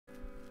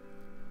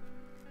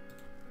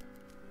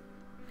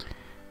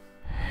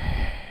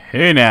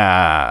Hey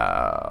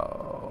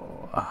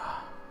now.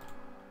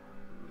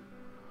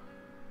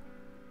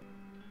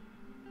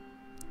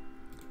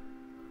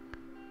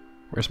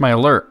 Where's my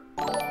alert?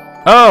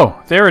 Oh,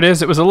 there it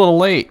is. It was a little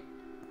late.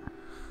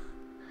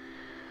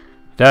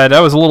 That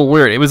was a little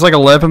weird. It was like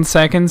 11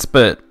 seconds,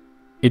 but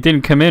it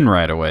didn't come in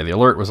right away. The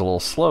alert was a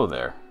little slow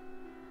there.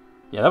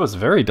 Yeah, that was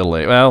very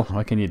delayed. Well,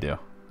 what can you do?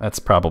 That's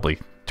probably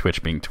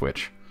Twitch being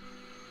Twitch.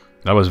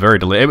 That was very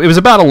delayed. It was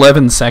about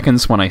 11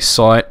 seconds when I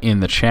saw it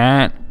in the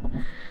chat.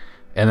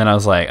 And then I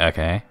was like,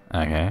 okay.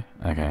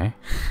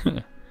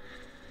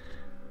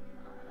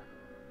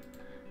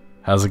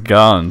 How's it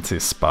going,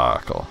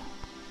 T-Sparkle?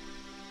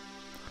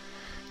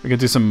 We're gonna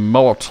do some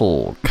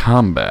Mortal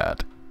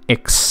Kombat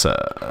X.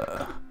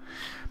 Alright,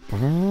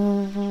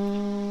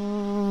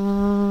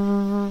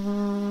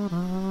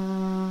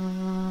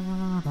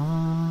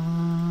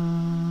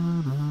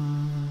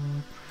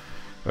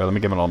 let me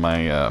get all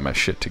my my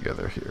shit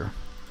together here.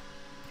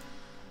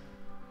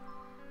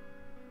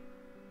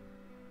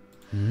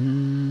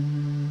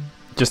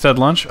 Just had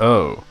lunch?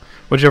 Oh.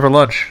 What'd you have for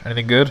lunch?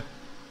 Anything good?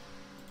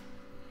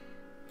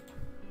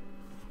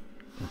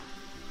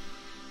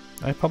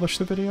 Did I publish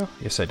the video?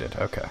 Yes, I did.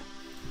 Okay.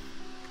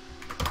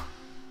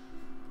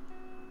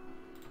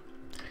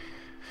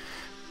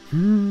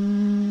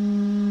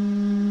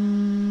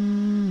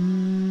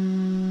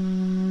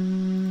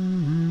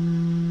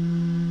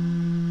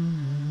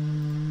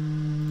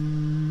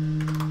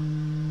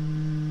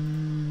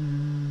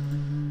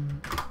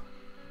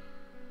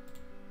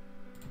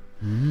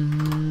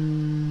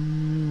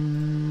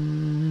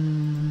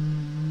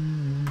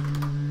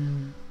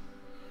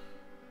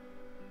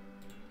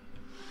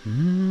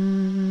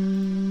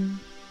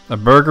 A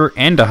burger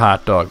and a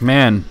hot dog.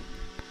 Man,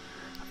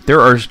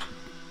 there are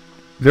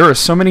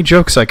so many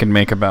jokes I can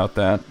make about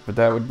that, but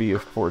that would be a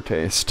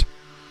foretaste.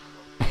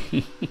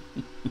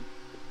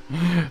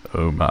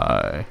 Oh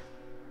my.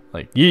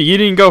 Like, you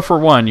didn't go for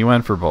one, you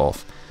went for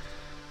both.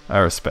 I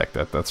respect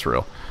that, that's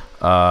real.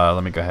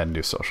 Let me go ahead and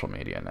do social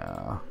media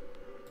now.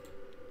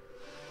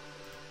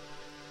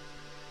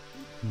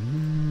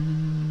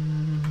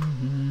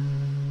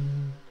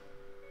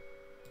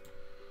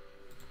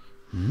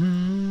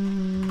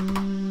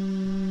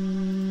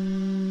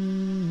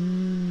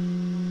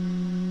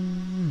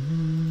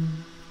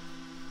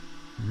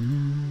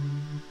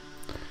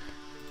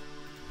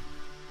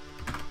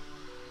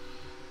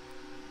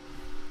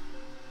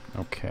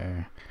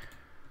 Okay.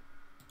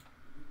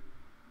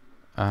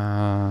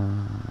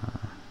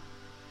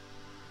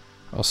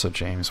 Also,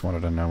 James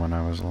wanted to know when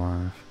I was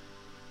live.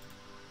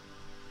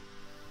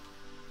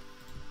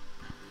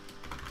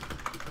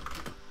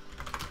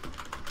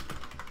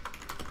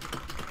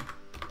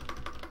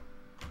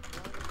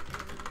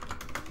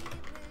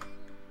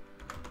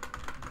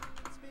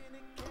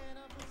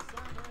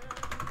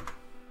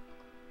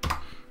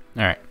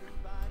 Alright.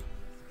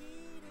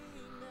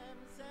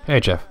 Hey,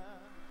 Jeff.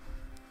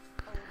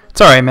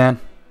 It's alright,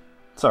 man.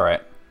 It's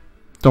alright.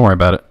 Don't worry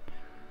about it.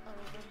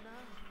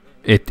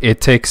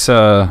 It takes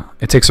a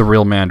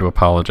real man to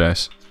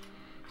apologize.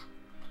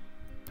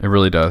 It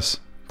really does.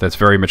 That's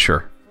very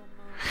mature.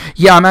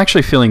 Yeah, I'm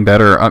actually feeling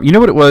better. You know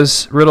what it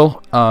was,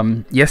 Riddle?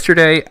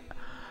 Yesterday,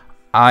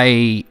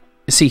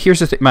 here's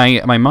the thing.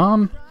 My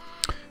mom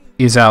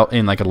is out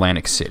in like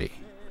Atlantic City,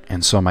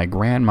 and so my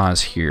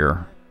grandma's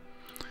here.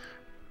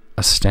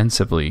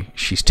 Ostensibly,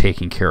 she's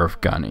taking care of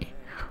Gunny,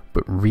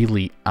 but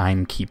really,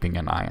 I'm keeping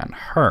an eye on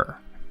her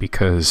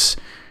because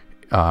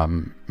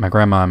my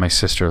grandma and my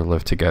sister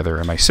live together,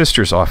 and my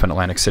sister's off in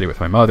Atlantic City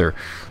with my mother,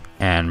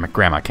 and my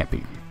grandma can't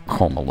be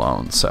home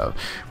alone. So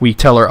we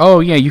tell her, oh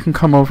yeah, you can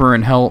come over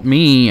and help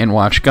me and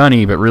watch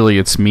Gunny, but really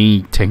it's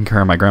me taking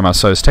care of my grandma.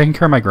 So I was taking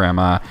care of my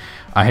grandma.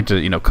 I had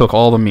to, cook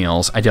all the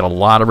meals. I did a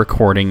lot of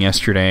recording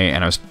yesterday,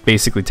 and I was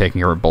basically taking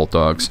care of both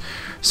dogs.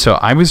 So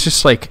I was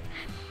just like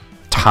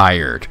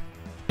tired,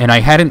 and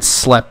I hadn't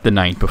slept the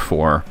night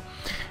before.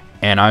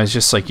 And I was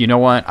just like, you know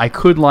what? I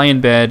could lie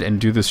in bed and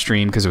do the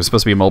stream because it was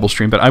supposed to be a mobile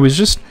stream, but I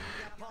wasn't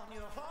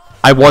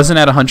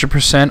at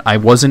 100%. I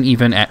wasn't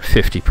even at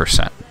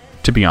 50%,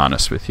 to be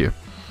honest with you.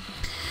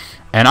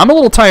 And I'm a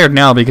little tired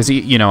now because,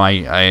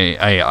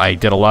 I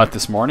did a lot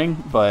this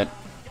morning, but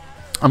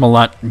I'm a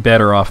lot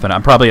better off than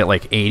I'm probably at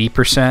like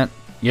 80%.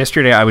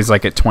 Yesterday I was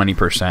like at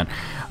 20%.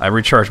 I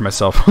recharged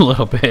myself a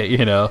little bit,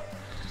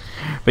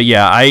 But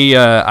yeah,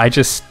 I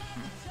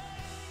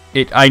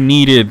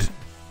needed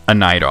a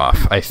night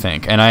off, I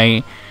think. And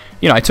I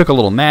took a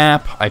little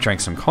nap, I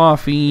drank some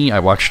coffee, I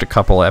watched a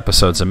couple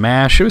episodes of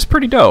MASH. It was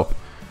pretty dope.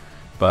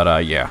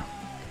 But yeah,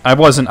 I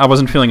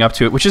wasn't feeling up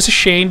to it, which is a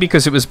shame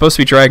because it was supposed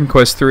to be Dragon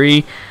Quest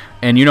 3,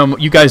 and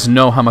you guys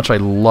know how much I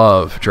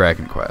love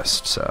Dragon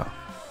Quest, so.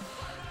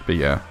 But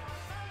yeah,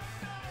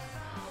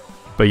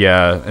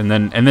 and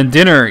then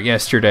dinner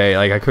yesterday,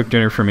 like I cooked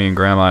dinner for me and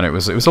Grandma, and it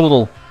was a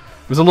little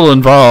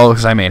involved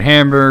because I made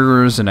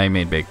hamburgers and I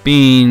made baked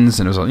beans,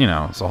 and it was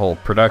it's a whole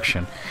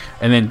production.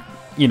 And then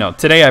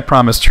today I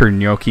promised her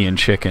gnocchi and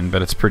chicken,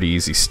 but it's pretty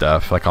easy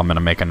stuff. Like I'm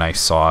gonna make a nice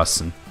sauce,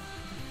 and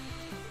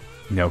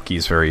gnocchi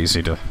is very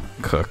easy to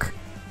cook.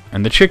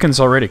 And the chicken's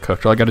already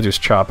cooked. All I gotta do is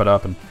chop it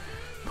up and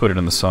put it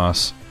in the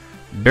sauce.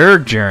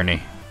 Derg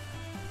Journey.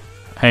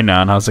 Hey,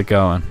 Nan, how's it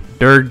going?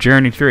 Derg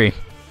Journey 3.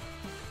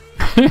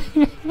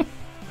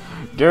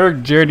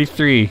 Derg Journey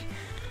 3.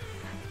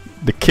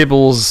 The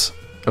kibbles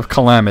of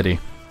calamity.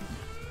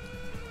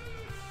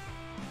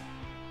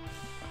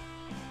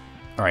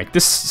 Alright,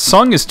 this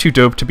song is too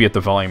dope to be at the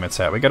volume it's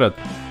at. We gotta...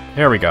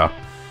 There we go.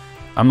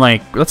 I'm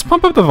like, let's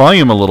pump up the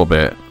volume a little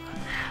bit.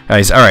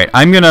 Guys, alright,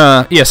 I'm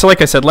gonna... Yeah, so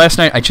like I said, last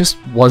night I just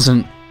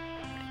wasn't...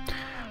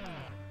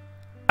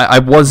 I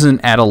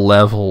wasn't at a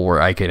level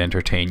where I could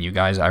entertain you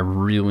guys. I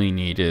really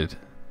needed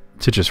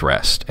to just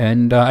rest.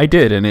 And I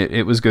did, and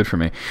it was good for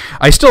me.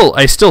 I still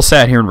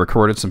sat here and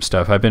recorded some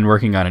stuff. I've been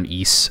working on an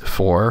Ys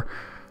 4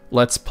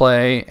 Let's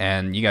Play,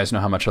 and you guys know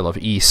how much I love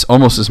Ys,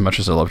 almost as much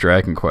as I love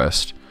Dragon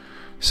Quest.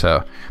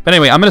 So, but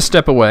anyway, I'm going to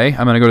step away.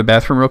 I'm going to go to the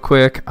bathroom real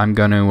quick. I'm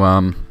going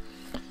to,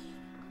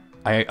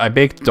 I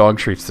baked dog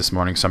treats this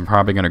morning, so I'm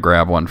probably going to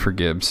grab one for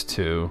Gibbs,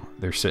 too.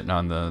 They're sitting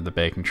on the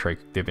baking tray.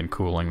 They've been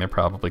cooling. They're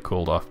probably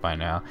cooled off by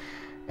now.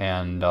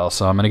 And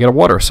also, I'm going to get a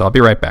water, so I'll be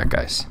right back,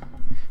 guys.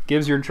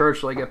 Gibbs, you're in charge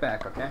till I get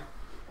back, okay?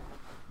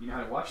 You know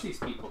how to watch these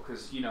people,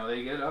 because, you know,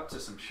 they get up to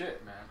some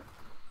shit, man.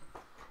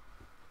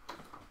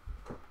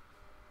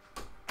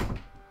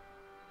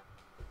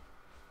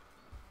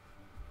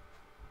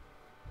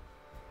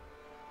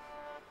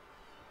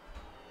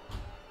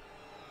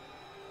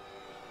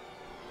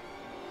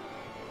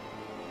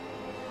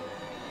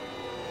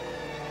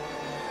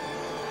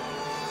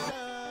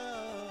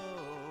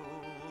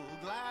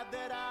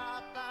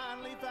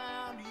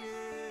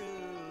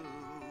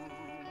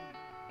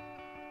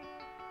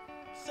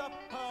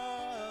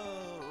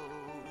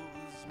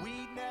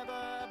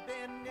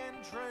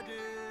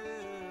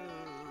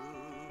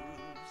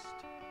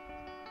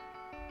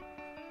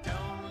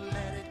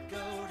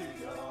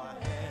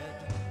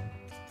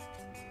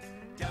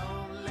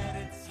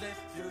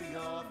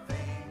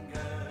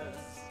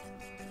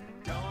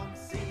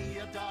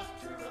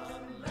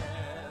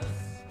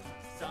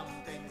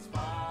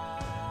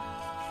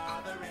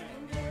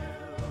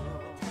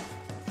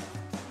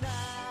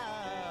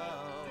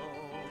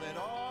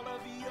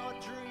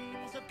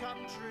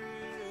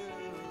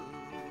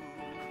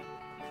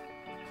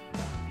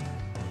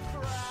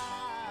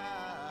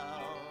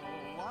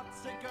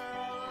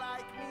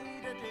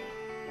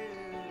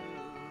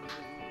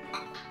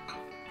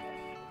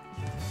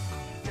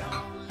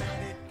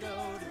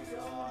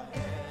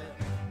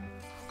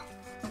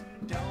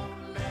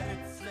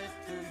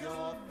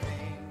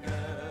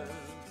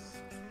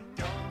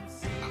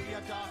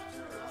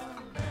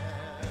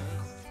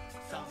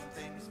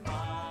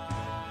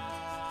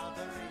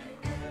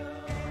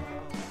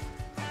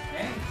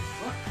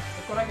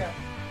 What I got?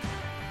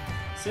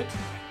 Sit.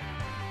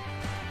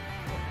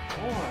 Oh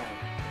boy.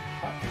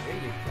 Puppy, there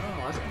you go.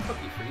 That's a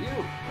cookie for you.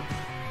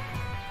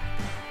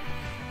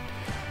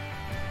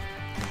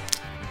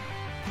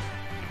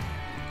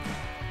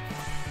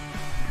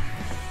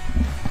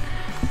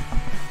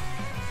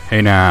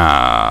 Hey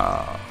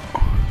now.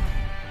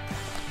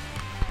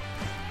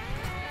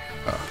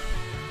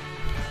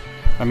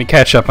 Let me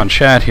catch up on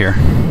chat here.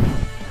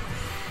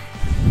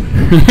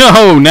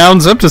 Yo,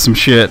 Noun's up to some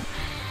shit.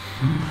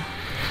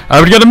 I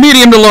would get a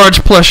medium to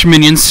large plush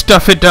minion,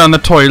 stuff it down the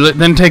toilet,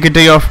 then take a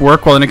day off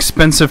work while an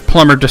expensive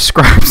plumber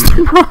describes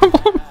the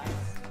problem.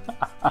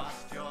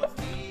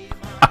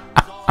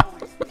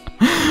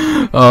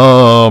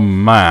 Oh,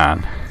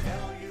 man.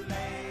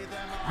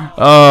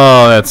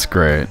 Oh, that's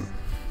great.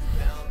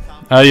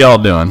 How y'all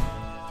doing?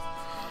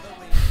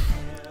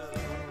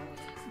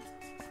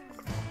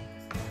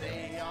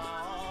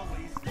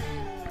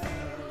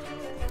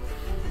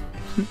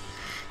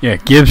 Yeah,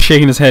 Gibbs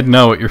shaking his head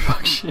no at your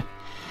fuck shit.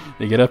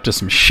 They get up to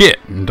some shit,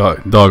 and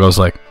Doggo's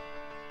like,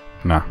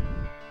 no.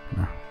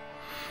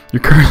 You're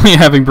currently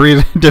having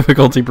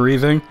difficulty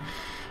breathing?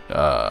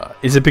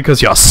 Is it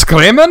because you're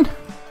screaming?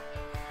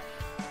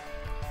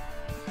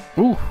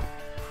 Ooh.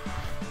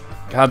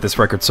 God, this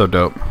record's so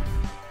dope.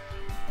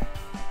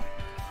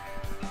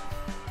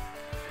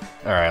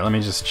 Alright, let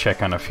me just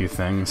check on a few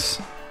things.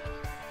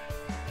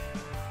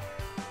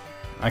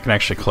 I can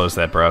actually close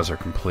that browser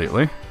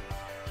completely.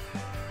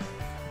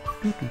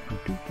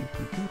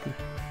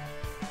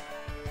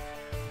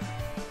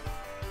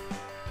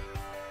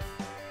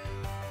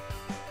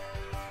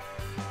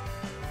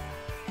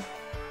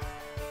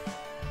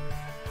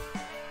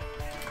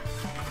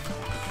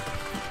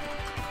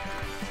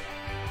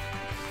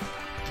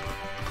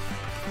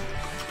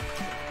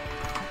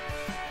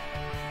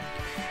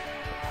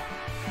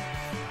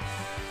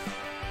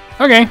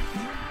 Okay.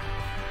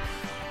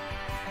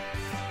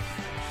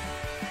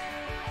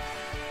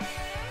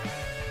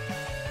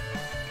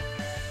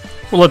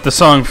 We'll let the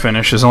song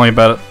finish. There's only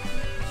about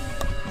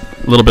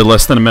a little bit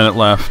less than a minute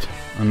left,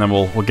 and then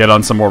we'll get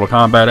on some Mortal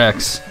Kombat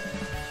X.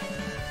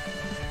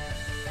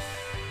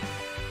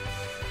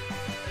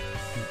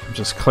 I'm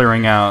just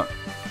clearing out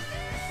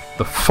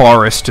the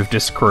forest of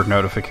Discord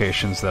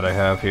notifications that I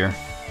have here.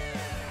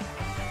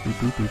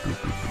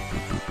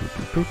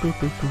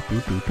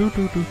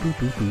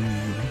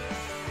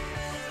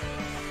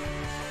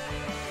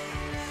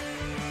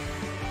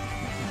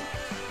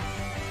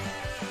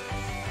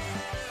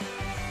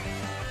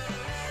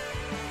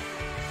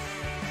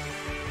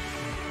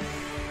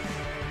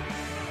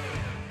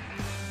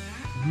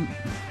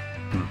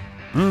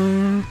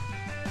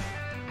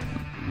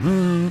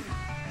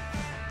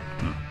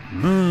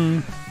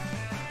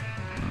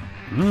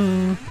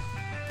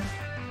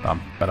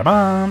 Bum,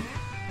 ba-da-bum.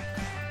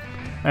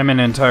 I'm in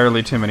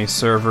entirely too many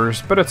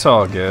servers, but it's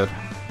all good.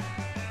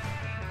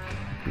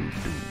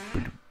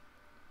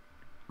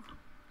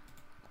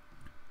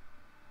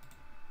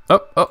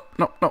 Oh,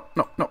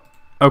 no.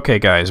 Okay,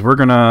 guys, we're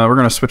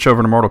gonna switch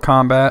over to Mortal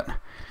Kombat,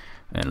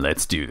 and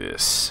let's do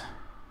this.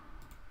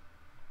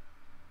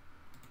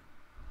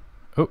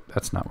 Oh,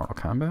 that's not Mortal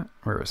Kombat.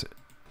 Where is it?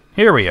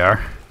 Here we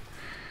are.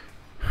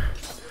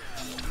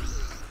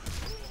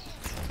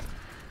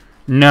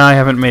 No, I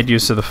haven't made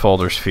use of the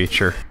folders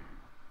feature.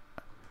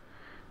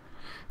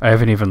 I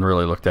haven't even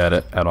really looked at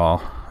it at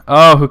all.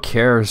 Oh, who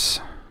cares?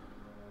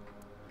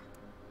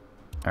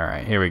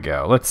 Alright, here we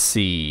go. Let's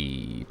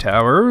see.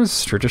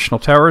 Towers. Traditional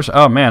towers.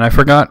 Oh man, I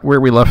forgot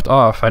where we left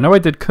off. I know I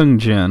did Kung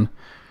Jin.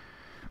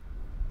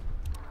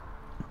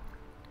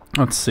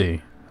 Let's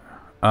see.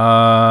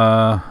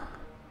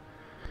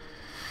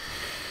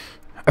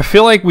 I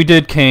feel like we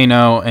did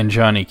Kano and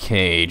Johnny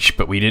Cage,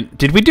 but we didn't...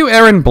 Did we do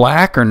Aaron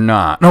Black or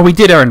not? No, we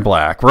did Aaron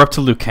Black. We're up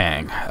to Liu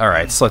Kang.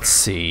 Alright, so let's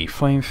see.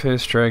 Flame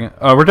Fist, Dragon...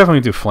 Oh, we're definitely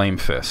going to do Flame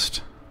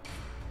Fist.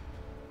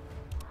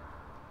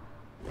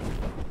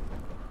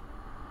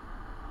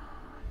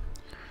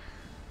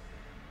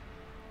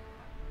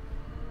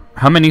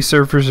 How many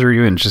servers are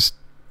you in, just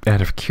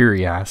out of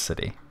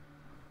curiosity?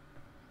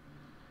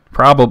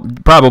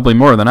 Probably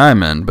more than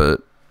I'm in,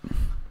 but...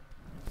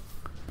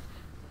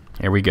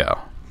 Here we go.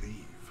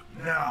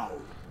 Now.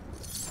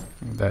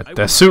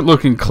 That suit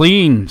looking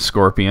clean,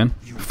 Scorpion.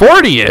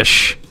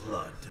 40-ish!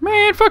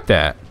 Man, fuck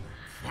that.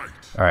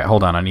 Alright,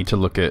 hold on. I need to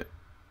look at...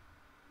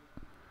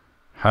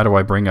 How do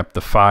I bring up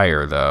the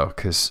fire, though?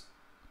 Because...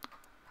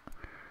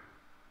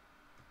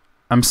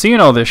 I'm seeing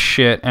all this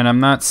shit, and I'm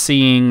not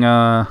seeing...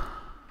 No,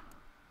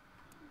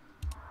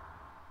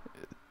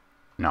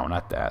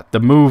 not that. The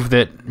move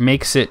that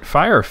makes it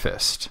Fire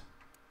Fist.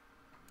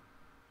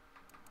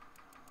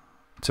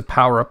 To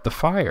power up the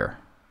fire.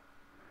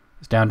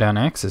 Is down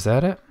X, is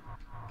that it?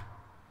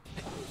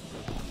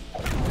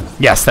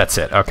 Yes, that's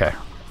it. Okay.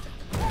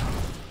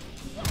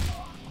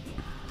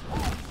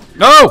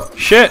 No!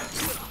 Shit!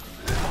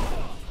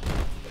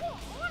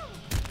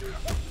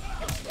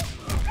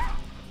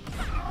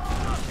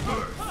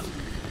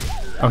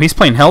 Oh, he's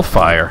playing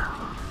Hellfire.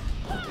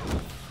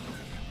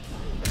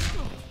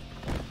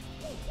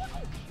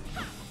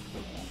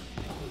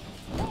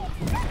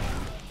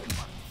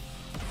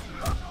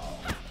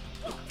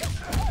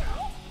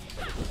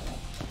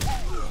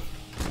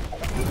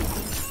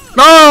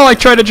 No! I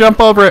tried to jump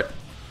over it.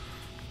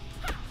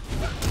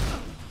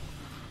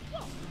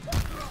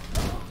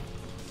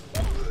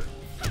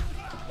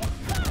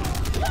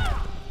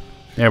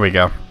 There we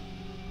go.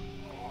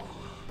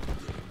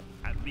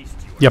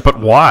 Yeah, but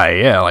why?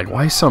 Yeah, like,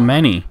 why so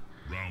many?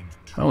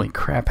 Holy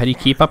crap, how do you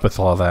keep up with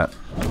all that?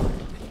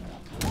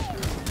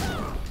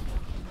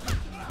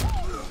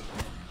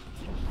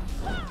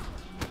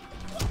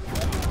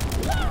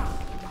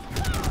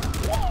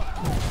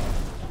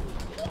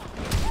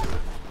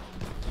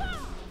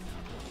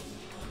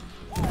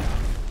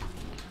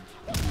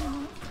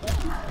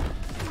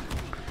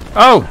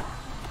 Oh!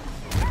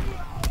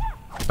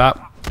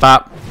 Bop,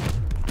 bop.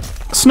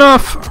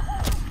 Snuff!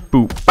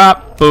 Boop,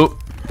 bop, boop.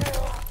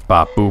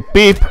 Bop, boop,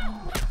 beep.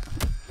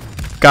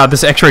 God,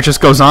 this X-ray just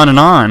goes on and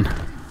on.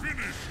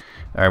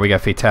 Alright, we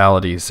got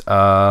fatalities.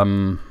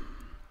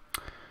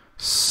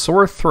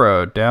 Sore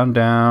throat. Down,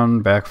 down,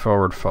 back,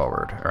 forward,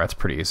 forward. Alright, that's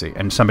pretty easy.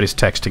 And somebody's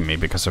texting me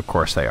because of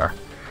course they are.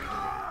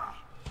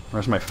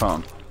 Where's my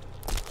phone?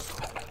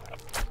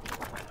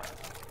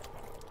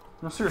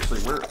 No, seriously,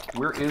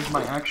 where is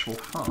my actual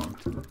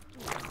phone?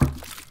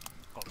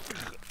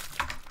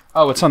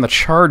 Oh, it's on the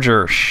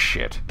charger.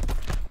 Shit.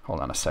 Hold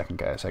on a second,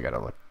 guys. I gotta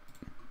look.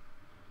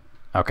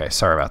 Okay,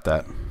 sorry about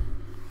that.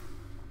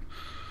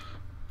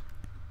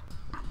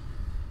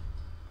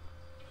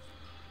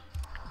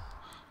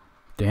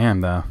 Damn,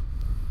 though.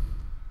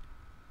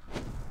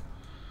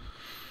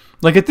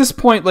 Like, at this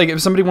point, like, if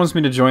somebody wants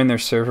me to join their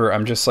server,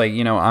 I'm just like,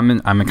 you know,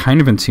 I'm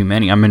kind of in too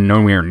many. I'm in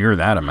nowhere near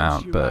that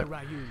amount, but...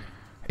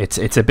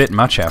 It's a bit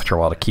much after a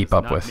while to keep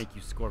up with.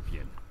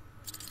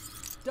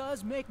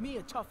 Does make me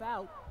a tough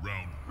out.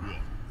 Round one.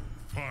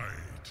 Fight.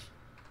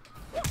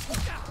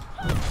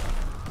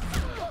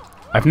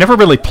 I've never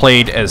really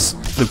played as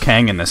Liu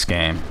Kang in this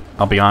game.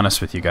 I'll be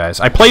honest with you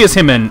guys. I play as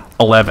him in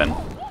 11.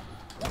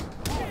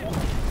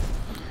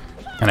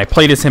 And I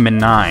played as him in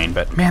 9,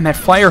 but man, that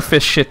Fire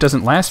Fist shit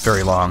doesn't last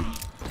very long.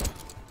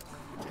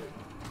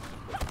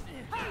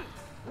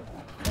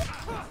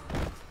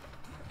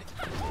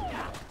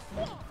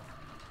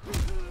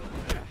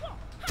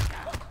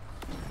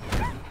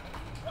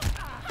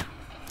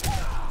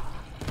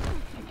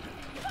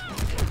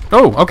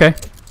 Oh, okay.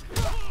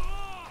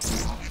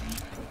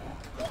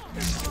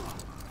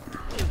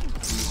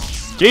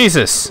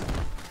 Jesus!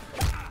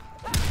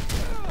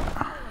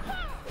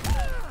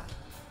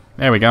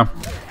 There we go.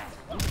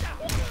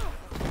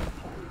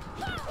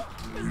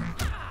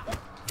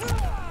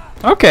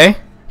 Okay.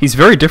 He's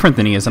very different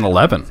than he is in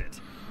 11.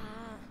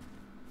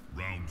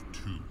 Round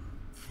 2.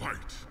 Fight.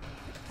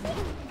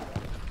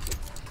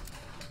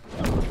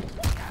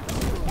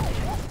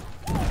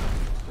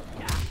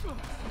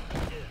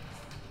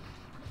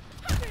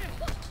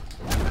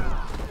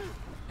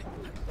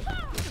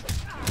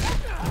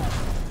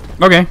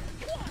 Okay.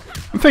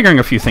 I'm figuring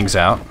a few things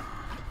out.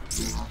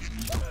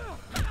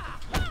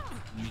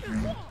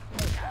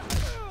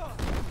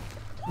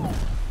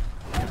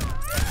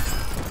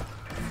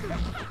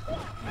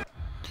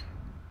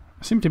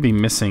 I seem to be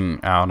missing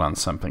out on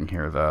something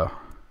here, though.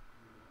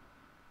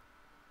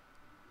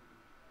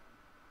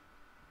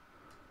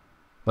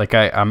 Like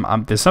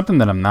I'm there's something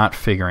that I'm not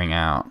figuring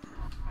out.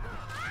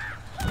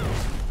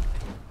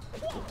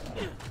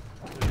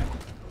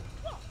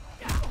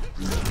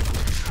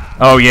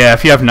 Oh yeah,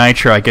 if you have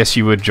Nitro, I guess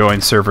you would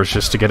join servers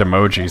just to get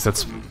emojis.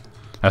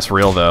 That's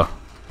real though.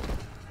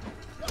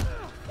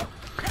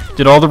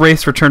 Did all the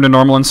wraiths return to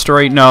normal in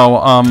story?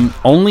 No,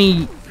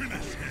 only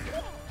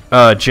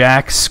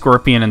Jack,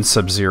 Scorpion, and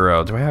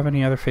Sub-Zero. Do I have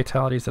any other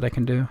fatalities that I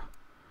can do?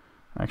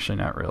 Actually,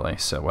 not really,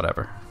 so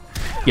whatever.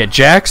 Yeah,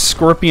 Jack,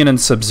 Scorpion, and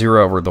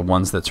Sub-Zero were the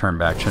ones that turned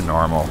back to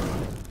normal.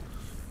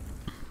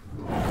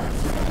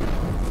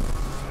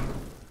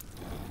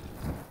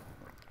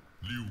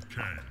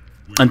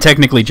 And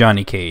technically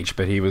Johnny Cage,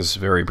 but he was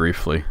very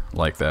briefly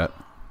like that.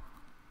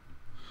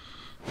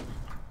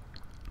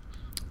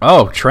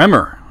 Oh,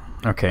 Tremor.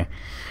 Okay.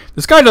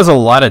 This guy does a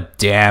lot of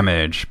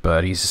damage,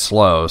 but he's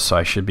slow, so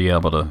I should be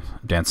able to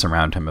dance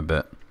around him a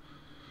bit.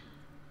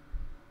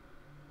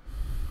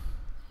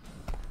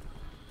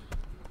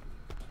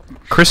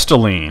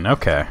 Crystalline,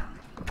 okay.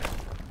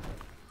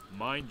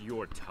 Mind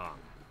your tongue.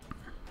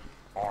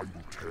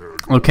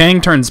 Well,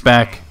 Kang turns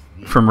back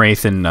from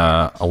Wraith in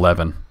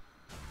 11.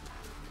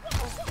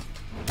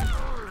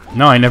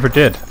 No, I never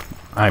did.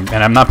 And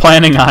I'm not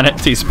planning on it,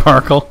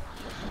 T-Sparkle.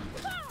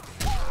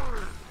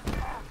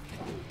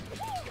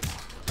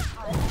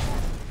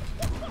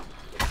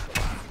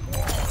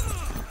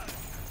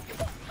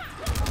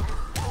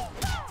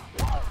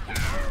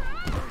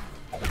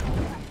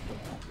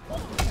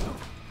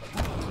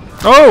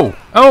 Oh!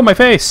 Oh, my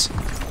face!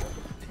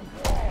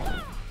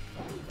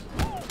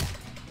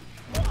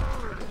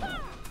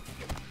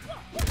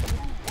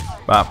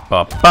 Bop,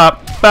 bop,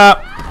 bop,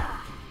 bop!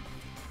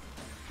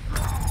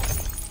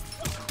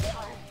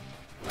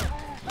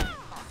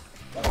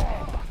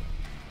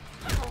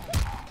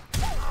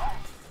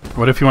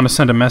 What if you want to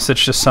send a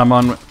message to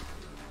someone?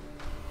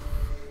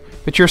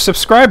 But you're a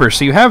subscriber,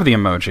 so you have the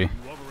emoji.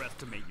 You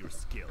overestimate your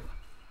skill.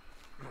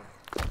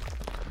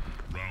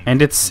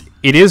 And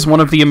it is one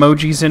of the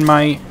emojis in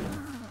my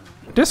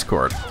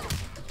Discord.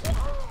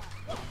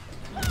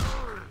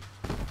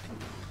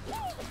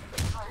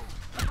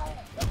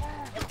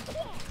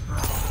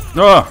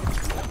 Oh,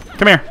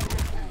 come here.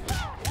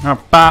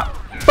 Oh, bop,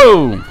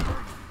 boom.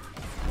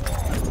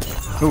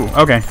 Ooh,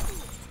 okay.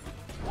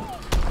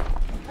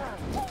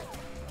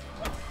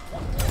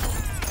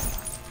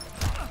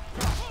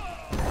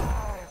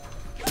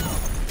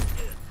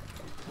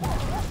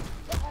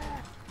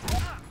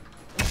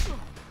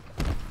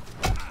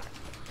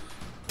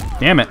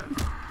 Damn it.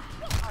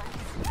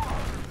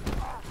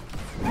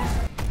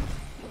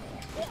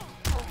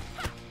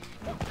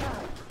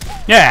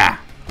 Yeah!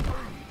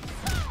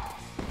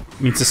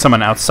 Means to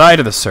someone outside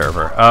of the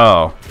server.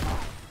 Oh.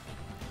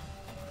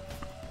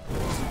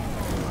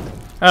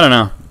 I don't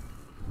know.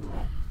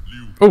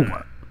 Oh,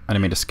 I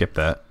didn't mean to skip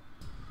that.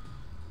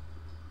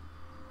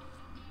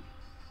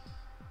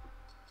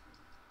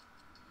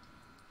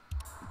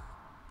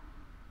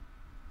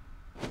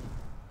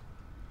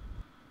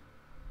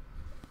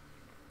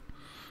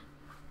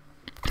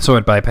 So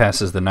it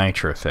bypasses the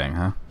Nitro thing,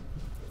 huh?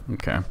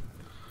 Okay.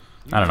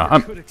 I don't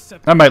know.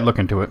 I might look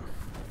into it.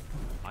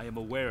 I am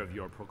aware of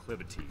your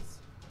proclivities.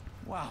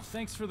 Wow,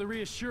 thanks for the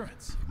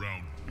reassurance.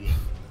 Round 1.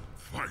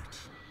 Fight.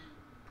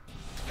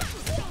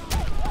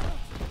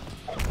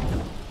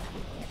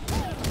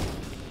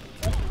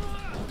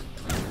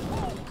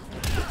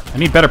 I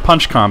need better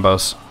punch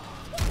combos.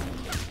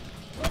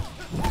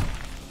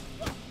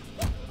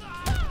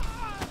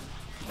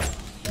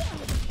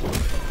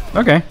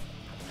 Okay.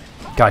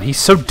 God, he's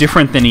so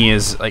different than he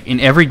is. Like in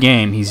every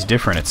game, he's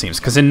different. It seems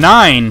because in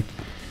 9,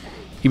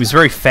 he was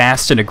very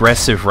fast and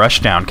aggressive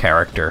rushdown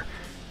character.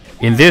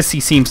 In this, he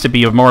seems to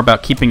be more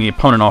about keeping the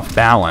opponent off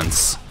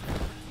balance.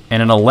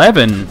 And in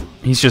 11,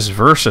 he's just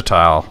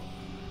versatile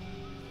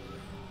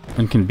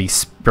and can be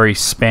very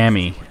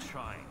spammy.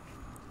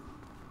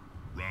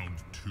 Round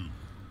 2.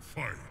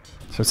 Fight.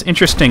 So it's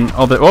interesting.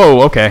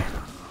 Oh, okay.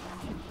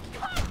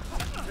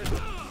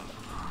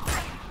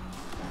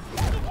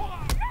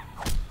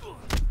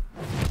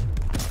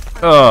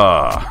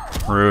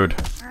 Ugh, rude.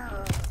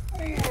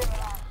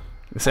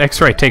 This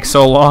X-ray takes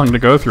so long to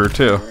go through,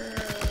 too.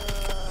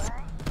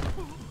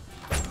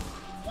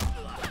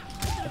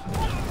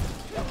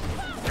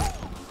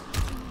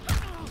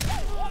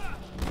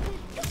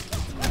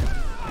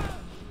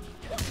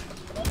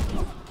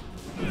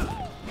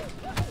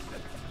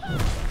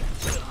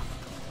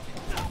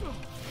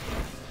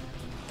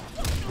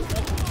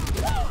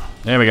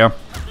 There we go.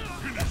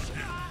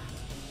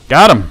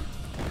 Got him.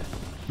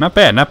 Not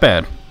bad, not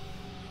bad.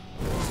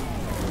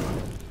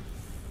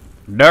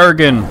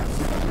 Durgan.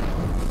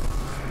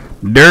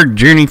 Durg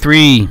Journey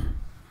 3.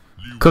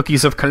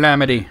 Cookies of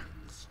Calamity.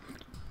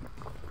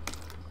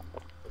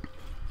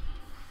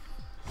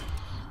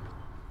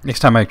 Next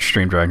time I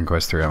stream Dragon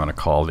Quest 3, I'm gonna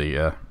call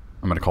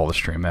the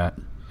stream that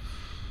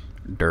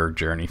Durg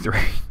Journey 3.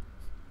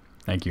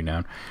 Thank you,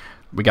 Noun.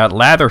 We got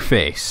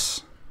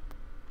Latherface.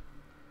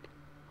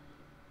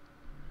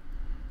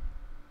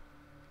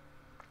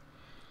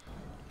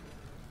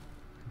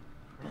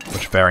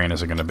 Which variant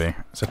is it gonna be?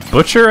 Is it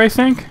Butcher, I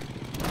think?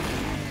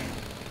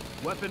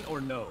 Weapon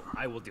or no,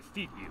 I will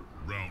defeat you.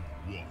 Round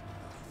 1.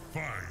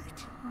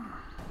 Fight.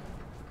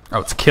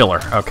 Oh, it's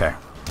Killer. Okay.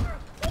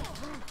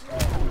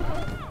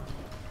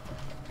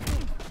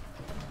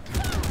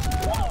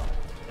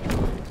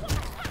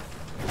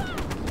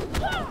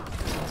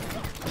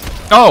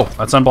 Oh,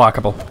 that's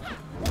unblockable.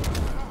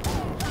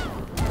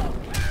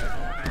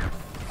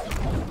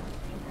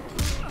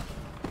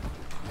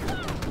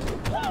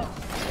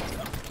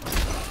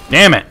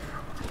 Damn it.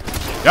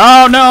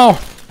 Oh, no.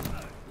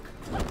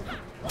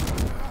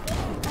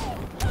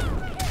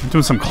 I'm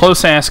doing some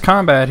close-ass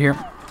combat here.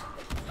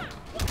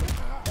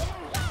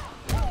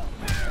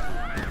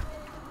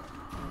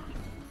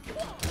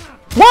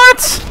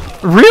 What?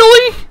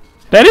 Really?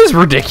 That is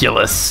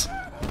ridiculous.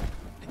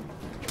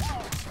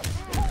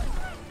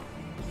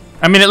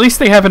 I mean, at least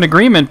they have an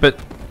agreement, but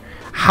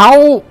how...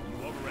 You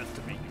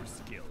overestimate your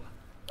skill.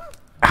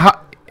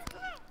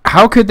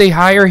 How could they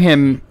hire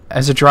him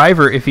as a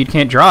driver if he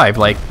can't drive?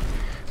 Like,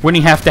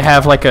 wouldn't he have to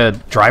have, like, a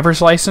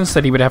driver's license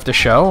that he would have to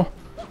show?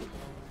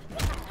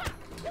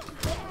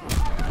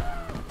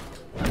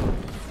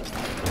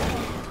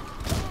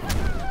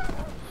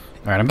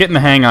 Alright, I'm getting the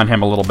hang on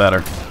him a little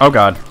better. Oh,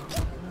 God.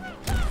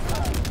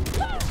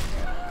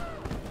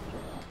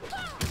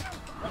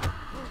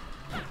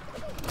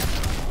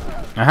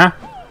 Uh-huh.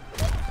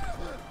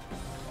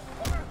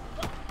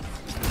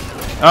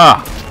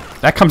 Ah,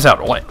 that comes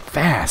out what?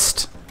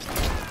 Fast.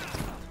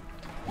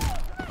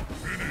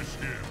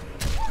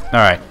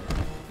 Alright.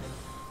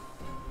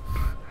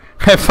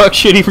 Fuck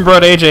shit, even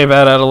brought AJ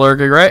Bat out of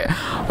lurking, right?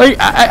 Like,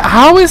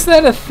 how is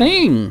that a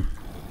thing?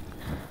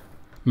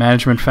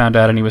 Management found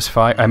out and he was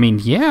fired. I mean,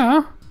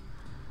 yeah.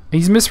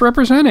 He's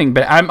misrepresenting,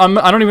 but I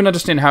don't even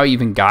understand how he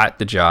even got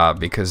the job,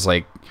 because,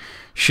 like,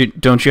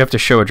 don't you have to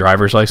show a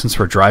driver's license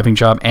for a driving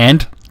job?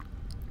 And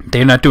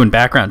they're not doing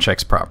background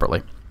checks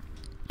properly.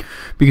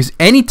 Because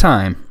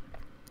anytime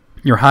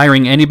you're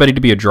hiring anybody to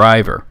be a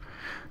driver,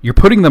 you're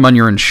putting them on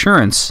your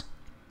insurance,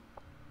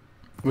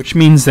 which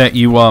means that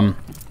you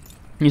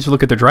need to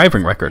look at their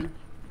driving record.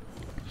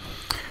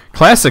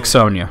 Classic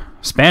Sonya.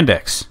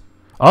 Spandex.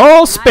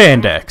 All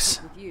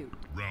spandex.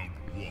 Round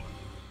 1.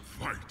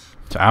 Fight.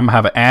 So I'm gonna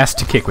have an ass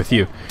to kick with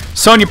you.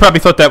 Sonya probably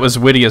thought that was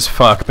witty as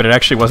fuck, but it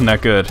actually wasn't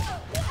that good.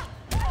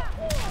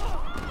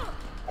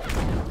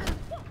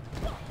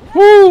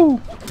 Woo!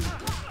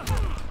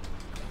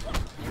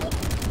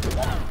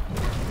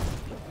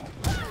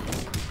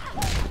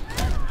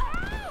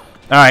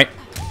 Alright.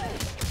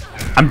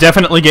 I'm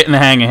definitely getting the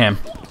hang of him.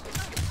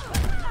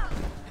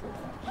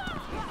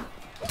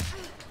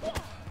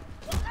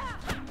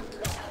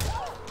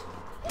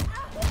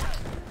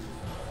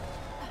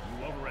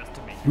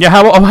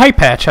 Yeah, oh, hi,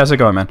 Patch. How's it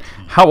going, man?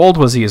 How old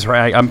was he?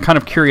 I'm kind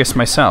of curious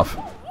myself.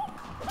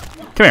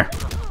 Come here.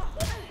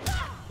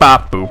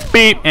 Bop, boop,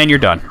 beep, and you're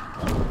done.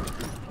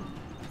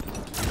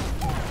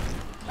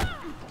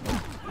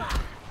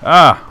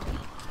 Ah.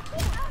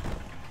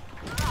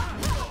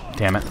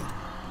 Damn it.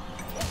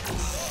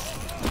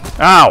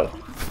 Ow.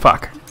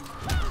 Fuck.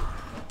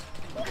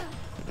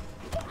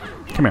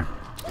 Come here.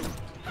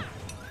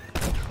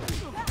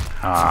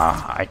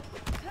 Ah, I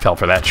fell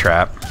for that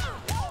trap.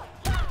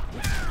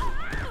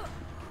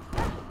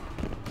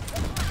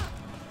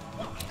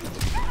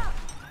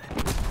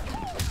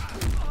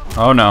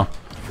 Oh no.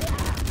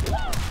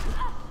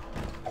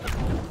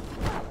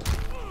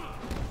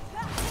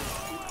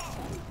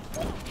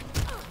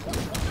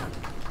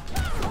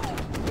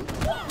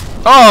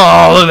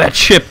 Oh, look at that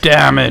chip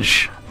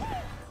damage.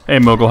 Hey,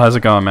 Moogle, how's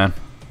it going, man?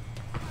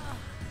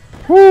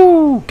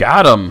 Woo,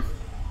 got him.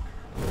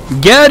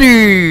 Get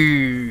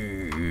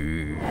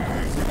him.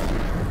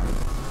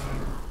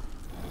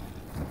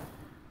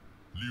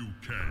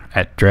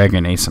 That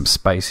dragon ate some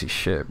spicy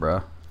shit,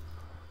 bro.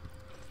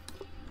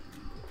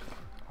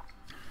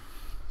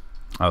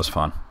 That was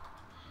fun.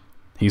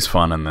 He's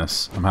fun in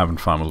this. I'm having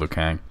fun with Liu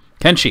Kang.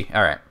 Kenshi,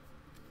 alright.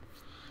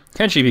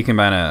 Kenshi became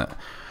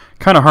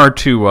kind of hard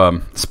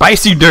to,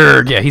 Spicy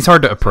Durg! Yeah, he's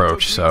hard to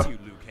approach, so.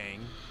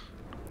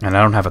 And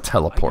I don't have a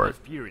teleport.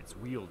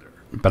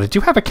 But I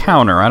do have a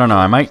counter. I don't know,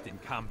 I might...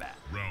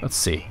 Let's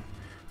see.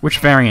 Which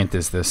variant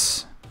is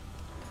this?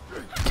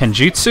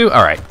 Kenjutsu?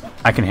 Alright,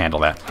 I can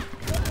handle that.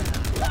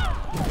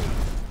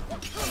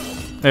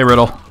 Hey,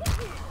 Riddle.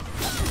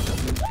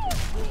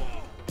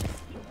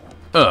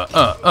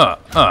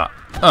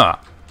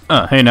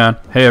 Hey, Nan.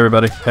 Hey,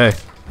 everybody. Hey.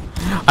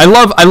 I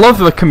love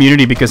the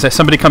community because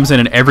somebody comes in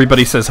and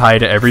everybody says hi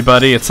to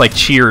everybody. It's like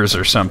Cheers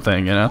or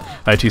something, you know?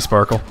 Hi,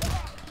 T-Sparkle.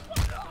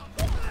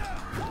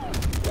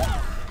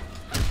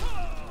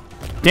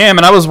 Damn,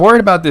 and I was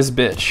worried about this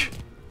bitch.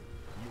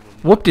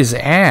 Whooped his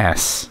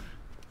ass.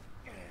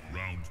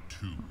 Round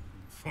 2,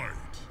 fight.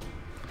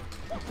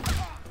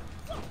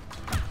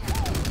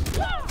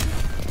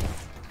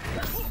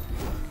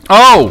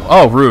 Oh!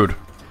 Oh, rude.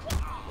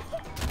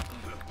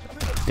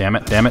 Damn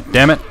it, damn it,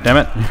 damn it, damn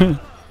it.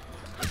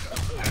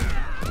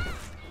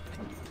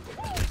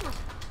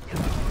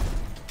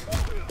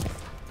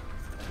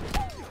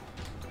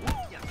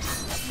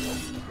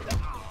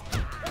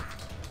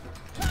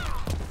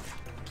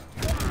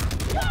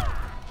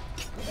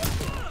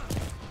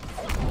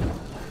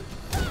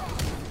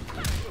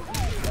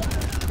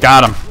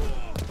 Got him.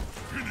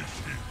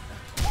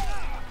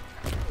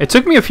 It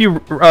took me a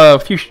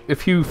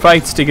few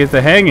fights to get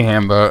the hang of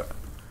him, but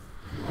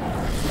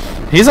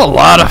he's a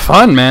lot of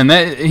fun, man.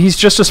 He's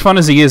just as fun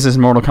as he is as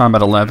Mortal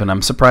Kombat 11.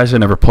 I'm surprised I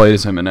never played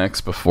as him in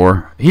X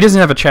before. He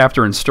doesn't have a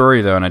chapter in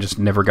story though, and I just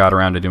never got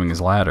around to doing his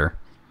ladder.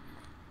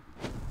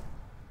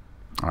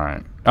 All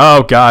right.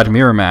 Oh God,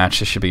 mirror match.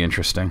 This should be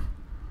interesting.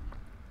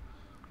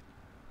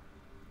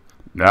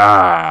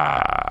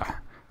 Ah,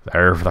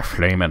 there's the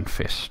flaming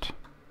fist.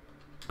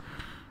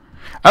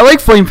 I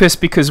like Flame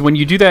Fist because when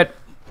you do that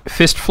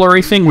fist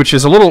flurry thing, which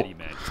is a little...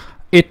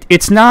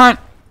 It's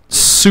not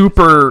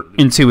super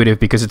intuitive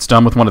because it's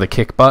done with one of the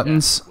kick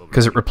buttons,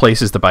 because it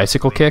replaces the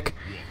bicycle kick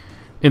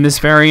in this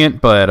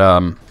variant, but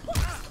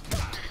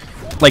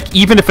like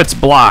even if it's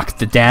blocked,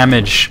 the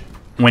damage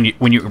when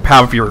you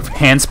have your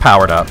hands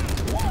powered up...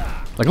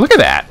 Like, look at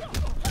that!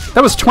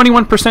 That was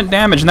 21%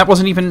 damage, and that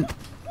wasn't even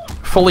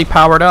fully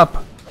powered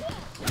up.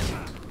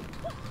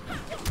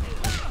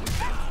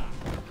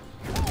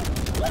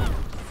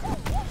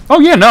 Oh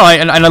yeah, no,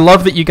 and I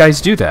love that you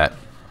guys do that.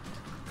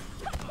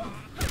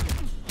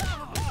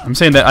 I'm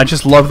saying that I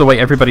just love the way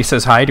everybody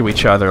says hi to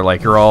each other,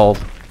 like you're all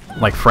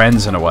like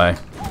friends in a way.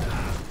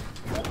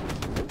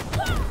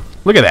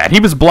 Look at that, he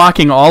was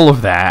blocking all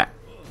of that.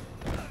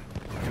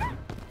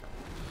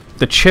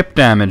 The chip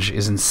damage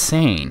is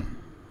insane.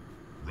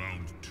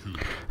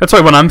 That's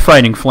why when I'm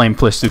fighting Flame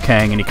Fist Liu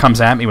Kang and he comes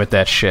at me with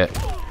that shit,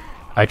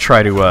 I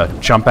try to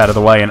jump out of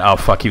the way and oh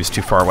fuck, he was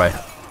too far away.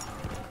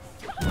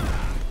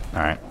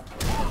 Alright.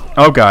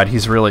 Oh God,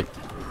 he's really...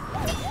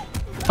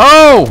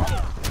 Oh!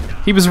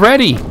 He was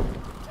ready!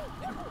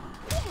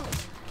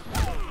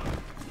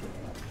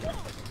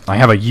 I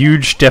have a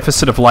huge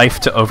deficit of life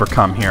to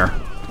overcome here,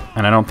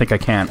 and I don't think I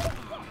can.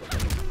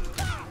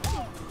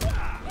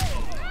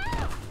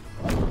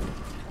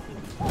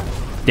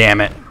 Damn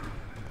it.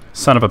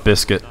 Son of a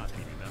biscuit.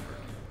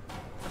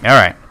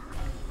 Alright.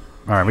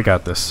 Alright, we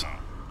got this.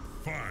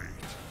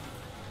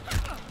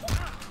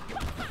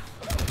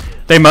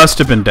 They must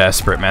have been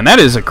desperate, man. That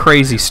is a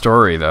crazy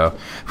story, though.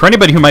 For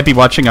anybody who might be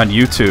watching on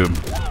YouTube,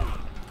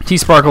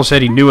 T-Sparkle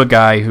said he knew a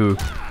guy who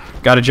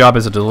got a job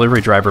as a delivery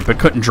driver but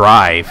couldn't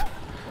drive.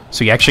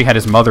 So he actually had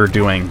his mother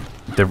doing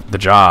the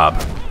job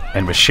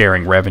and was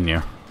sharing revenue.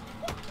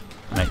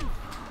 Right.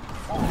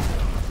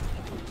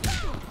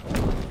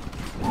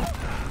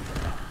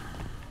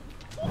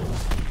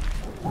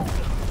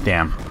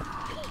 Damn.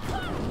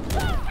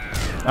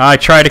 I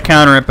tried to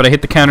counter it, but I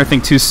hit the counter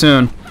thing too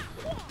soon.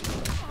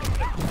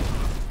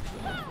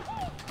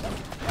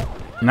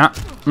 Not.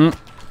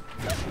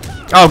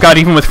 Oh God!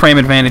 Even with frame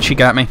advantage, he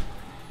got me.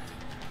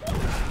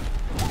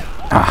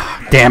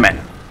 Ah, damn it!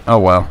 Oh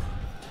well.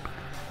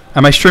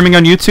 Am I streaming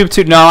on YouTube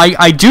too? No,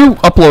 I do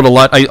upload a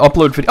lot. I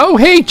upload video. Oh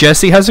hey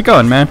Jesse, how's it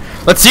going, man?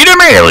 Let's see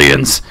them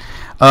aliens.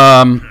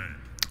 I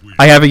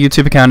have a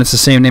YouTube account. It's the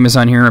same name as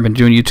on here. I've been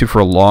doing YouTube for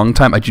a long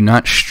time. I do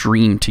not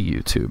stream to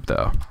YouTube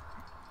though.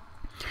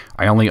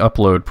 I only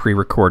upload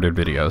pre-recorded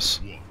videos.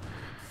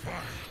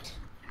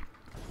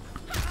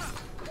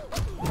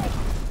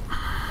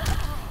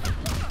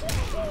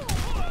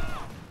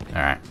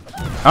 Alright.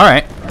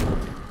 Alright.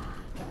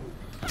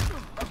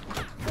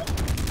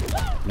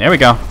 There we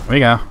go. There we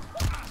go.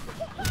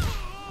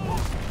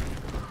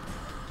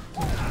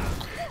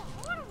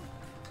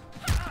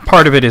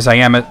 Part of it is I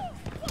am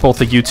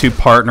both a YouTube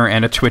partner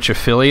and a Twitch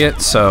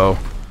affiliate, so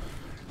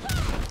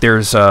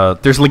there's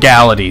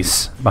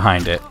legalities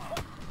behind it.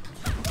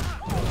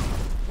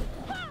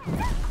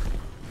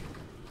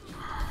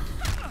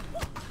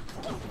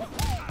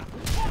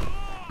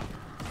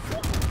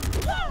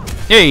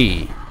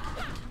 Yay!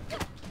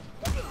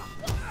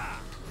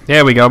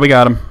 There we go, we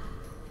got him.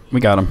 We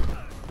got him.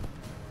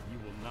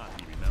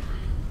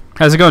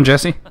 How's it going,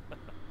 Jesse?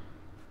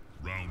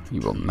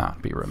 You will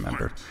not be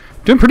remembered.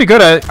 Doing pretty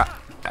good.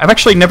 I've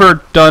actually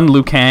never done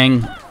Liu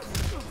Kang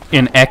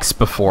in X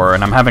before,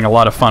 and I'm having a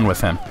lot of fun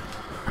with him.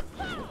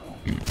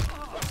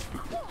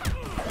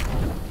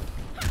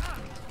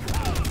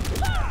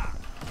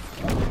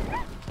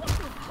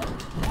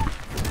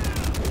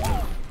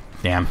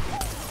 Damn.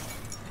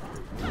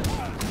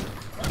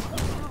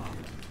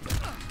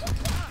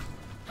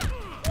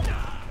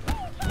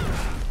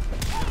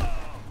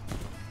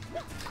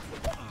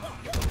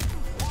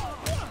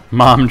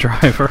 Mom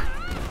Driver.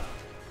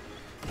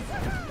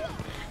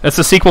 That's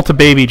the sequel to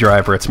Baby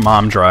Driver. It's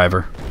Mom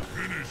Driver.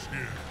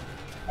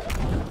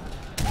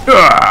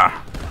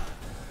 Ah!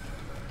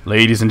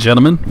 Ladies and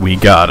gentlemen, we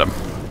got him.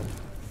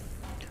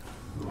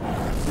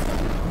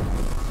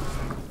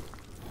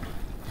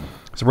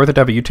 Is it worth it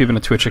to have a YouTube and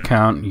a Twitch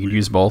account? You can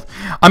use both.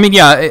 I mean,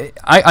 yeah,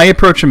 I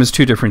approach them as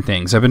two different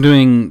things. I've been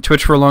doing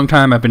Twitch for a long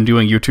time. I've been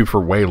doing YouTube for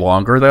way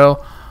longer,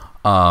 though.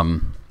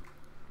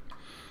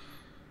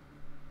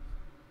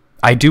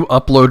 I do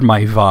upload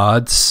my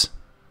VODs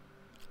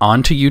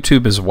onto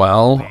YouTube as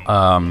well,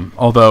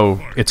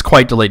 although it's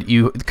quite delayed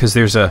because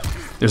there's a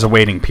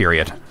waiting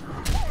period.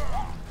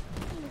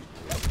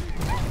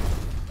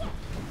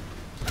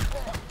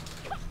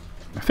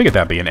 I figured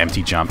that'd be an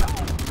empty jump.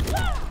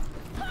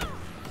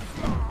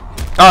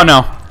 Oh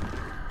no.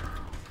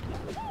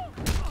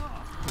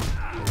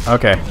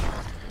 Okay.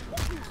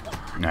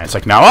 No, it's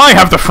like now I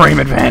have the frame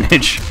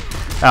advantage.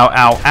 Ow,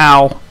 ow,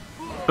 ow.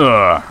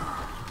 Ugh.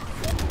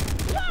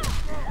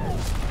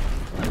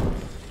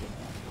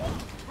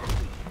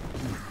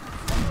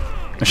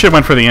 I should have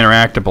went for the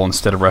interactable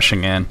instead of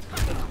rushing in.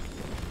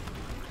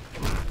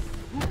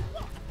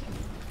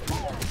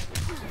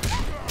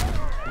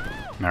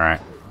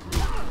 Alright.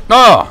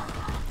 Oh!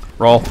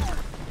 Roll.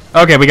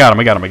 Okay, we got him,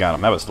 we got him, we got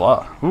him. That was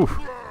law. Ooh.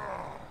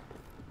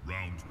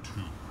 Round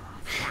 2.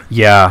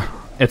 Yeah,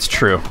 it's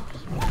true.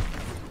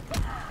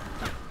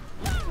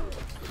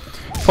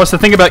 Plus, the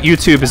thing about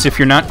YouTube is if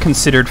you're not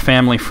considered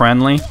family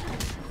friendly,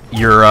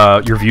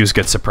 your views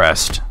get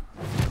suppressed.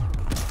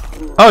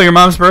 Oh, your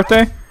mom's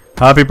birthday?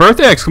 Happy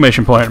birthday!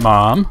 Exclamation point,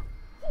 Mom.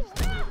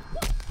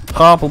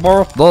 Happy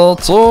birthday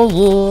to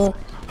you.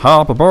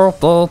 Happy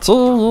birthday to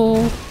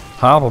you.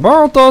 Happy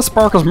birthday,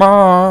 Sparkles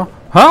Ma.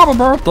 Happy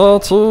birthday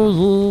to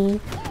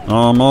you.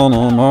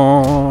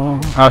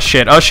 Oh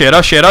shit! Oh shit!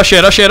 Oh shit! Oh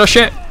shit! Oh shit! Oh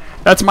shit!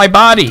 That's my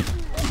body.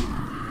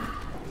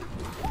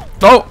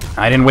 Oh!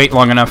 I didn't wait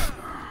long enough.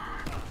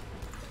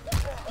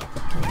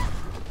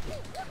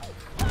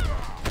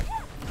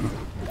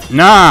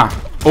 Nah.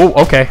 Oh,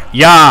 okay.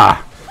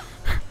 Yeah.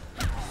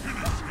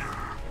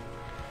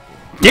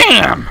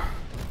 Damn!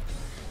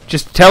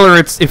 Just tell her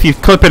it's, if you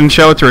clip it and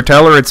show it to her,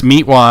 tell her it's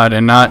Meatwad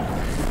and not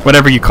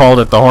whatever you called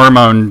it, the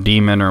hormone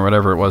demon or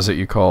whatever it was that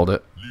you called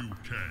it.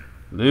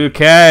 Liu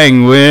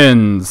Kang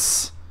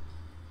wins.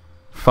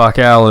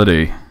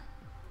 Fuckality.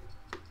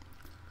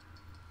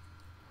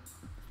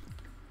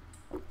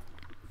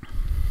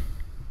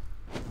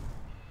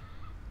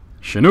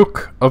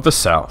 Chinook of the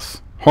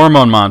South.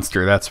 Hormone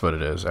monster, that's what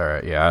it is.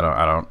 Alright, yeah, I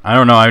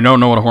don't know. I don't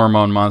know what a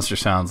hormone monster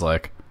sounds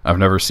like. I've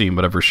never seen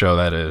whatever show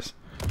that is.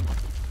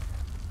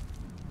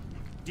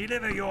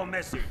 Deliver your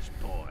message,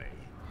 boy.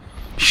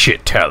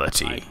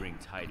 Shitality. I bring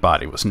tidings.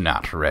 Body was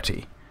not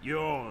ready.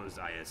 Yours,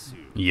 I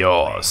assume.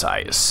 Yours, I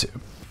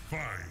assume.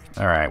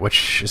 Alright,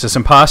 which... Is this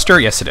imposter?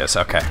 Yes, it is.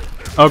 Okay.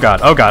 Oh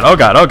god, oh god, oh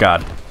god, oh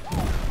god.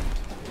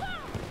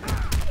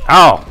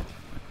 Ow!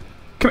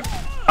 Come here.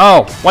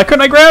 Oh, why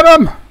couldn't I grab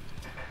him?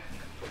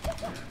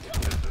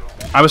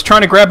 I was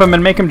trying to grab him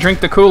and make him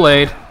drink the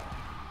Kool-Aid.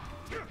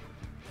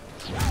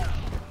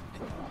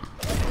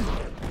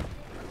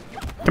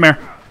 Come here.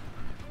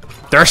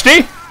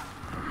 Thirsty?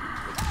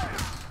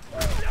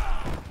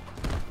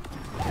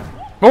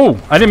 Oh,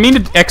 I didn't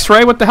mean to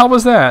X-ray. What the hell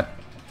was that?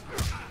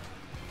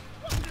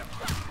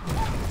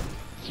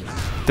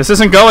 This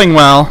isn't going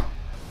well.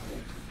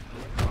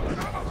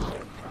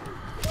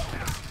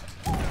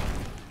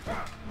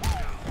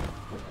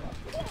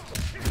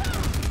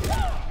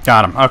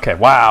 Got him. Okay,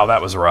 wow,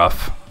 that was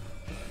rough.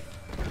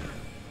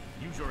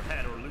 Use your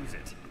head or lose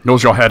it.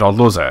 Use your head or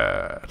lose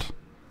it.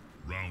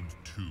 Round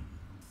 2.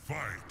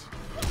 Fight.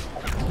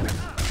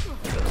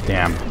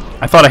 Damn.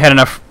 I thought I had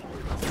enough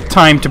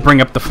time to bring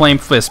up the flame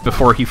fist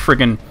before he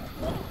friggin'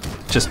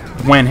 just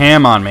went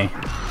ham on me.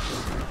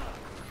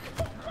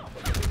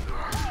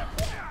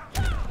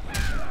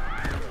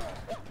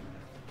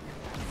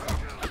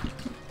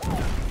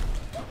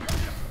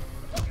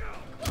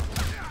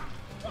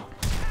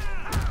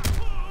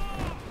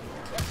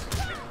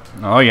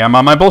 Oh yeah, I'm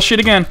on my bullshit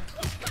again.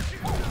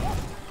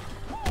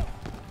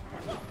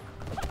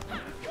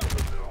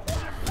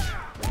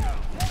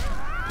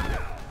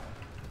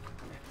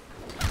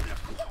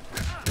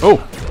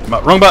 Oh,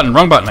 wrong button,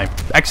 wrong button. I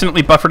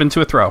accidentally buffered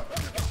into a throw.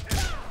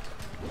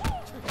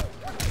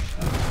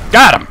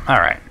 Got him. All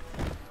right.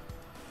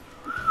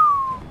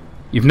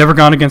 You've never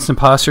gone against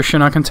imposter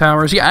Shinokan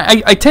Towers? Yeah,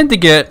 I tend to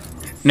get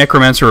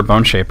Necromancer or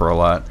Bone Shaper a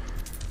lot.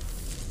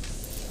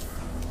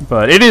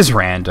 But it is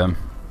random.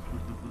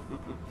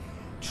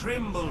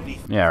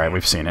 Yeah, alright,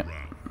 we've seen it.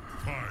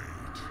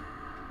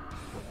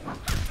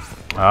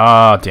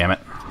 Ah, oh, damn it.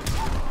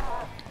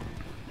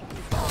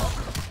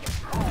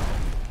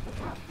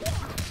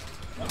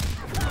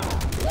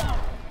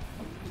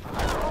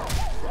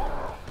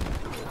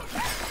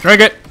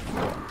 Drink it!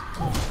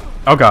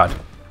 Oh god.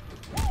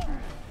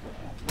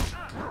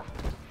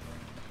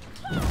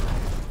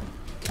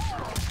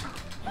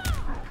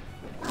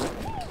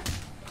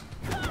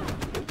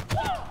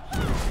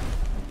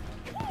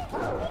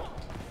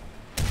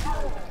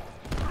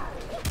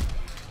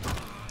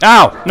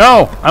 Ow!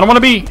 No! I don't want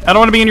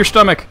to be in your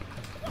stomach.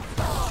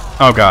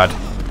 Oh god.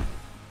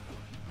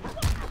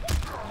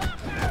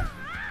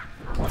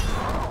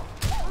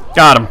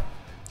 Got him.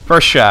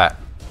 First shot.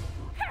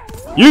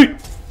 Yeet!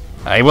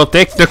 I will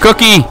take the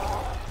cookie.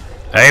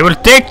 I will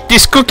take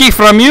this cookie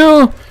from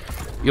you.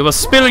 You will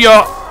spill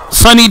your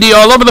Sunny D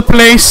all over the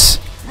place.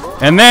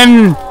 And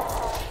then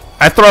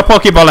I throw a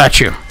Pokeball at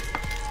you.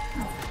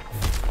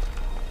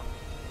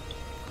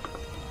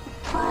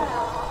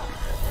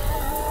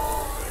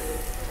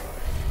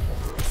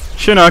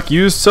 Shinnok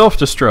used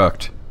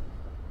self-destruct.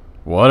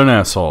 What an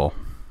asshole.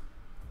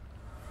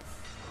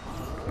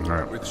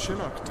 Alright. With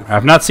Shinnok I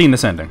have not seen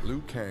this ending.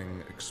 Liu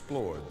Kang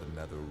explored the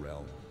Nether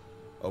Realm,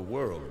 a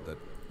world that,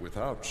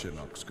 without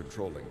Shinnok's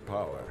controlling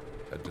power,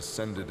 had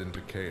descended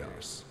into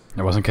chaos.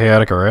 It wasn't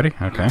chaotic already?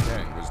 Okay. Liu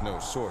Kang was no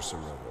sorcerer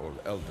or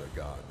elder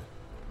god,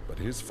 but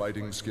his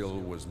fighting skill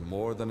was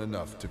more than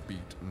enough to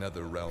beat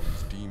Nether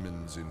Realm's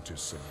demons into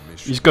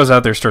submission. He just goes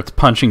out there, starts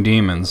punching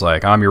demons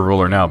like, I'm your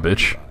ruler now,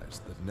 bitch.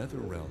 The Nether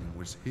Realm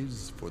was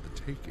his for the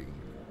taking.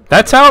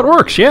 That's how it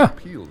works, yeah.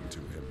 Appealed to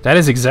him. That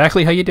is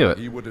exactly how you do it.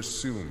 He would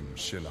assume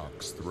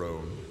Shinnok's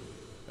throne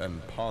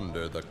and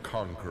ponder the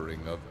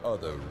conquering of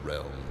other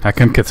realms. How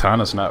come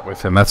Katana's not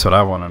with him? That's what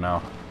I want to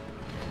know.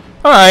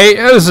 Alright,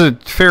 it was a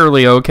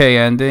fairly okay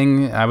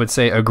ending. I would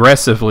say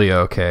aggressively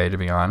okay, to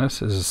be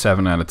honest. This is a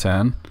 7 out of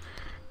 10.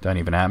 Don't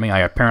even at me. I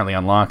apparently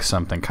unlocked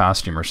something,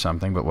 costume or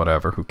something, but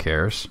whatever, who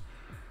cares?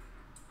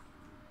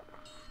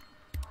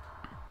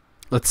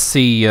 Let's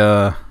see,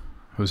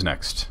 who's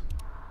next?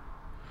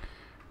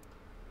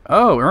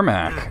 Oh,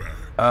 Ermac.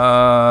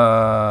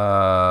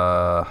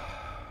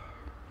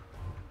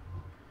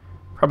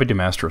 Probably do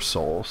Master of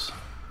Souls.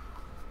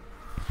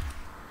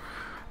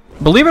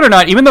 Believe it or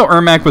not, even though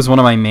Ermac was one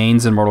of my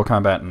mains in Mortal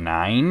Kombat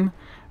 9,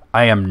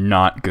 I am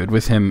not good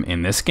with him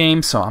in this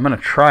game, so I'm going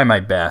to try my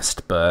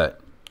best,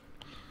 but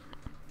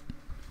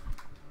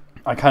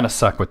I kind of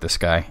suck with this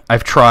guy.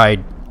 I've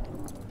tried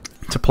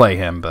to play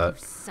him,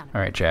 but...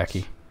 Alright,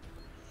 Jackie.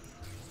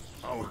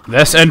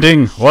 This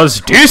ending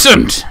was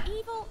decent!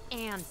 Evil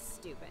and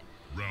stupid.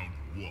 Round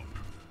 1.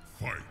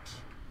 Fight.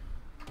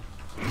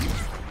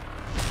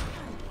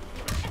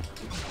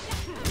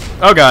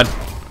 Oh god.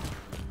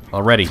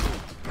 Already.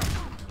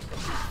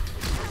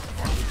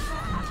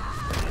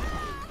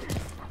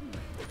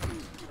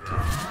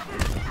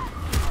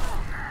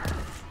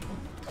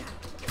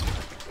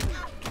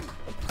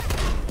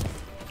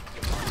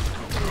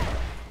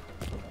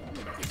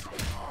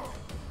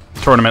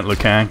 Tournament Liu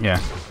Kang, yeah.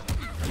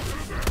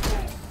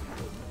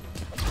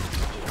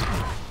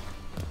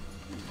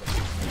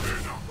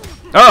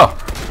 Oh!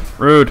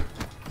 Rude.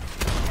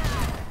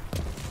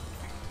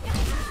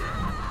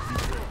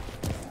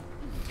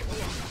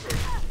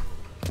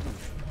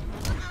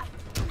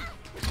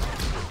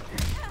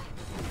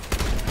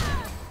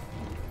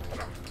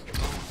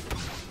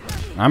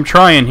 I'm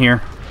trying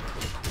here.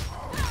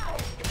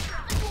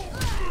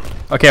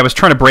 Okay, I was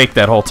trying to break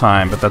that whole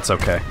time, but that's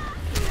okay.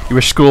 You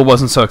wish school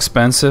wasn't so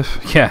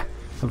expensive? Yeah.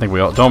 I think we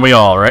all... Don't we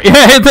all, right?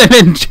 Yeah, and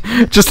then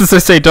just as I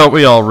say, don't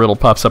we all, Riddle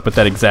pops up with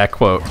that exact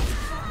quote.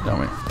 Don't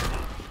we?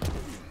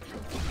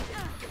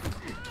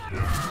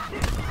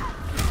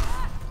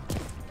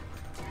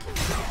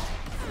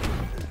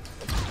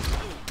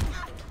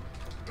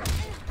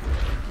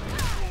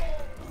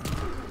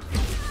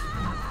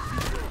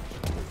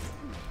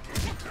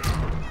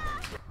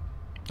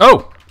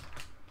 Oh!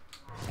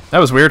 That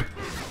was weird.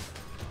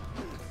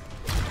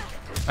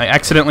 I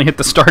accidentally hit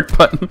the start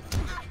button.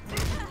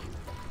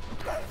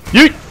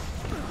 Yeet!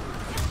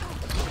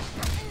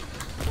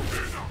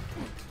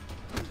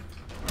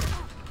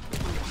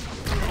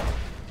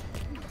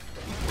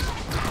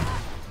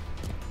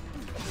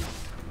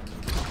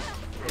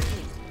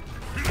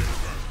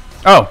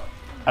 Oh!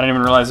 I didn't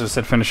even realize it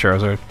said finisher. I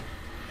was weird.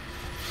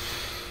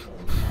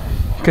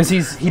 Because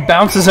he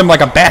bounces him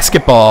like a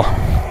basketball.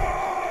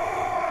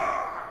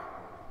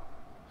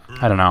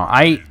 I don't know.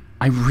 I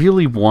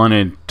really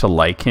wanted to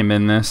like him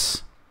in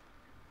this.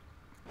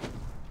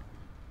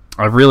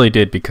 I really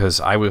did, because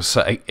I was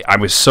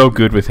so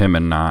good with him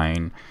in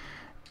 9,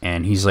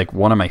 and he's like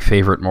one of my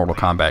favorite Mortal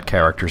Kombat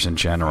characters in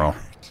general.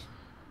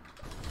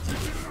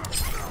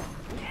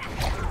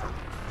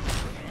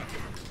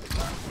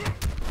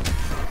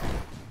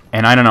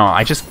 And I don't know,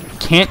 I just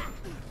can't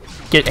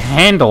get a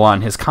handle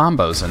on his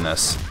combos in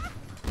this.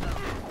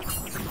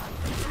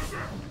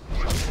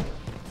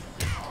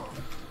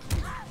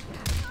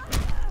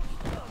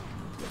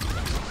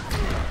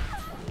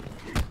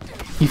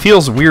 He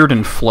feels weird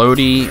and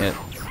floaty.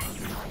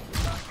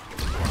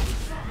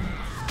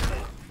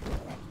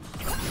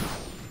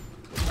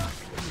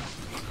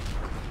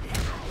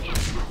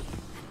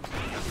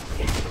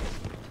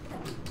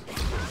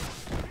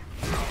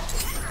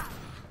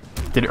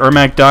 Did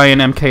Ermac die in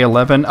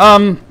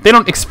MK11? They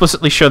don't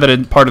explicitly show that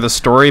in part of the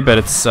story, but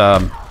it's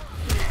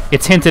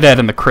hinted at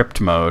in the crypt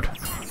mode.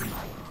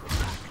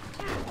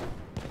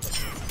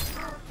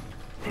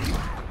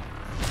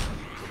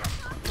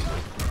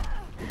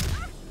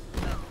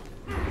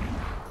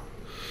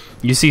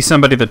 You see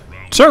somebody that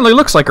certainly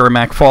looks like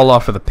Ermac fall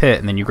off of the pit,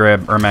 and then you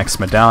grab Ermac's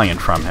medallion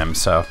from him,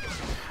 so...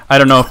 I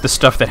don't know if the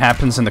stuff that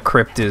happens in the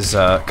crypt is...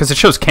 because it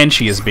shows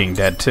Kenshi as being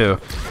dead, too.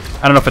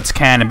 I don't know if it's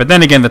canon, but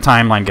then again, the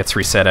timeline gets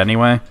reset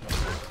anyway.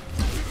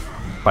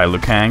 By Liu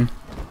Kang.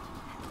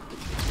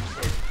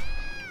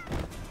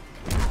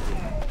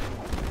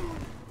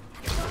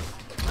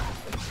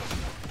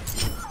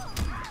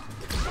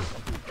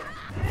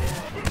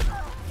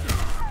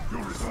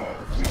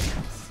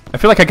 I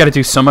feel like I gotta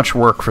do so much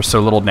work for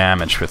so little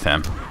damage with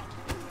him.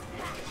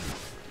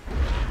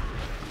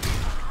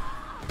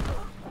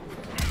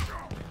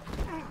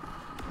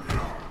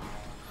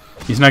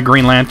 He's not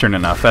Green Lantern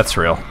enough, that's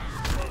real.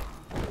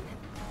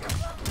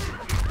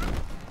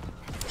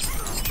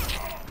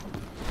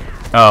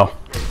 Oh,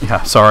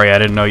 yeah, sorry, I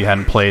didn't know you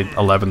hadn't played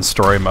 11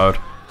 story mode.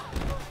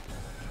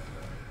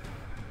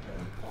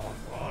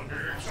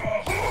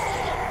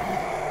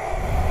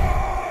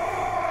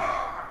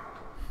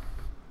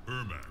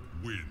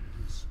 Ermac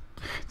wins.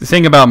 The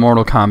thing about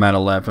Mortal Kombat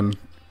 11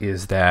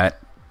 is that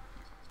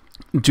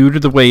due to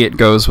the way it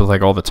goes with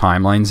like all the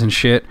timelines and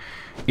shit,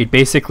 it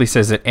basically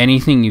says that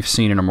anything you've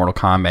seen in a Mortal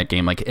Kombat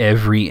game, like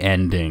every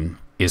ending,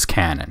 is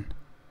canon.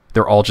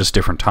 They're all just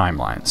different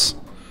timelines.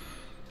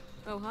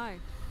 Oh, hi.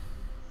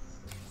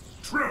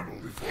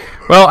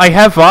 Well, I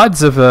have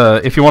VODs of,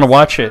 if you want to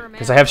watch it,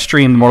 because I have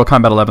streamed the Mortal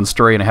Kombat 11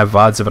 story, and I have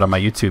VODs of it on my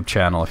YouTube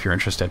channel, if you're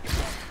interested.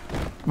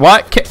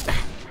 What?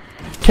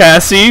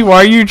 Cassie, why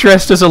are you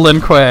dressed as a Lin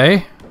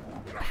Kuei?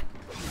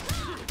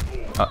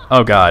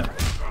 Oh, God.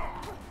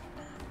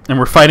 And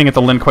we're fighting at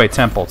the Lin Kuei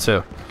Temple,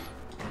 too.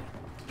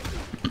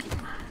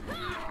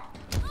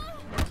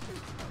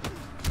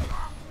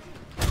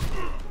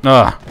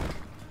 Ugh.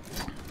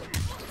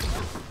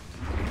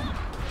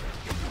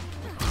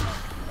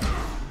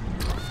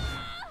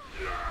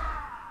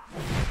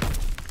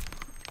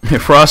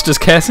 Frost is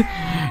Cassie?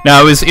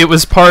 No, it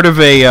was part of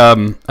a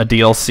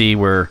DLC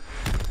where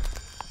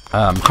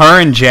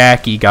her and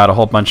Jackie got a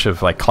whole bunch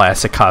of like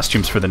classic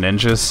costumes for the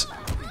ninjas.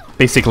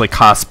 Basically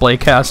cosplay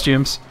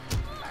costumes.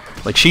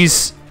 Like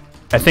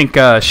I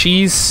think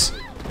she's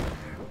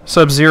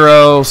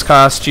Sub-Zero's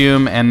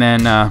costume, and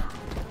then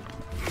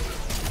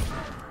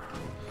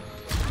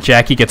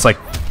Jackie gets like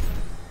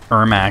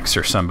Ermac's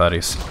or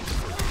somebody's.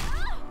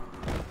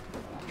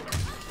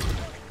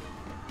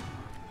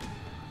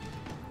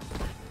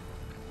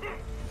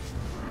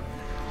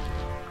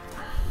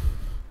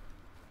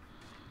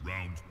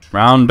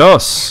 Round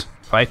dos.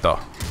 Fighto.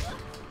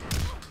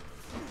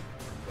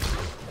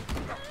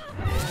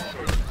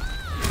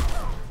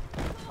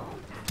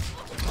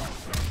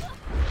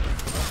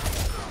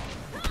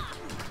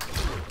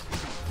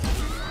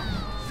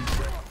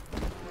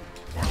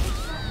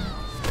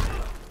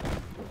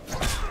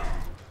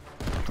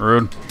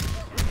 Rude.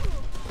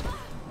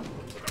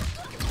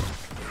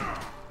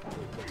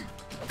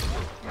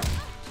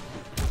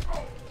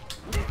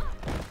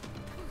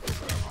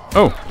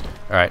 Oh, all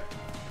right.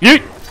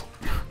 Yeet.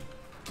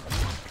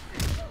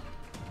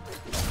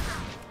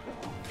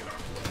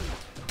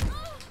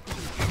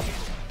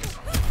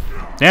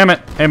 Damn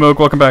it. Hey, Moog,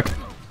 welcome back.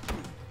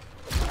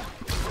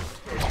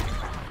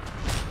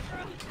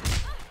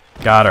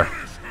 Got her.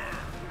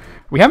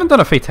 We haven't done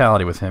a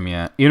fatality with him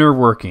yet. Inner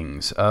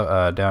workings.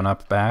 Down,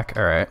 up, back.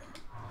 Alright.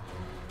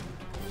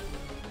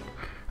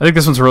 I think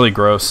this one's really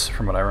gross,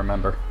 from what I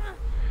remember.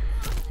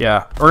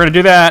 Yeah, we're gonna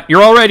do that.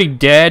 You're already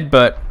dead,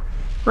 but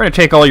we're gonna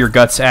take all your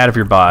guts out of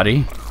your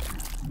body.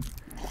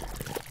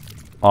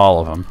 All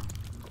of them.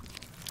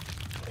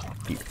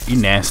 You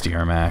nasty,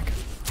 Ermac.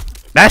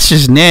 That's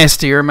just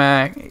nasty,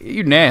 Ermac.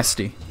 You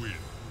nasty.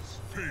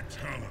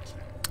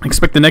 I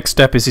expect the next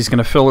step is he's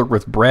gonna fill it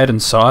with bread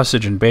and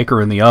sausage and bake her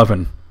in the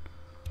oven.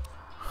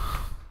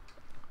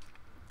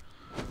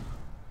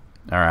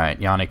 Alright,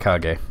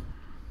 Yanikage.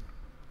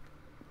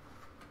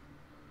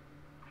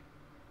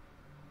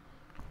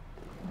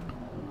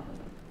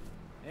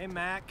 Hey,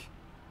 Mac.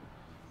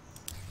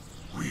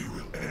 We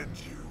will end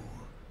you.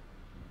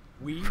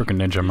 We? Frickin'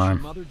 ninja Is your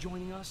mime. mother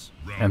joining us?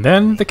 And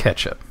then the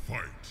ketchup.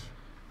 Fight.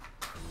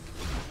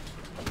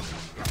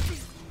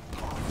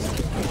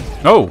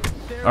 Oh!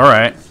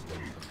 Alright.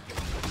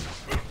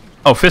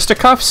 Oh,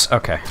 fisticuffs?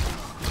 Okay.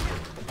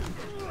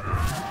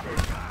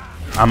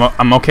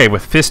 I'm okay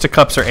with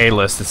fisticuffs or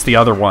A-list. It's the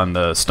other one,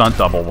 the stunt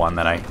double one,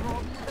 that I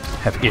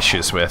have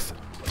issues with.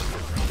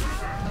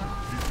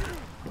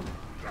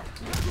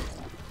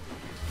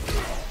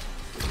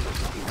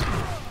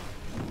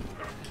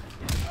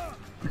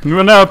 You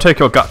will now take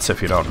your guts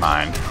if you don't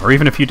mind, or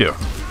even if you do.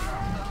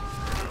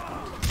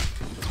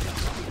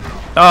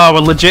 Oh,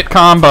 a legit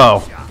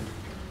combo.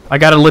 I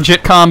got a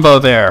legit combo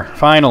there,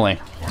 finally.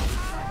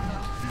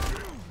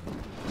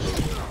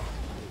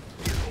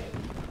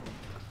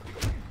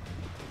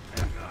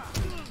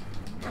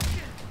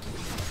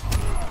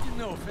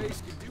 No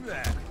face can do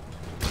that.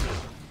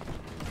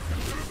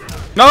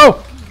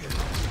 No!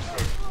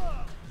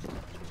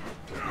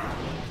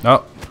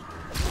 No.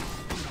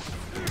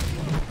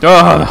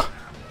 Ugh.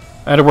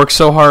 I had to work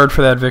so hard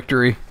for that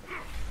victory.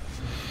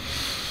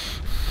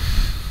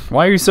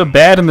 Why are you so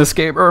bad in this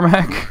game,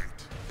 Ermac?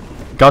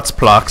 Guts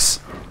plucks.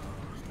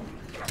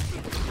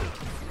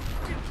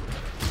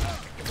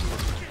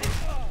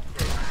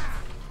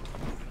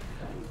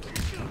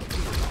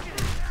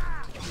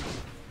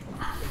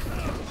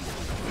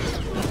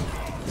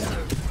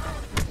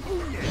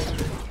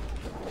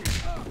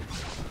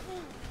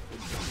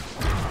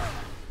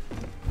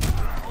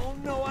 Oh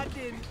no, I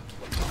didn't.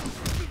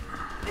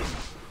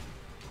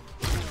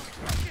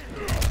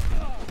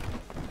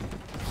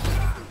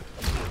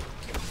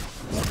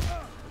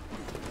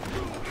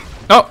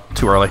 Oh,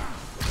 too early.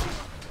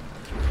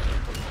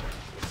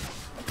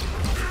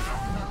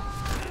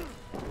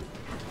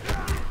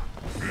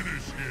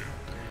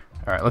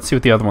 Alright, let's see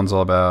what the other one's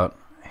all about.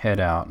 Head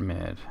out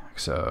mid.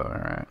 So,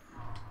 alright.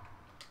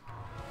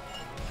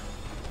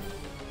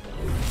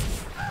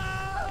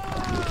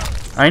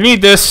 I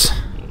need this.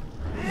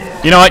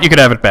 You know what? You could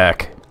have it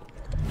back.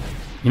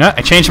 You know what?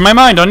 I changed my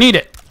mind. Don't need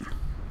it.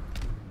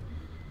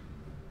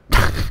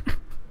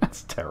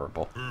 That's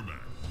terrible.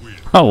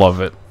 I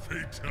love it.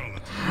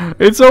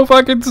 It's so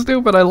fucking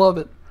stupid. I love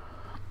it.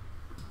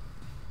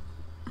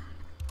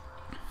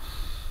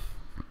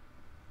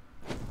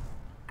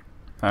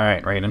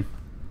 Alright, Raiden.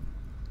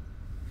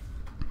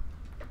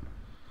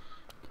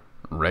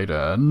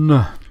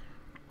 Raiden.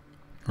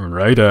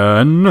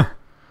 Raiden.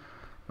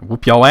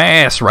 Whoop your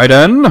ass,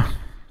 Raiden.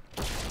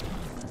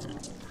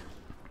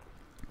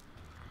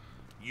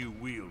 You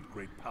wield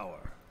great power.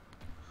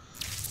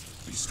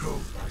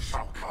 Bestowed by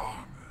Shao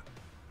Kahn.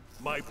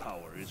 My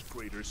power is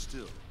greater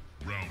still.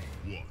 Round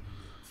 1.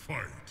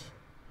 Fight.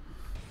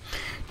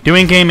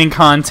 Doing gaming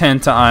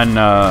content on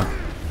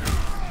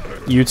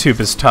YouTube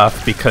is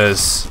tough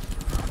because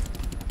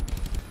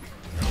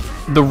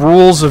the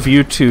rules of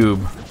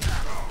YouTube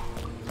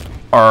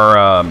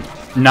are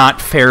not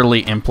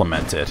fairly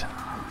implemented.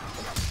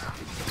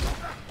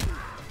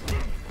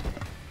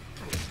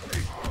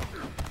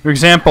 For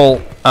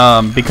example,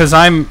 because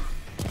I'm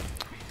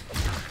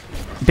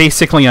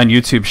basically on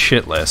YouTube's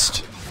shit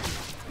list,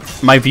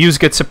 my views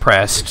get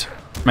suppressed,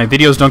 my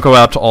videos don't go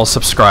out to all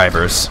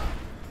subscribers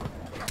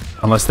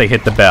unless they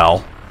hit the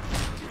bell,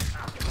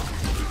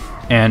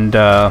 and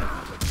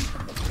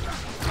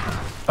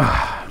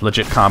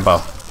legit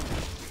combo.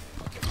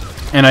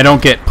 And I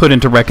don't get put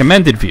into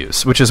recommended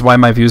views, which is why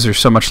my views are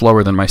so much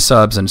lower than my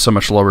subs and so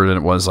much lower than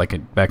it was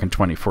like back in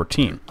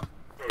 2014.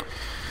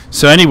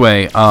 So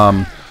anyway,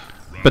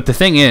 but the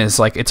thing is,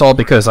 like, it's all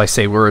because I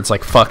say words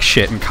like fuck,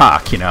 shit, and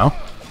cock, you know?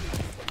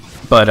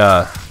 But,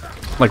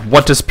 like,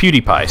 what does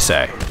PewDiePie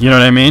say? You know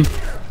what I mean?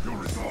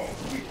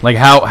 Like,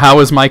 how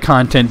is my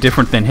content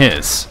different than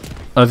his?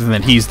 Other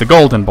than he's the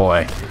golden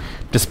boy,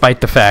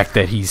 despite the fact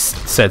that he's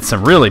said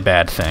some really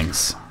bad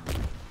things.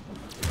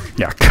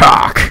 Yeah,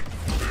 cock!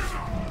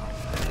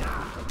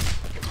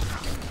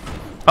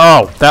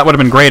 Oh, that would have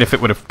been great if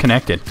it would have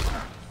connected.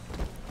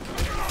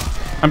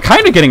 I'm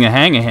kind of getting a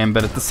hang of him,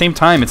 but at the same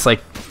time, it's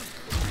like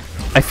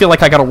I feel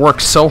like I gotta work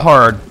so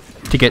hard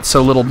to get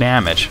so little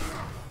damage.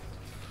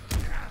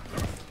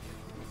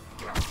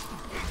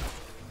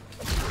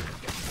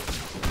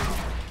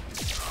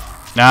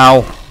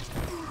 Now.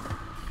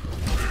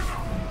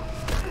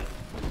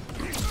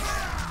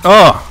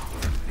 Oh.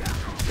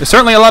 There's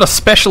certainly a lot of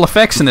special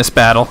effects in this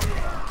battle.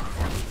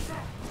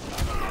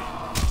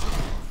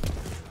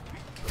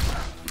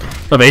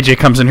 Love AJ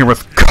comes in here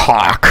with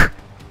cock.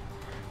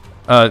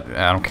 I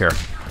don't care.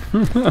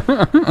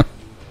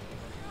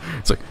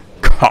 It's like,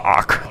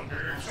 cock.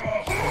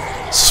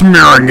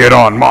 Smearing it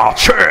on my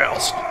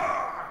chest.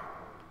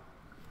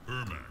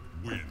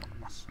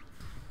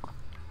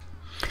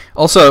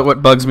 Also,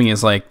 what bugs me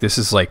is, like, this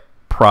is, like,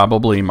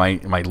 probably my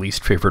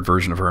least favorite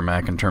version of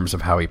Ermac in terms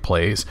of how he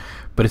plays.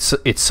 But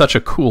it's such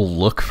a cool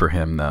look for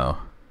him, though.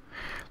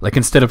 Like,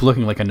 instead of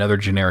looking like another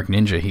generic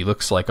ninja, he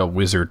looks like a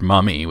wizard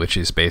mummy, which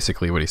is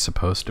basically what he's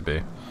supposed to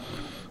be.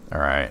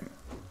 Alright.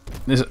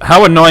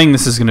 How annoying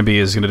this is going to be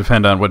is going to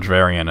depend on which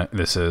variant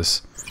this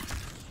is.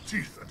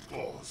 Teeth and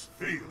claws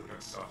fail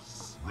against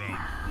us.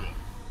 Round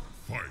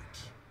 1.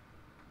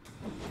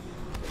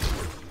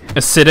 Fight.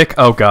 Acidic?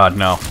 Oh god,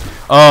 no.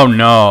 Oh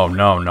no,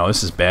 no, no,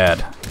 this is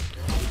bad.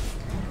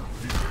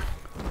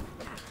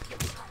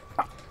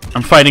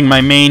 I'm fighting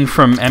my main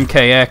from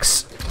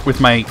MKX with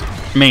my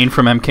main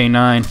from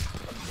MK9.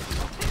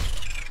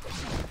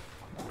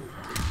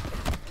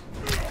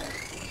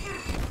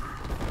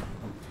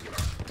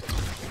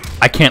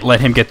 I can't let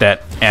him get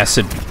that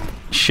acid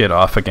shit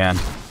off again.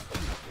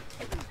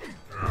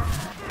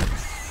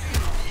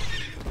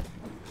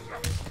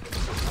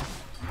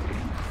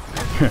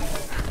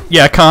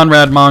 Yeah,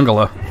 Conrad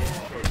Mongala.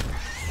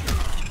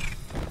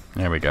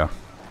 There we go.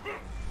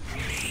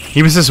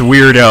 He was this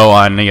weirdo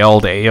on the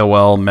old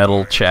AOL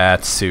metal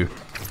chats who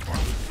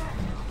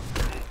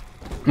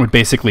would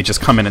basically just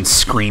come in and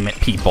scream at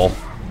people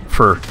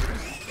for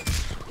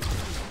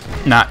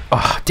not,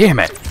 oh, damn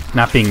it,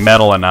 not being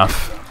metal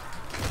enough.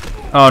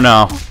 Oh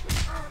no.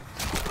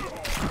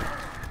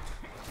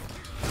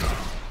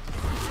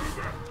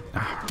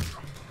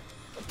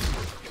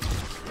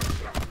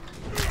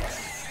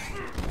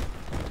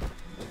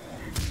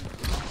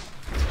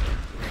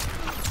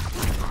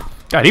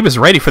 God, he was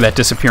ready for that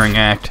disappearing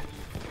act.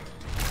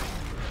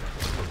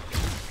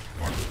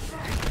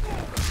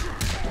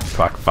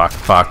 Fuck, fuck,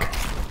 fuck.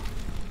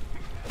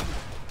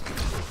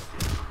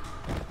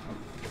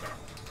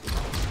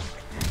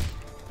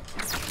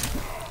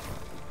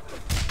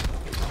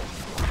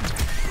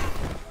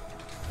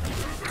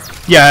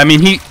 Yeah, I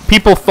mean,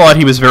 people thought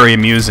he was very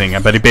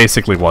amusing, but he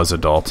basically was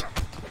adult.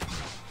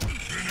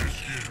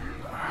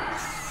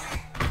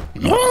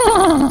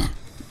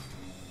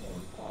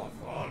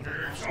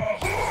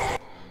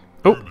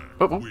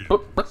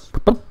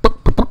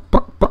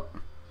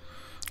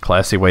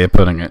 Classy way of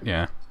putting it,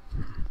 yeah.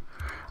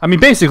 I mean,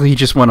 basically, he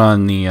just went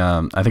on the,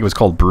 I think it was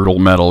called Brutal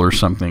Metal or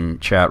something,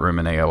 chat room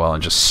in AOL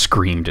and just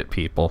screamed at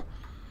people.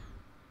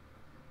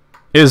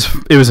 It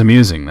was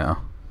amusing, though.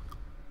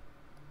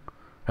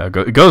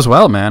 It goes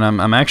well, man.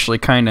 I'm actually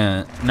kind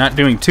of not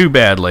doing too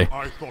badly.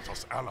 Oh,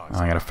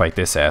 I gotta fight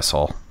this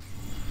asshole.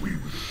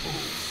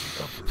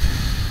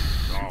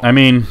 I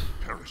mean,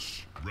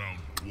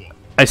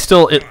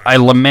 I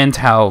lament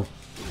how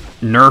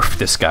nerfed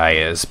this guy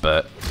is,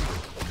 but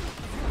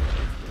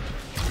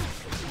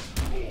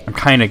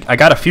I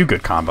got a few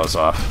good combos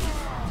off.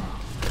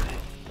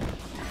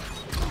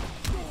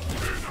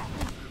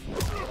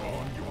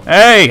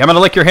 Hey, I'm gonna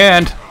lick your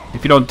hand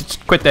if you don't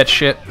quit that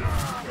shit.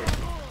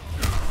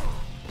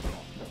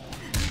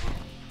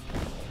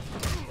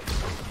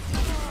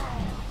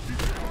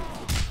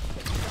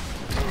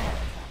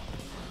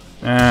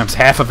 It's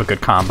half of a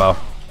good combo.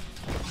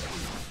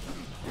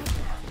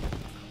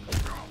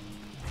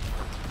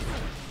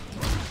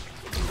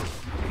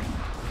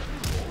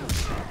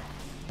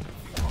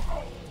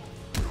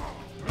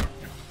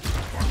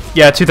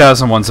 Yeah,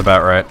 2001's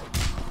about right.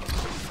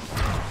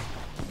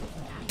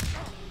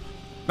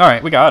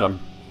 Alright, we got him.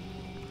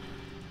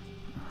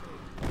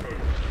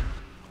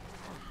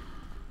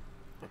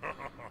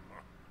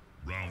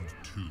 Round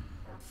 2.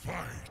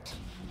 Fight.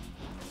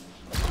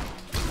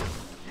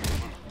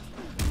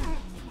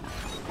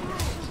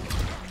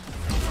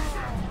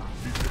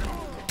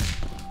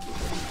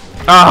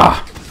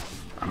 Ah!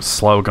 I'm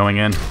slow going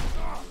in.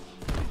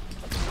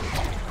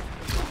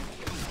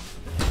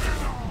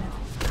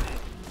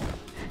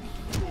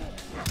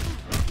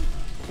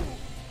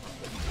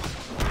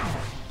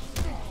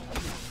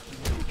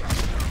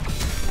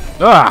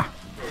 Ah!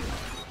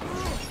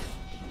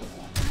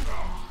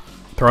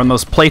 Throwing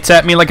those plates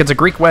at me like it's a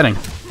Greek wedding.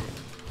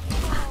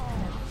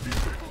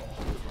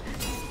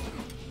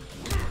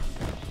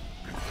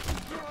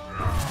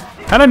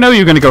 How'd I know you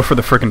were gonna go for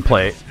the frickin'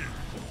 plate?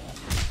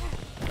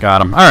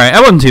 Got him. Alright,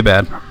 that wasn't too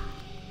bad.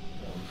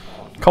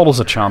 Kotal's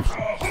a chump.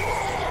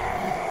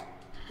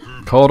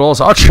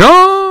 Kotal's a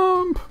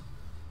chump!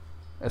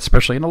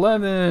 Especially in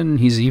 11,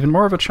 he's even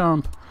more of a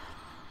chump.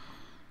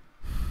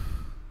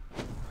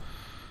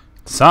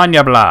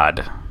 Sonya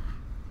Blood.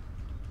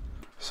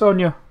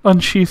 Sonya,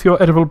 unsheath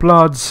your edible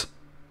bloods.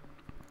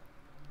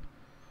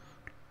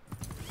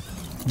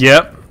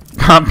 Yep.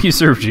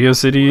 CompuServe,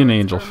 GeoCity, and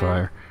Angel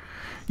Fire.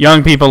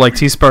 Young people like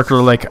T-Sparkler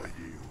are like,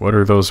 what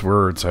are those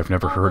words? I've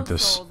never heard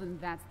this.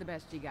 That's the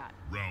best you got.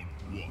 Round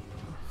 1.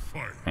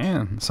 Fight.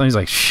 Man, Sonny's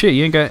like, shit,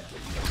 you ain't got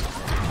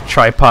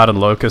tripod and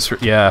locus.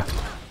 Yeah.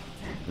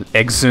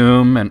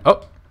 Exhume and...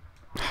 Oh!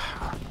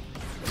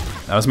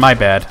 That was my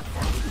bad.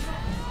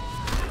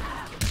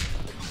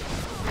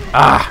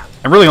 Ah!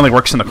 It really only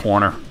works in the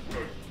corner.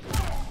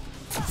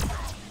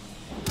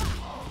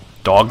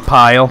 Dog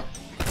pile.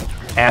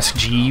 Ask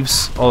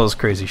Jeeves. All those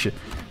crazy shit.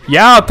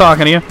 Yeah, I'm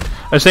talking to you.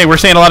 I was saying, we're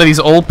saying a lot of these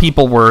old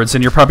people words,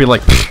 and you're probably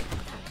like,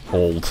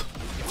 old.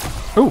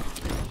 Ooh.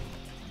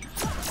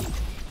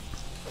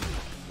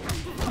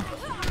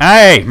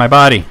 Hey, my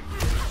body.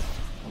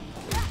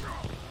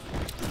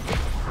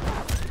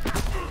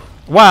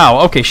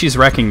 Wow, okay, she's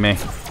wrecking me.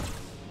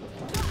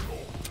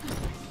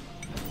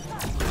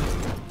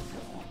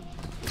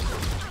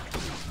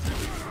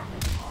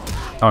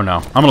 Oh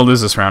no, I'm gonna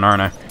lose this round,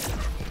 aren't I?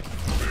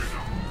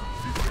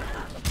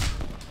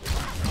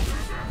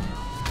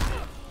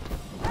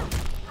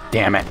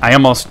 Damn it, I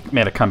almost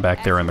made a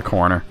comeback there in the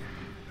corner.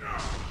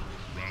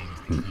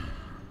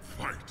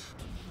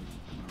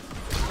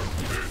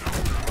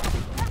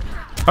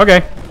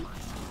 Okay.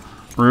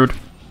 Rude.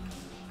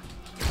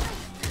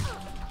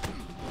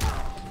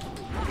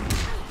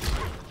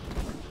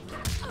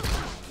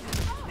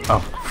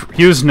 Oh,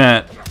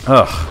 Usenet.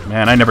 Ugh,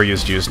 man, I never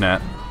used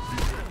Usenet.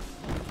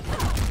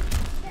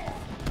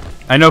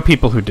 I know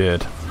people who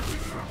did,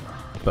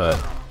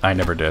 but I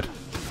never did.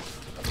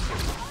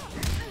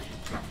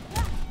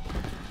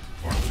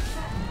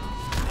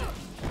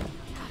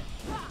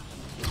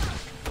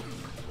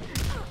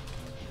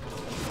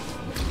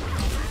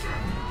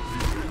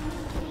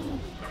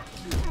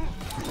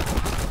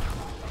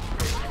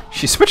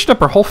 She switched up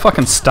her whole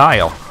fucking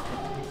style.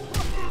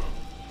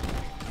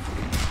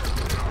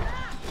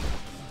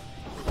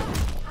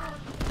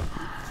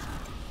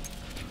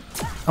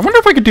 I wonder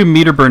if I could do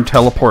meter burn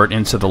teleport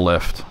into the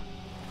lift.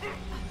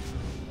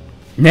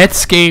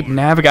 Netscape,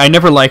 Navigator. I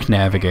never liked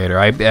Navigator.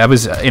 I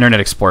was Internet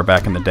Explorer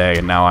back in the day,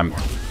 and now I'm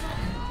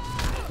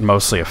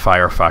mostly a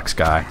Firefox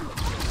guy.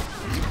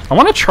 I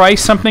want to try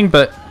something,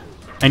 but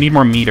I need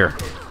more meter.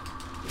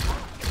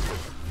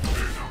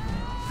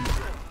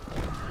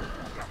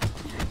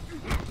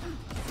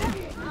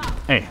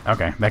 Hey,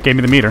 okay, that gave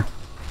me the meter.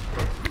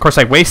 Of course,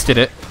 I wasted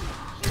it.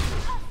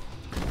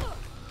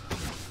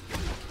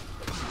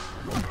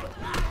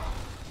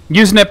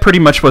 Usenet pretty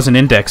much was an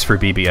index for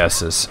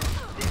BBSs.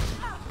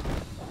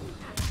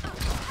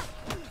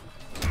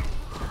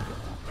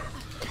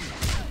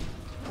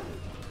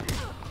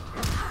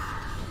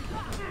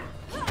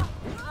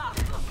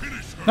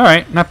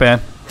 Alright, not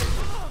bad.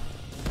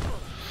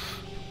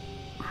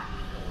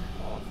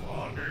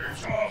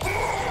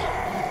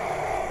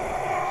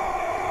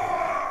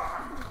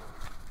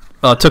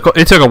 Well, it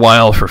took a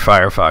while for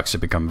Firefox to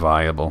become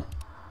viable.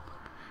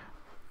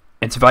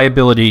 Its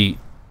viability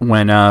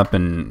went up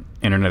and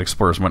Internet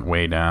Explorers went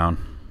way down.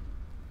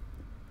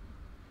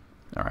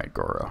 Alright,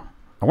 Goro.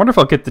 I wonder if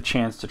I'll get the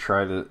chance to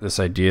try this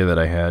idea that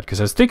I had, because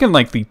I was thinking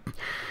like the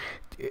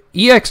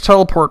EX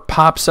teleport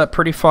pops up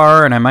pretty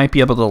far and I might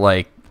be able to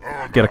like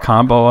get a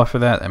combo off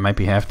of that. That might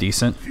be half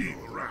decent.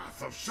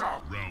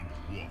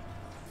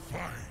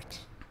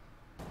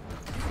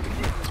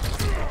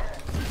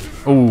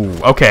 Ooh,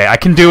 okay, I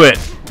can do it,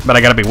 but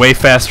I gotta be way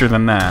faster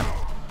than that.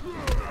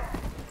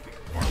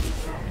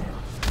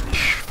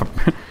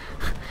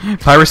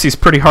 Piracy's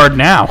pretty hard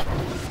now.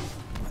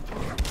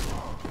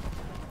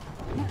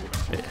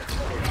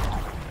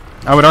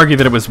 I would argue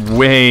that it was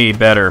way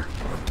better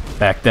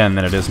back then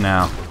than it is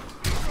now.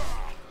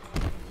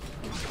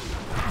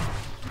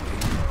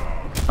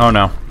 Oh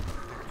no.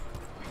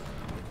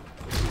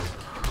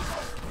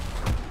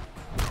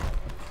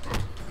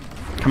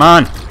 Come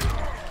on.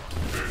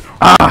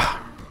 Ah!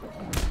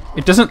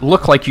 It doesn't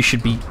look like you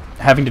should be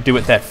having to do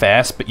it that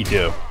fast, but you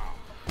do.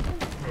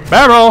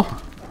 Barrel!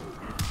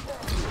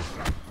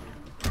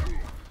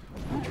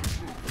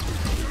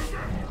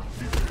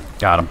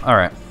 Got him.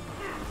 Alright.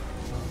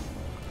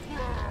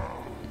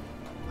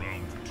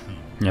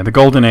 Yeah, the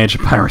golden age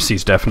of piracy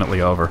is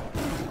definitely over.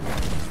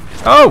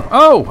 Oh!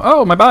 Oh!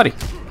 Oh, my body!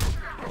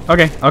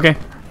 Okay, okay.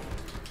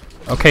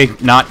 Okay,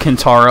 not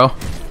Kintaro.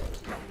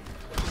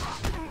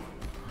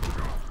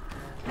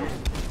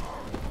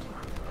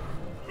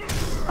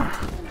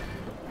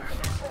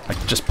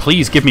 Like, just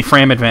please give me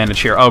frame advantage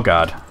here. Oh,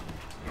 God.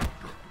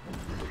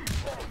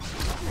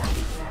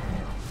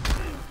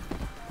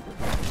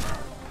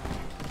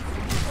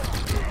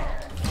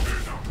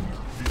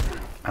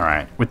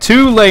 Alright, with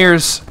 2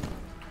 layers...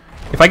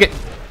 If I get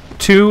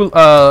 2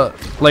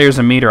 layers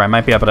of meter, I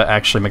might be able to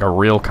actually make a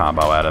real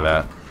combo out of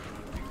that.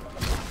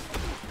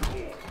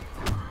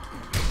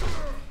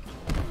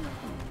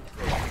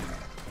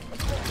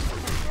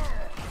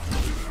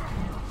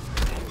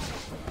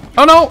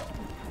 Oh no!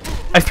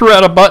 I threw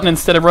out a button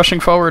instead of rushing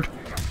forward.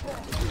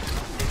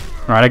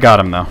 Alright, I got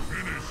him though.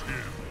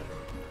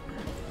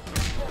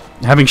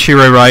 Having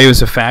Shirai Ryu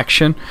as a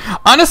faction.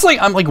 Honestly,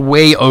 I'm like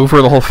way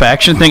over the whole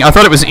faction thing. I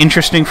thought it was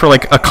interesting for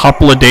like a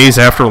couple of days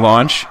after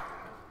launch.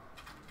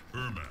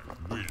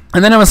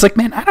 And then I was like,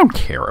 man, I don't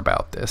care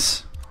about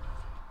this.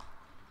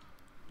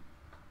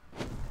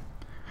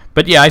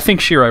 But yeah, I think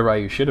Shirai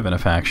Ryu should have been a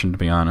faction, to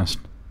be honest.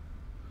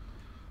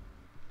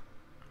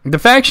 The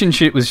faction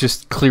shit was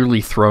just clearly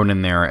thrown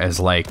in there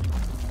as like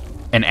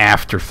an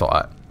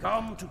afterthought.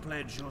 Come to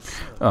pledge your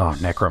service. Oh,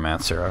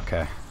 Necromancer,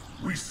 okay.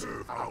 We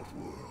serve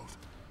Outworld.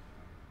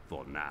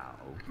 For now.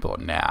 For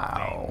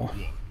now.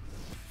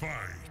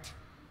 Fight.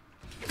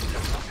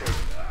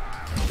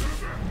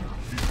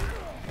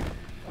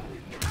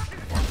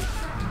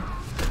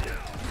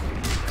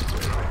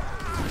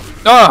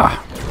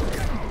 Ah!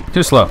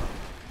 Too slow.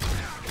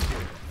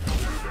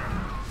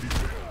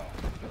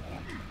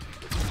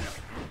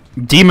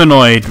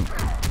 Demonoid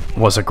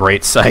was a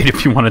great sight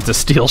if you wanted to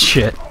steal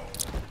shit.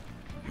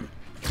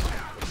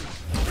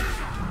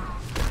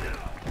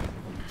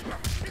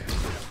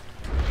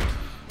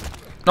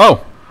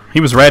 Oh! He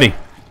was ready.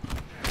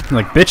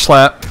 Like, bitch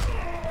slap.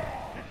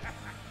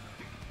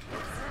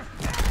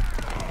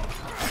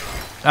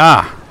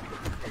 Ah!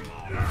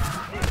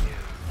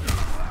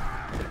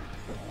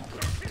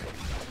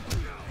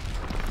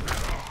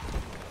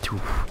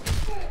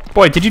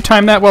 Boy, did you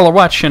time that well or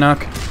what,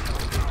 Shinnok?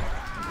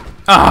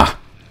 Ah!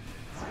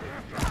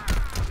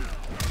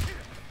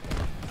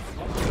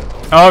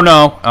 Oh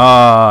no!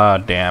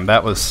 Ah, damn,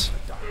 that would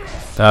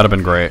have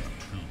been great.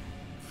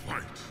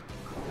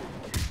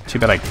 Too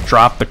bad I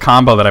dropped the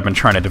combo that I've been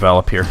trying to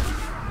develop here.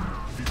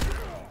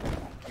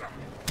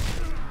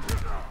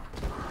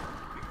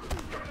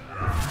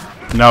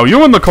 No,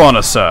 you in the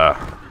corner, sir.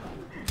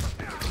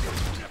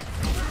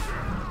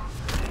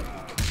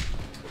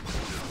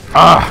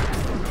 Ah!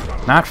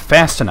 Not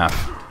fast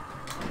enough.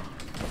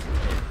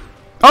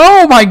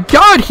 Oh my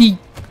god,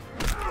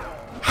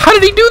 how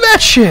did he do that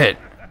shit?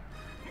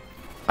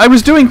 I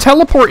was doing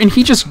teleport and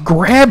he just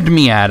grabbed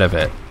me out of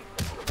it.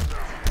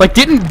 Like,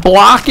 didn't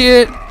block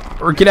it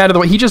or get out of the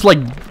way. He just,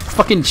 like,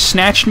 fucking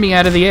snatched me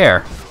out of the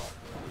air.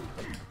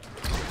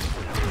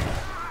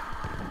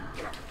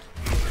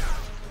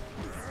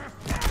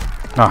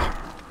 Ah.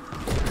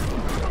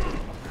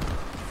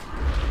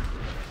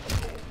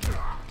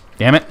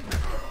 Damn it.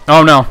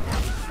 Oh, no.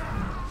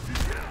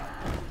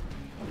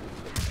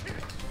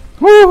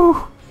 Woo!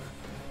 Are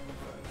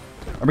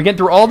we getting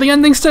through all the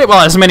endings today? Well,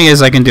 as many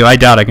as I can do. I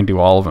doubt I can do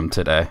all of them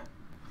today.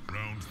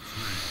 I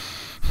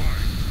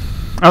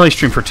only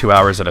stream for 2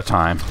 hours at a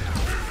time.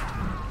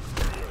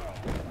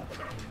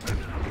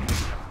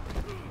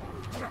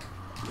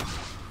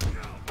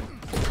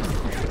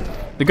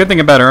 The good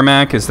thing about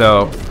Ermac is,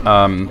 though,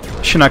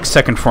 Shinnok's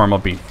second form will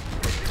be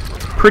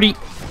pretty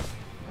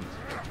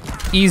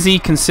easy,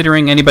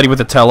 considering anybody with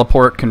a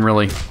teleport can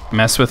really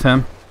mess with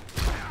him.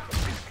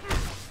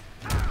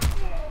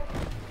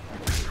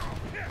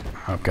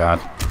 Oh,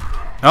 God.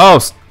 Oh,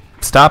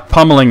 stop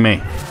pummeling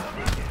me.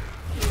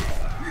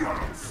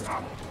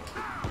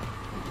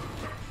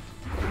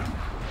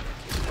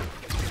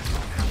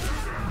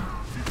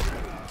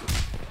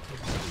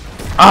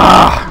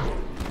 Ah!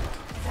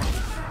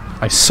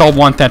 I so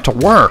want that to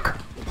work.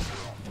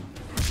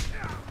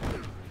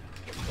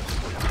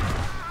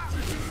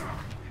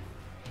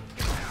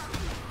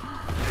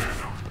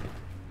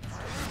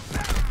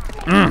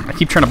 I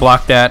keep trying to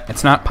block that.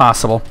 It's not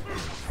possible.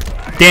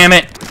 Damn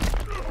it!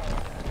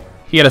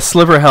 He had a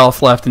sliver of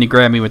health left and he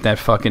grabbed me with that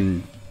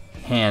fucking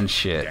hand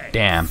shit.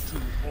 Damn.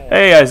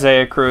 Hey,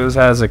 Isaiah Cruz,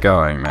 how's it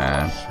going,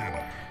 man?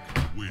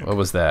 What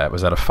was that?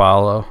 Was that a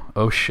follow?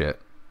 Oh, shit.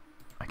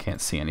 I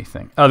can't see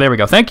anything. Oh, there we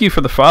go. Thank you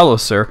for the follow,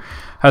 sir.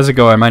 How's it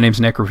going? My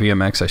name's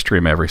NecroVMX. I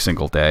stream every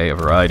single day, a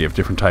variety of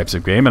different types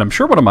of game, and I'm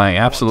sure one of my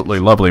absolutely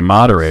lovely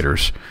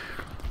moderators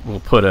will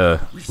put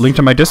a link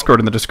to my Discord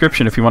in the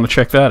description if you want to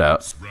check that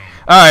out.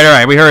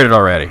 Alright, we heard it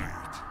already.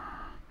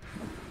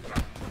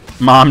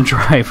 Mom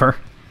driver.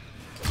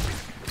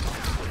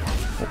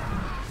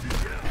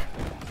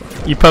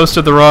 You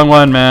posted the wrong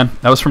one, man.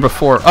 That was from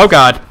before. Oh,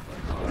 God.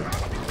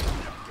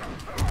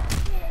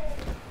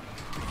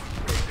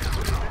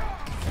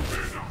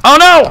 Oh,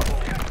 no!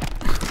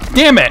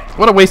 Damn it!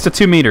 What a waste of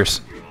 2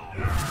 meters.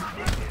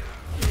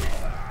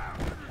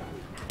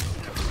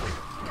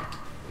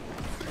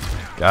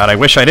 God, I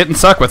wish I didn't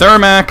suck with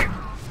Ermac.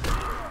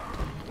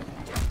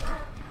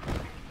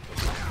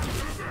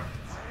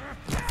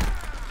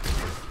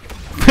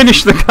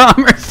 Finish the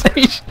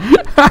conversation.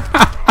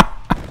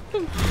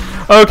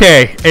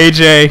 Okay,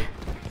 AJ.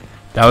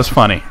 That was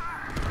funny.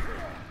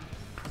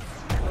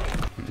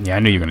 Yeah, I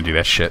knew you were gonna do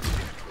that shit.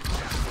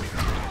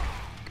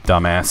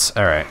 Dumbass.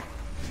 Alright.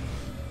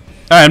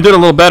 Alright, I'm doing a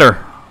little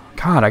better.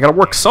 God, I gotta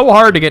work so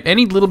hard to get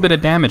any little bit of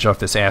damage off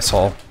this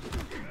asshole.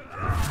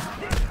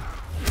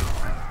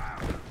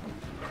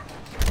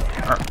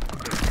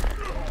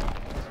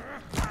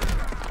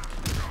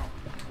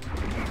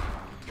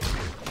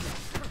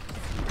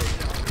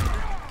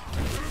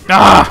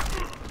 Ah!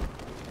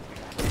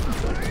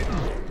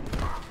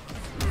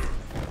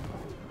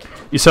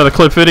 You saw the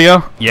clip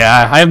video?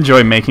 Yeah, I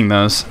enjoy making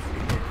those.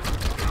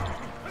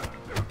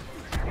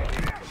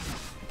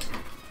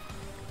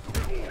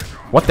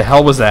 What the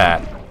hell was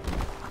that?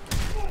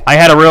 I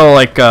had a real,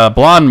 like,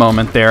 blonde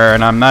moment there,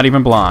 and I'm not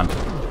even blonde.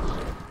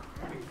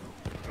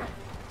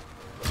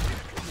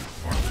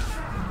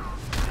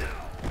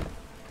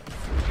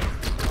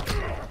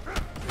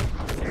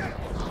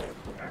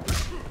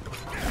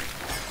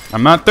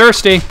 I'm not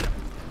thirsty.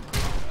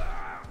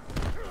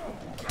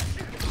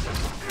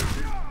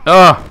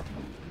 Ugh.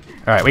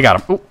 Alright, we got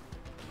him. Ooh.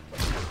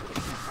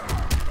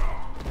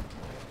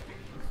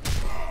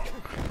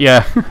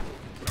 Yeah,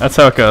 that's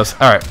how it goes.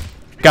 Alright,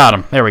 got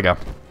him. There we go.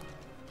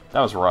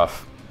 That was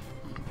rough.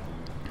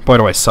 Boy,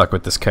 do I suck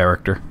with this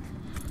character.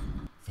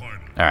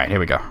 Alright, here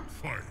we go.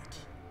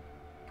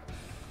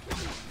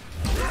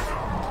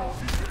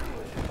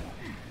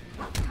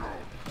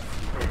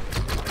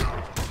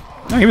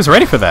 No, he was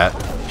ready for that.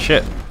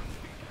 Shit.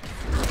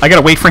 I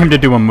gotta wait for him to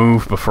do a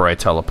move before I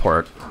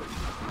teleport.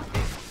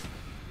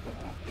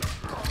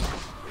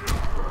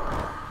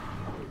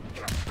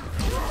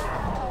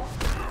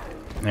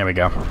 There we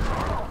go.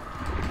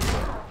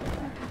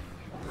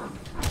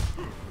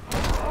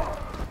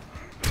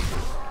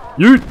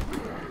 You.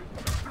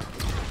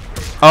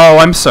 Oh,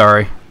 I'm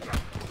sorry.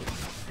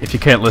 If you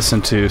can't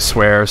listen to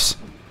swears.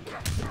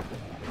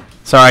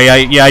 Sorry,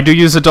 yeah, I do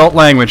use adult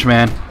language,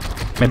 man.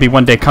 Maybe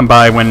one day come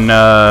by when,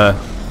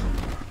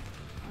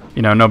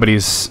 you know,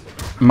 nobody's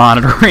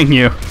monitoring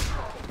you.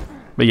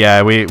 But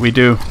yeah, we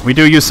do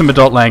use some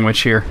adult language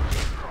here.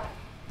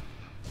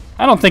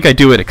 I don't think I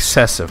do it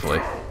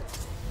excessively.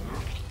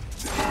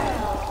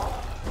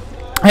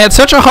 I had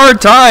such a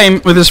hard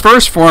time with his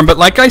first form, but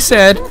like I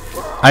said,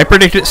 I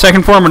predicted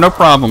second form no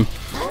problem.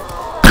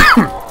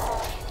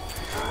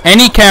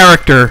 Any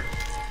character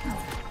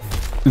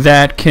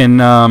that can,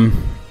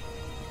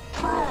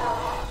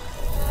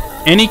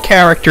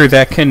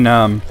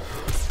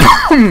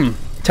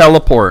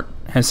 teleport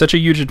has such a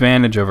huge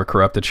advantage over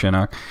corrupted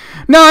Shinnok.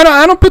 No,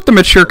 I don't put the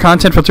mature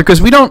content filter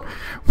because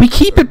we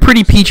keep it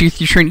pretty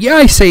PG-13. Yeah,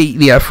 I say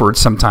the F word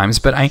sometimes,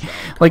 but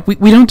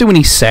we don't do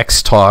any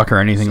sex talk or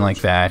anything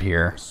like that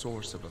here.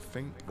 Source of a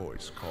faint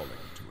voice calling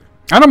to him.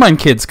 I don't mind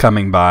kids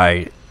coming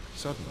by.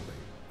 Suddenly,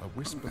 a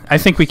whisper I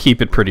think we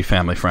keep it pretty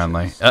family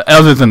friendly,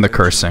 other than the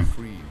cursing.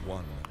 free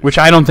one Which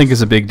I don't think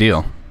is a big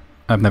deal.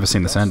 I've never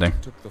seen this ending.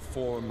 Took the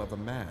form of a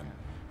man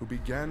who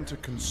began to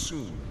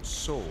consume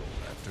soul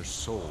after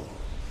soul.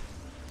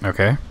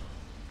 Okay.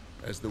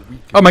 As the weak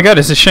Oh my god,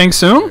 is this Shang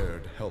Tsung?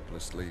 stared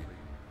helplessly,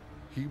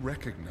 he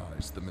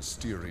recognized the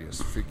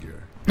mysterious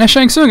figure. That's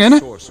Shang Tsung,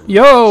 isn't it?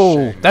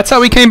 Yo! That's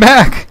how he came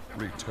back!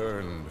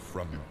 Returned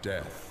from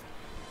death.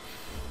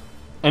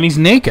 And he's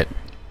naked.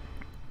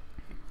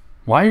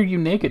 Why are you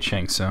naked,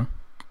 Shang Tsung?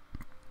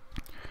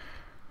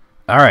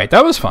 Alright,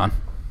 that was fun.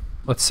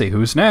 Let's see,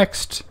 who's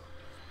next?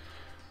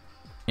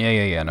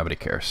 Yeah, nobody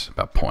cares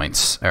about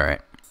points.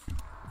 Alright.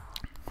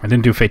 I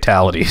didn't do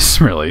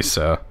fatalities, really,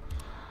 so...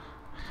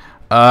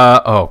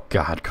 oh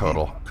god,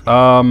 Kotal.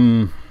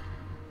 I'm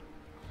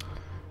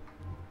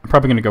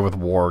probably gonna go with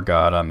War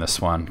God on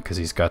this one, because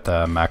he's got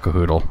the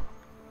Macahoodle.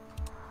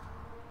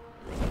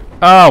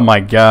 Oh my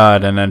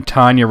god, and then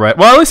Tanya right...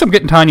 Well, at least I'm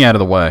getting Tanya out of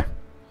the way.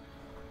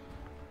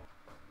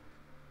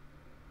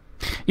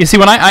 You see,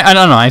 when I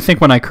don't know, I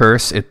think when I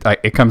curse,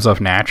 it comes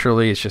off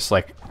naturally. It's just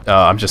like,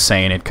 I'm just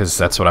saying it because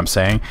that's what I'm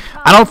saying.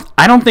 I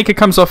don't think it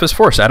comes off as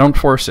force. I don't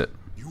force it.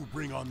 You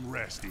bring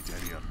unrest,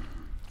 Italian.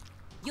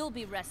 You'll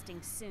be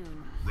resting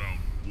soon. Round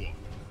 1.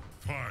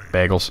 Fight.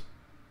 Bagels.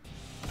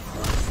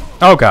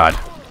 Oh god.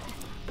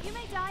 You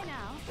may die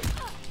now.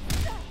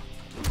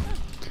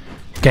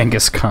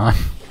 Genghis Khan.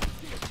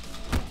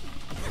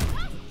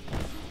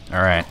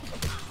 Alright.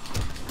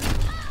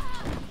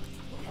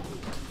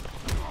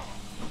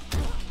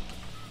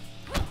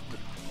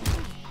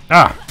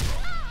 Ah!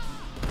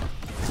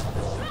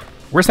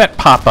 Where's that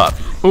pop-up?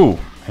 Ooh,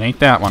 it ain't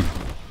that one.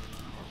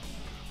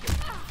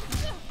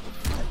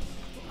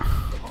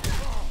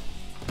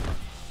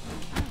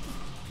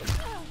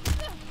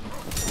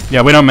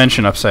 Yeah, we don't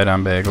mention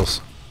upside-down bagels.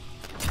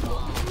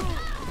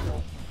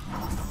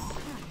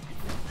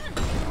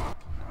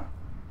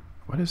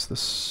 What is the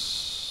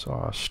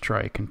saw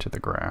strike into the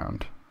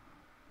ground?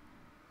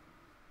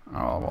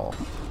 Oh, well.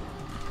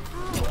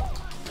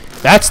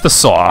 That's the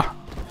saw!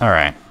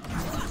 Alright.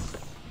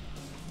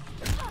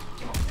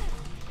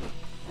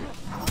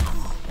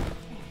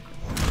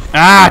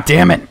 Ah,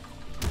 damn it!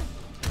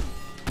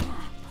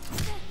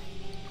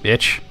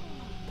 Bitch.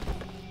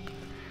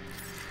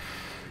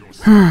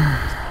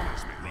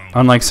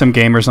 Unlike some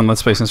gamers on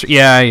Let's Play Since...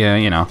 Yeah,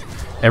 you know.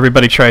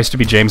 Everybody tries to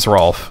be James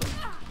Rolfe.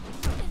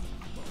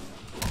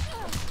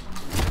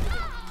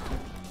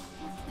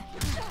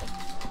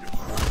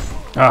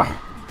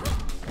 Ah.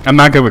 I'm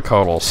not good with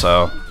Kotal,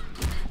 so...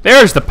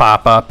 There's the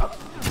pop-up.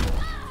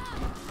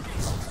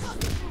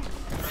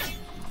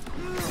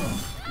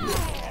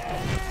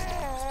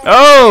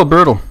 Oh,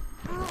 brutal.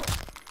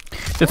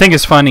 The thing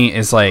is funny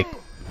is, like...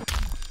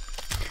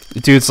 The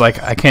dude's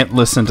like, I can't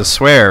listen to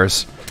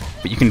swears,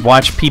 but you can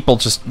watch people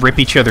just rip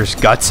each other's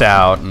guts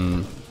out,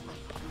 and...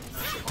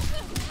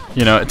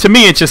 You know, to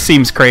me it just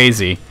seems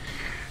crazy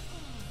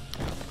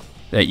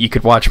that you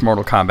could watch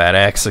Mortal Kombat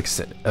X,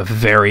 it's a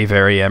very,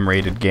 very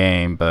M-rated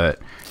game, but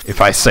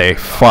if I say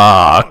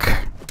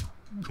fuck,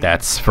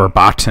 that's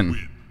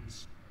verboten.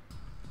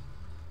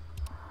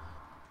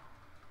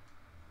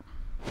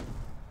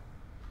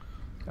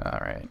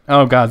 Alright.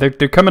 Oh god,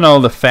 they're coming all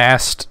the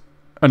fast,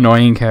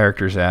 annoying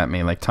characters at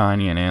me, like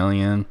Tanya and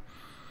Alien.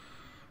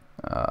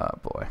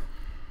 Boy.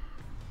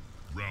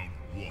 Round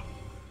 1.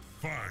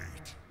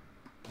 Fight.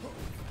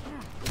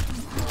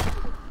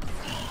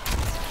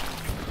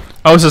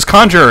 Oh, this is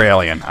Conjurer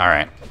Alien.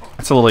 Alright.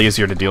 That's a little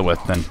easier to deal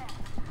with than...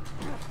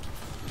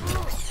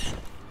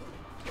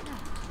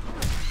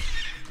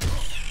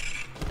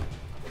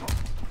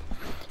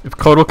 If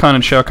Kotal Khan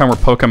and Shao Kahn were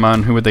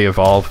Pokemon, who would they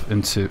evolve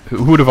into?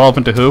 Who would evolve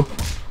into who?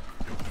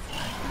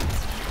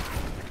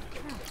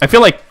 I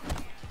feel like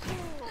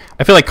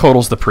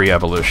Kotal's the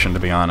pre-evolution, to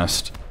be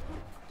honest.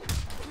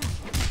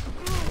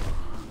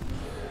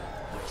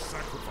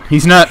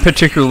 He's not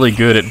particularly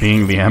good at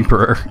being the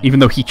Emperor, even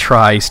though he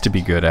tries to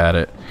be good at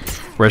it.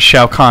 Whereas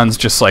Shao Kahn's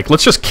just like,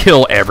 let's just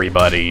kill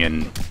everybody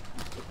and...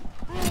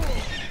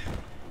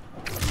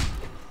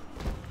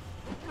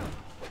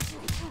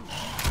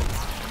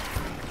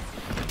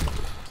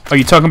 Oh,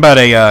 you talking about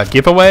a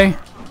giveaway,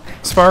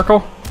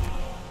 Sparkle?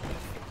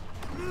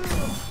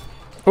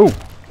 Ooh.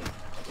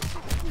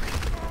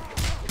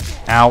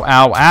 Ow,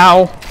 ow,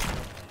 ow.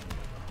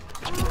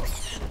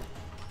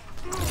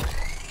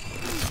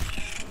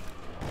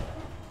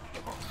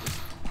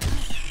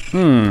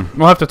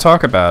 We'll have to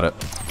talk about it.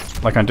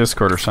 Like on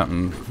Discord or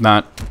something.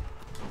 Not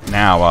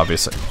now,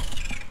 obviously.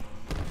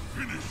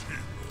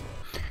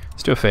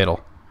 Let's do a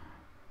fatal.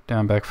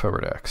 Down, back,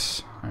 forward,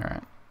 X.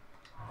 Alright.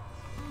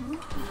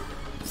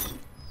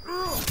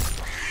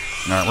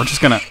 Alright, we're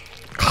just gonna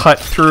cut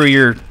through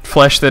your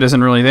flesh that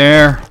isn't really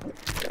there.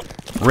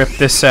 Rip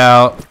this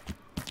out.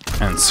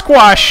 And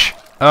squash!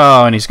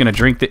 Oh, and he's gonna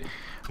drink the...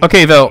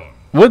 Okay, though,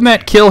 wouldn't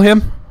that kill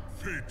him?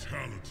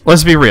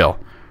 Let's be real.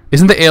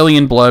 Isn't the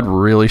alien blood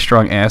really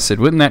strong acid?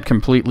 Wouldn't that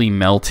completely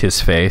melt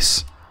his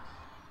face?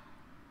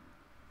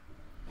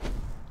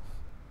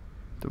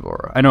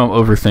 Devora. I know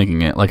I'm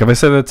overthinking it. Like, if I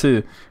said that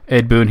to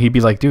Ed Boon, he'd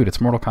be like, dude,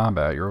 it's Mortal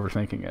Kombat. You're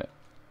overthinking it.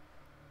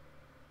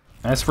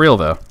 That's real,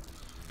 though.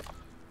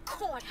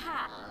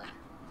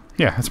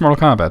 Yeah, it's Mortal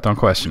Kombat. Don't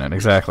question it.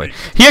 Exactly.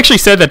 He actually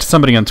said that to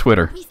somebody on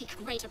Twitter.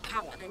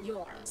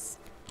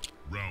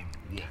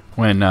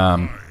 When,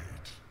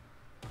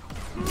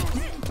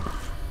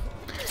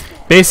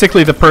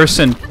 basically, the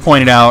person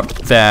pointed out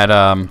that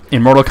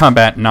in Mortal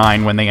Kombat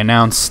 9, when they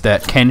announced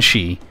that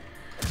Kenshi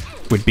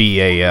would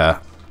be a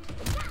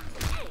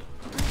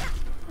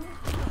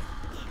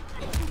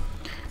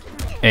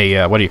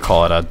what do you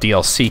call it? A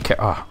DLC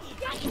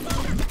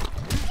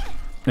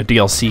a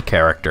DLC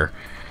character.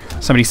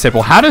 Somebody said,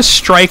 "Well, how does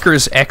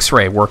Striker's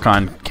X-ray work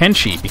on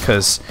Kenshi?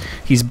 Because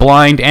he's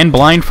blind and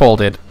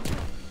blindfolded,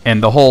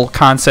 and the whole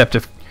concept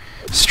of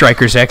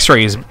Striker's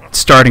X-ray is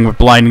starting with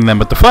blinding them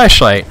with the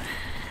flashlight."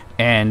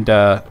 And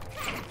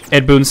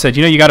Ed Boon said,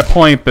 "You know, you got a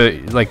point,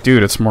 but like,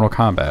 dude, it's Mortal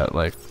Kombat.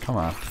 Like, come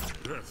on."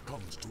 Death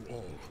comes to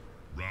all.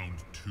 Round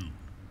 2,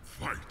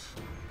 fight.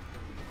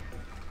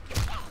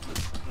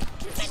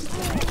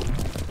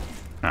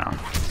 No,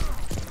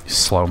 you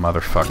slow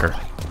motherfucker.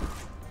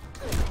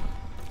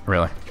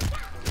 Really?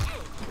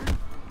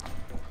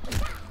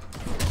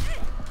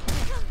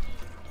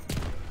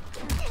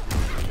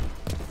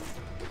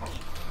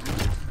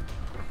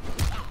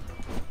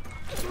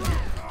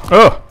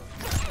 Oh!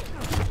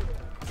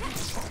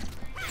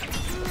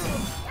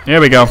 There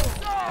we go.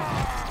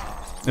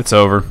 It's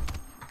over.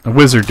 The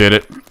wizard did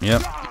it.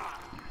 Yep.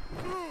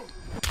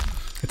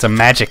 It's a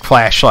magic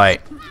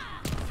flashlight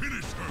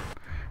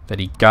that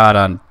he got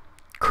on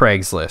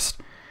Craigslist.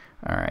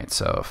 Alright,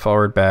 so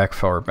forward, back,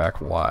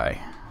 Y.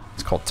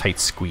 It's called tight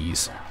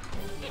squeeze.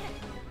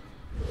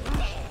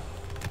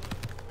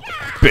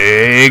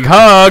 Big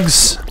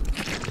hugs!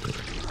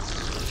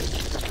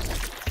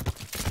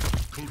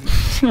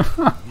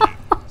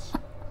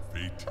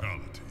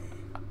 Fatality.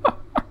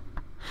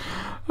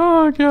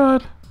 Oh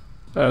god.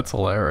 That's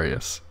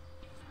hilarious.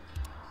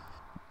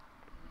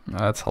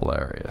 That's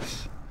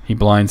hilarious. He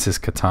blinds his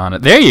katana.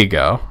 There you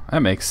go.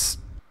 That makes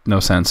no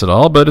sense at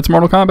all, but it's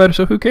Mortal Kombat,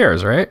 so who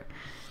cares, right?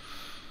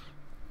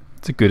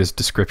 It's as good a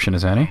description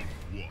as any.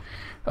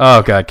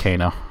 Oh god,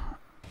 Kano.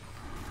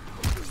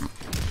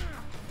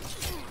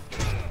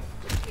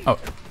 Oh.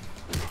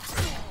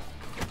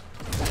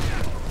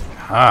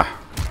 Ah.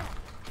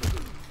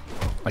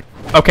 Like,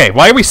 okay,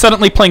 why are we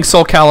suddenly playing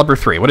Soul Calibur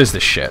 3? What is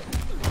this shit?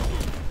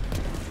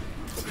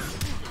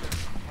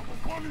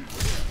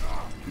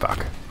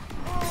 Fuck.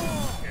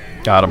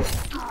 Got him.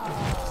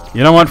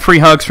 You don't want free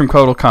hugs from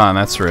Kotal Khan,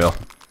 that's real.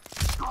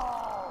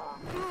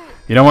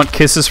 You don't want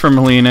kisses from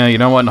Melina, you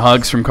don't want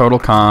hugs from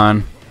Kotal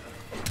Khan.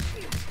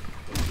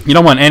 You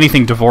don't want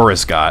anything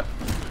Devora's got.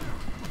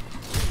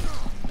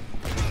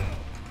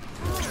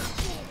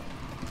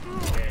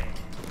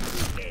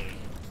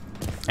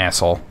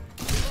 Asshole.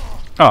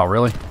 Oh,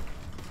 really?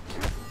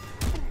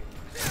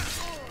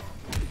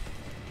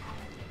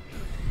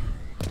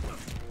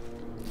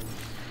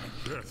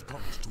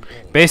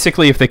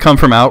 Basically, if they come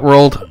from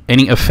Outworld,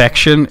 any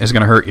affection is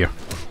going to hurt you.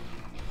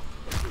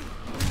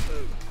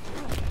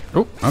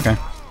 Oh, okay.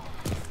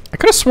 I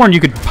could have sworn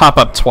you could pop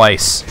up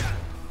twice.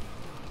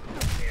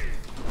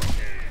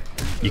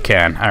 You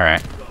can,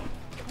 alright.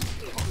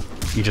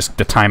 You just,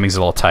 the timing's a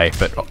little tight,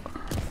 but... Oh.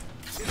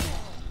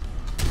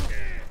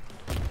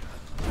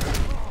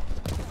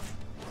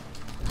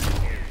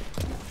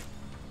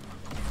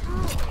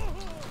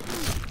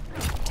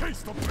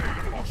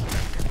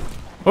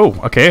 Oh,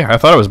 okay, I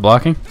thought I was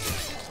blocking.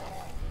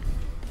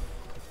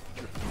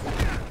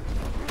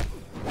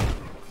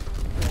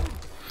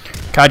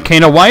 God,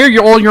 Kano, why are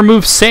all your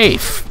moves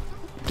safe?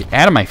 Get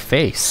out of my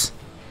face.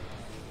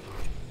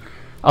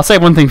 I'll say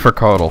one thing for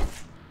Kotal.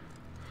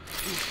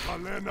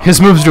 His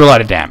moves do a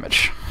lot of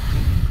damage.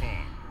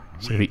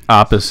 So the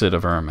opposite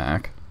of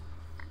Ermac.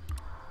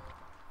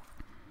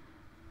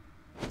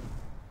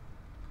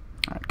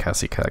 Alright,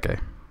 Kasikage.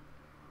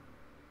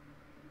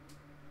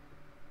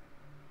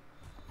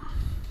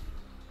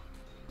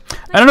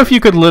 I don't know if you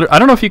could I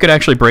don't know if you could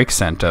actually break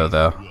Sento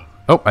though.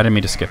 Oh, I didn't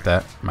mean to skip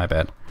that. My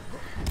bad.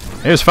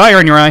 There's fire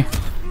in your eye.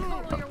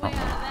 Oh, oh.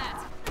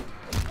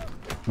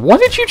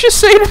 What did you just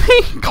say to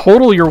me?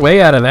 Kotal your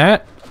way out of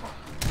that?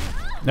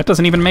 That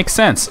doesn't even make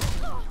sense.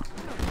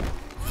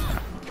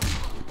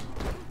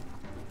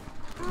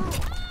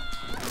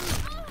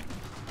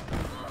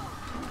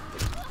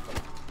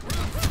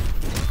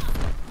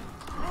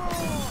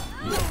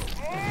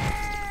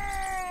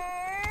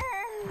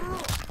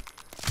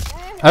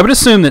 I would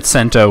assume that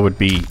Sento would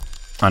be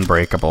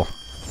unbreakable.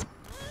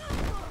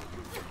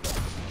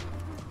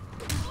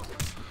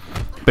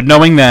 But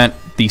knowing that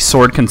the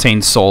sword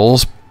contains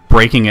souls,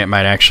 breaking it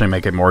might actually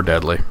make it more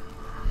deadly.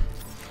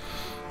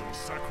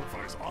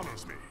 Sacrifice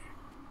honors me.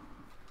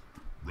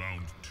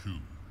 Round 2,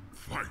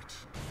 fight.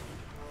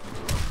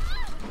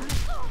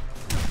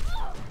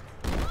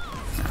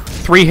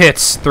 3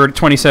 hits,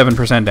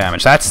 27%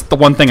 damage. That's the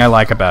one thing I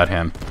like about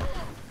him.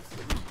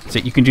 Is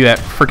that you can do that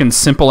freaking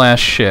simple ass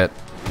shit.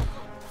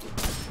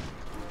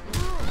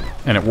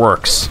 And it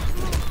works.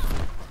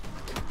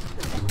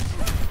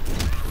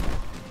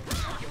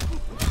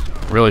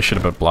 Really should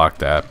have blocked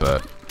that,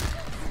 but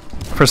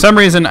For some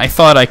reason, I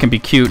thought I can be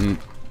cute and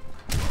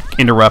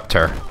interrupt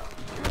her.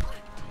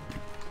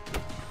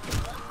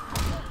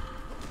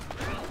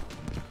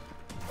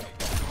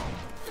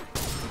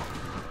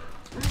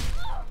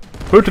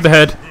 Boot to the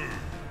head.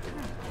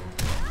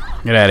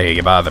 Get out of here,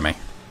 you bother me.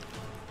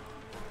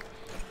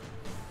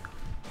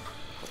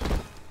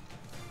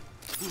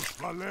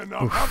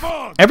 Oof.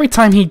 Every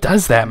time he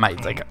does that,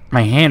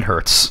 my hand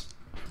hurts.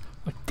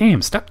 Like,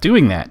 damn, stop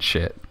doing that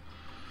shit.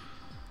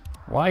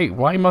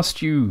 Why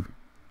must you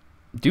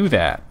do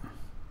that?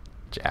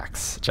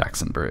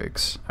 Jackson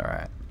Briggs.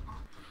 Alright.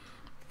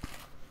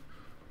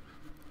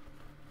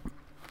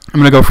 I'm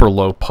gonna go for a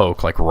low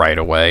poke, like, right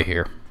away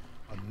here.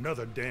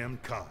 Another damn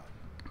con.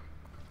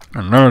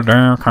 Another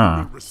damn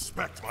con.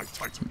 Respect my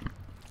title.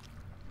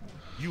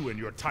 You and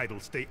your title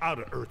stay out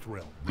of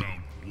Earthrealm.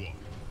 Round 1.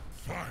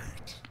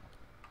 Fight.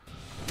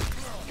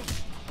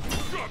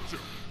 Gotcha.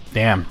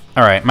 Damn.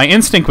 Alright, my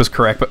instinct was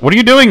correct, but what are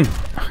you doing?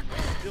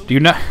 Do you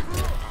not...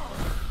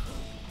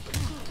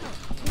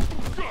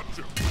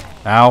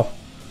 Ow.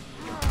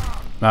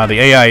 Nah, the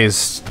AI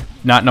is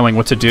not knowing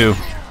what to do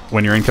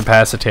when you're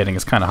incapacitating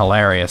is kind of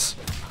hilarious.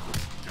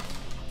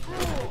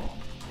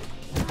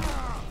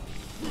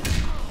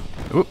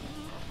 Oop.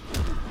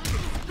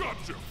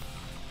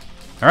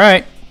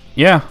 Alright.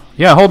 Yeah.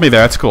 Yeah, hold me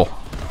there. That's cool.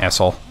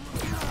 Asshole.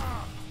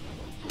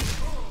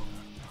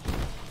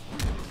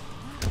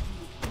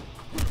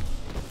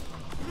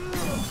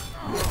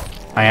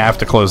 I have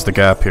to close the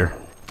gap here.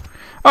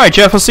 Alright,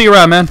 Jeff, I'll see you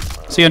around, man.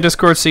 See you on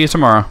Discord. See you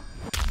tomorrow.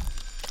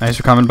 Thanks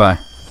for coming by.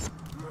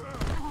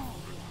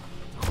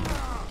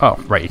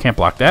 Oh, right, you can't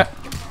block that.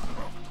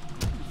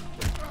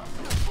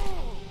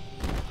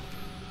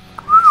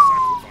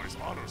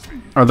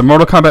 Are the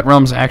Mortal Kombat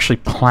realms actually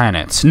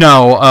planets?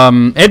 No,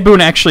 Ed Boon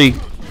actually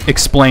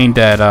explained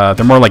that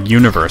they're more like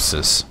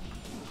universes.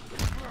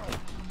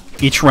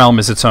 Each realm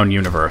is its own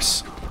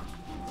universe.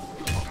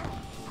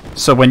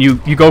 So when you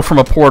go from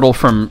a portal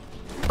from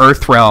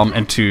Earthrealm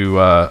into,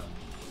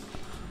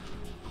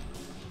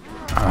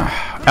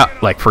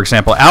 like, for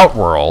example,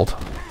 Outworld,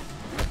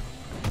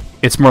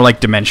 it's more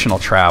like dimensional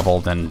travel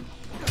than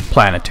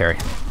planetary.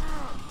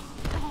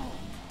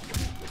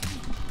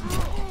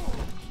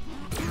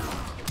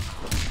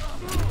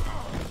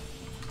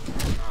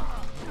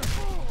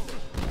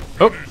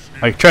 Oh,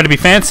 I tried to be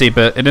fancy,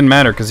 but it didn't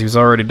matter because he was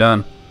already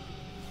done.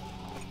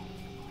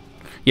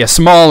 Yeah,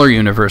 smaller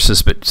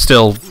universes, but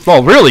still,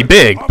 well, really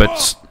big,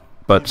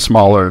 but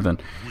smaller than.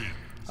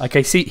 Like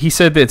I see, he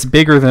said that it's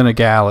bigger than a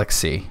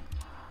galaxy.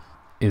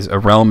 A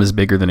realm is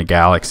bigger than a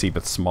galaxy,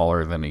 but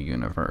smaller than a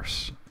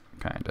universe,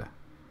 kinda.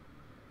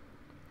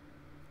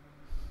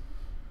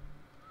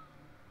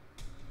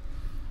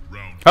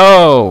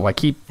 Oh, I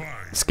keep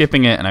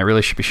skipping it, and I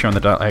really should be showing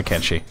the dot. Hey,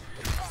 Kenshi.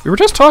 We were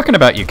just talking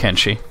about you,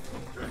 Kenshi.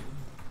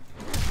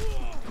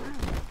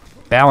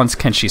 Balance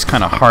Kenshi's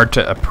kind of hard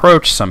to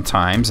approach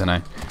sometimes, and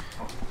I'm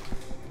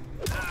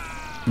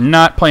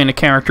not playing a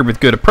character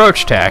with good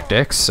approach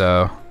tactics,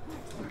 so...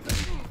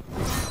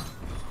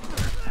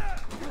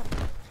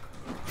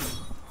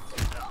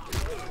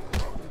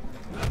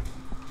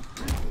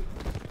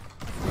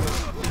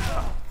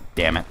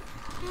 Damn it.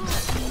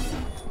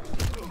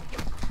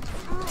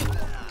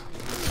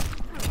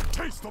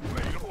 Taste the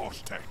blade of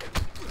Oshtek.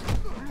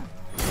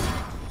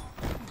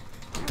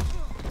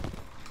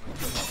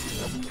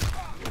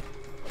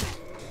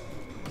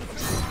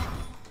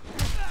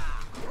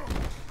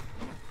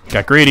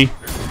 Got greedy.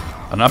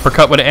 An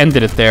uppercut would have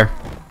ended it there.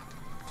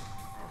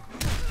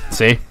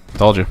 See?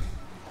 Told you.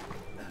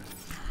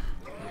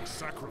 Your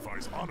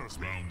sacrifice honors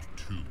me. Round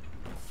 2.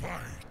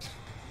 Fight.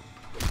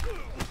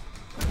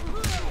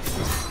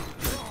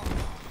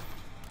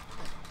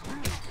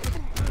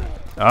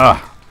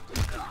 Ah.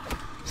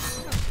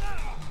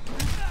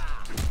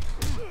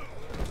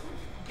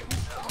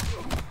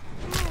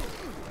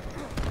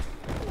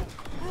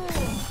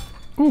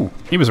 Ooh,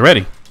 he was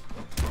ready.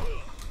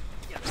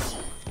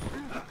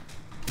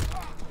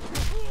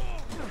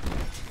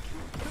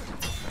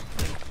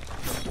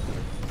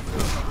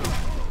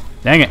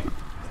 Dang it.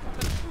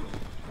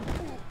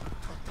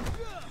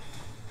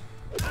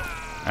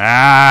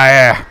 Ah,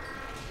 yeah.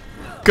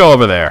 Go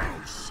over there.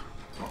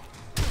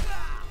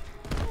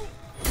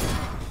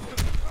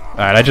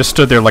 Alright, I just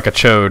stood there like a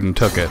chode and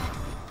took it.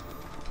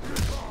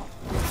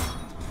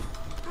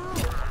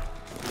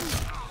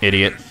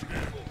 Idiot.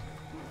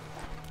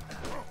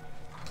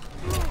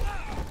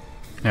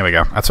 There we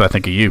go. That's what I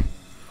think of you.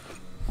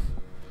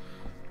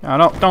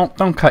 No,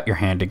 don't cut your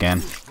hand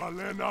again.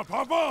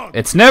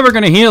 It's never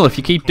gonna heal if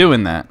you keep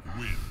doing that.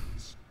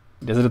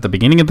 He does it at the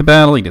beginning of the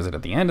battle, he does it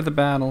at the end of the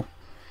battle.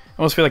 I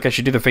almost feel like I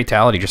should do the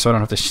fatality just so I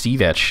don't have to see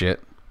that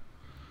shit.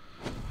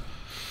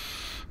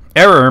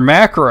 Error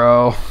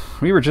macro.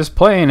 We were just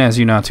playing as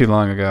you not too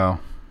long ago.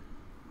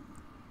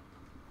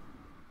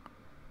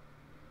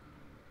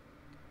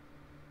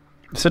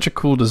 Such a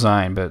cool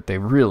design, but they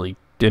really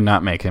did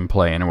not make him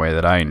play in a way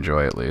that I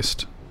enjoy, at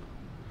least.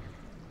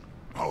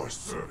 Our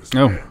service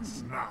Oh.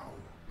 ends now.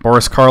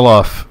 Boris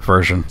Karloff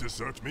version.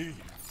 Desert me.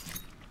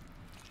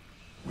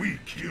 We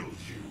killed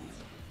you.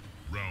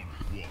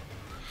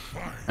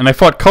 And I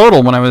fought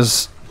Kotal when I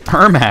was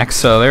Ermac,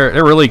 so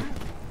they're really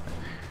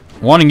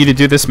wanting you to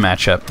do this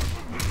matchup.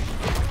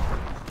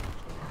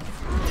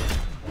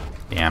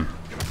 Damn.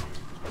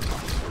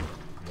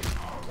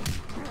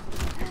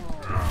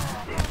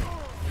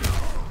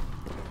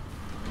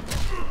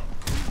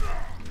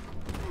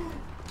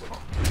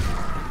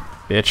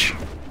 Bitch.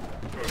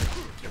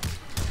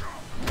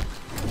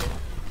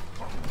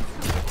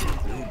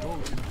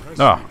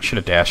 Oh, should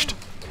have dashed.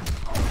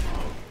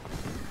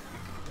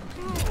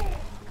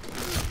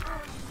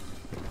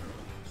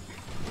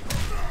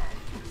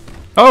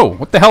 Oh,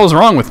 what the hell is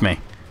wrong with me?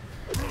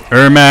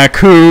 Ermac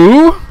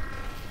who?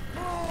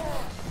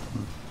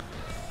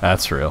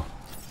 That's real.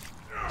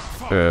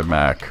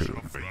 Ermac who?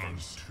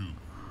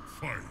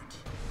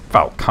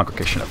 Foul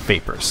congregation of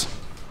vapors.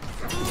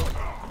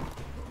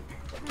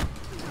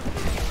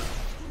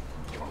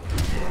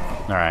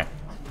 Alright.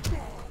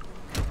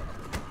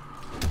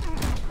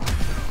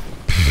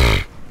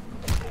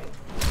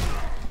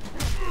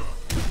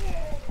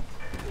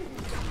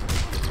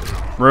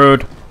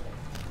 Rude.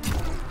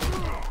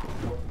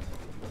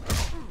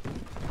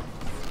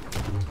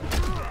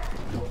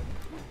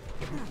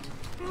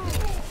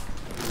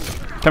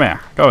 Come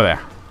here. Go there.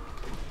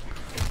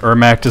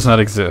 Ermac does not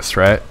exist,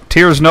 right?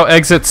 Tears, no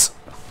exits.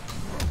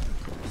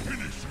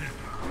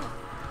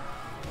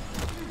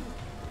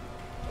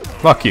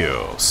 Fuck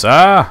you,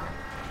 sir.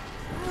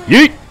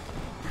 Yeet!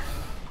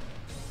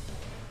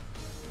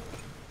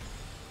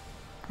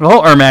 The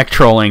whole Ermac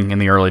trolling in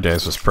the early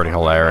days was pretty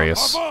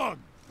hilarious. Total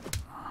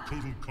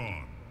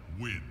Khan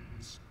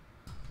wins.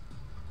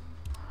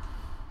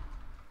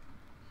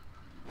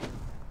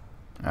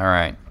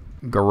 Alright.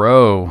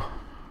 Garo.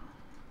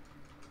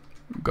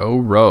 Go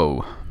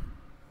row.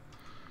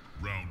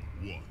 Round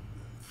 1.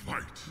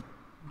 Fight.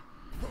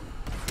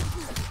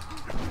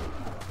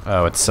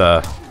 Oh, it's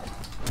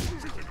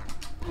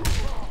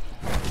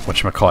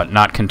whatchamacallit,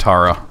 not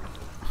Kintaro.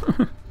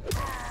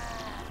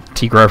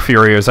 Tigro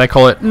Furios, I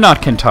call it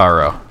not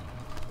Kintaro.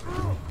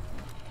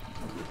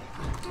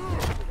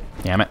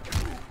 Damn it.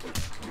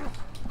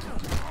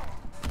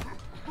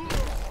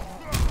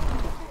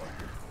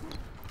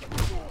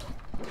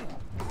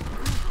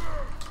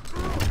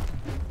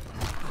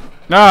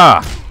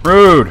 Ah!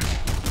 Rude!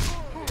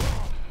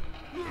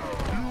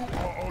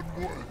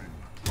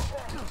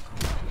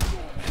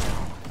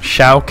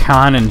 Shao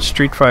Kahn in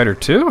Street Fighter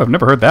 2? I've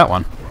never heard that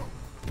one.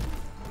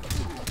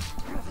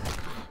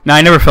 No,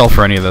 I never fell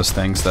for any of those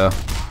things, though.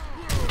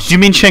 Did you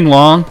mean Sheng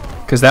Long?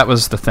 Because that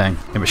was the thing.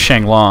 It was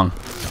Sheng Long.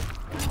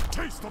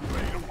 Taste the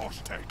blade of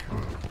Oshtek.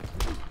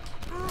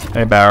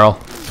 Hey, Barrel.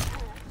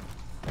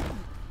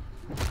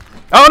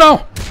 Oh,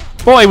 no!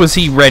 Boy, was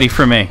he ready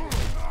for me.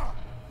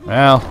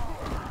 Well...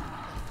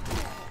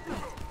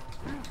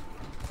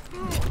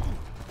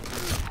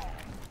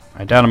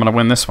 I doubt I'm gonna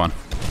win this one.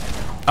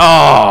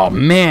 Oh,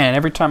 man!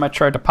 Every time I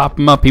tried to pop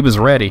him up, he was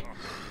ready.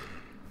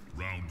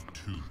 Round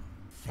 2.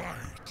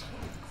 Fight.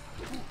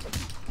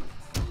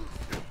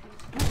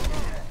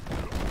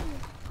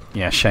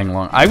 Yeah, Sheng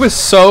Long. I was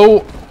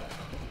so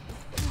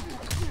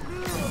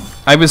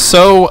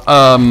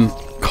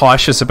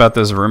cautious about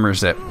those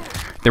rumors that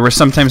there were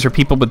some times where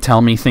people would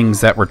tell me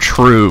things that were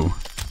true,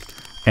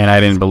 and I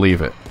didn't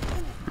believe it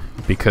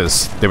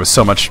because there was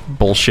so much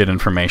bullshit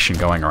information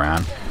going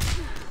around.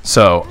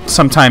 So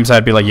sometimes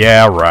I'd be like,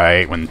 "Yeah,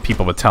 right," when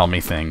people would tell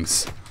me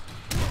things,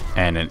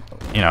 and it,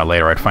 you know,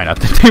 later I'd find out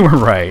that they were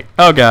right.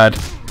 Oh God.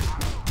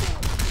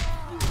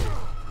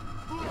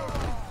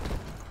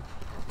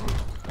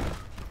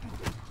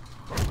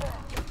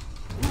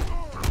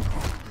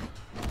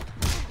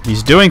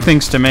 He's doing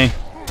things to me.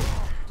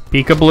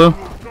 Peekaboo.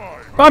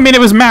 Well, I mean,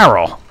 it was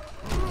Meryl.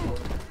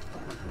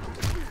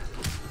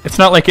 It's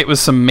not like it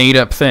was some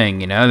made-up thing,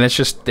 you know? That's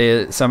just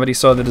somebody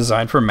saw the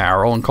design for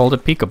Meryl and called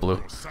it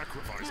Peekaboo.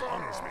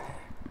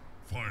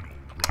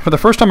 For the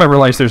first time, I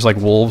realized there's like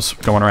wolves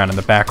going around in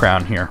the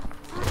background here.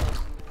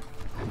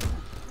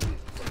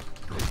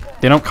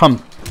 They don't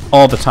come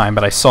all the time,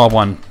 but I saw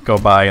one go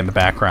by in the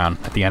background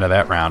at the end of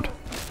that round.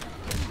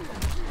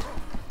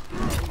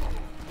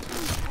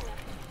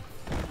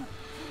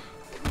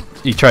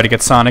 You try to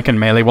get Sonic in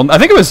Melee. Well, I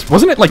think it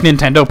wasn't it like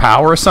Nintendo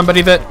Power or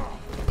somebody that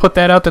put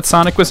that out that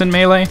Sonic was in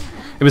Melee?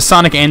 It was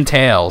Sonic and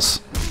Tails.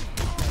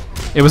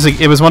 It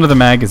was one of the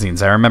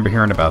magazines. I remember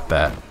hearing about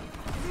that.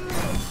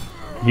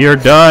 You're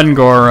done,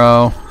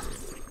 Goro.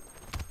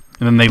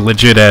 And then they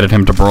legit added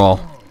him to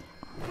Brawl.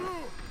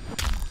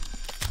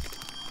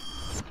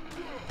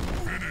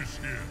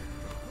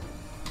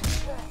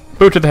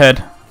 Boot to the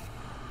head.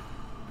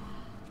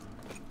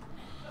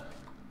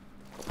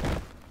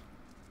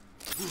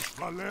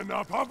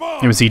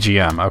 It was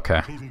EGM,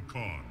 okay.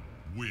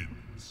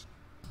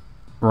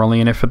 We're only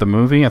in it for the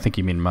movie? I think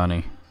you mean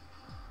money.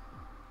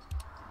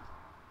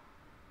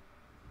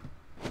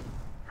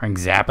 Frank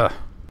Zappa.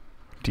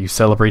 Do you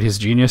celebrate his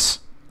genius?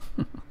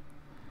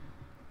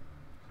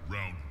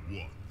 Round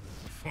 1.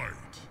 Fight.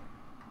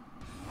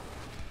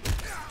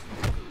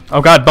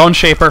 Oh God, Bone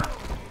Shaper.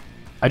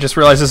 I just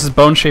realized this is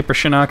Bone Shaper,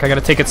 Shinnok. I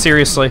gotta take it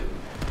seriously.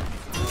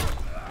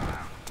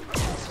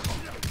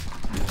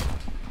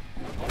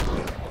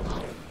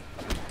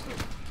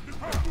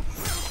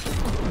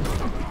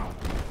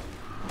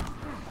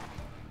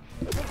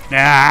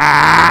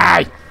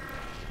 Ah!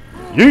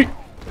 Yeet!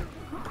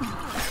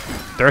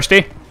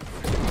 Thirsty?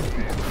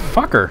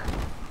 Fucker.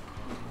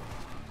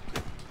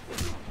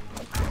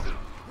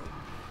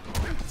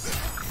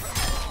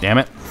 Damn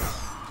it.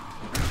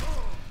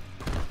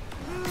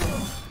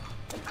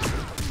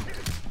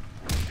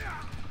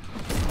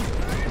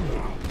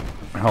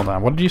 Hold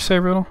on, what did you say,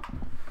 Riddle?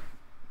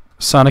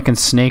 Sonic and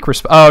Snake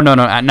oh, no,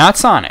 not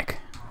Sonic.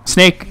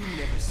 Snake,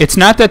 it's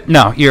not that,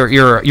 no,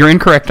 you're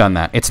incorrect on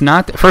that. It's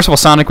not, first of all,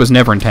 Sonic was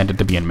never intended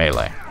to be in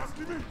Melee.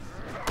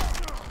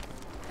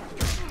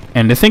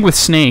 And the thing with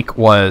Snake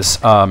was,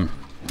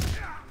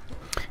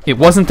 it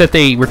wasn't that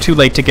they were too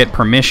late to get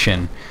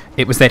permission.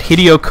 It was that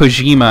Hideo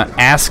Kojima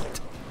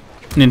asked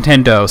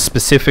Nintendo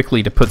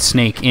specifically to put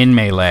Snake in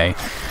Melee,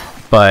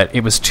 but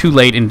it was too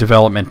late in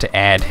development to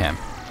add him.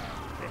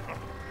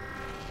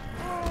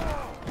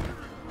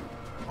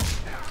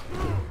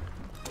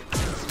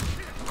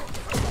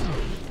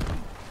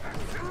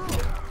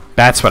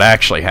 That's what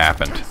actually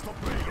happened.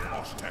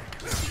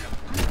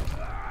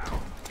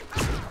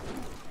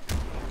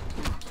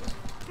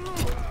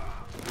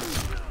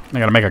 I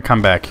gotta make a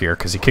comeback here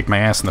because he kicked my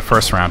ass in the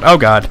first round. Oh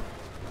god.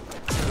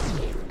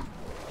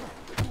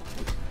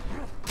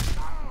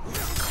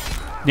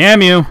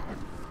 Damn you.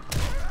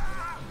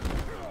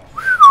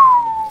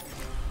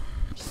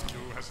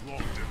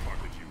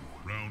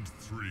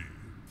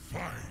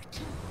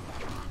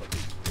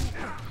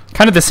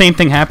 Kind of the same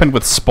thing happened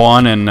with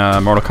Spawn in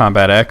Mortal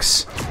Kombat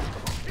X.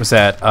 Was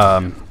that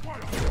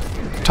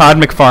Todd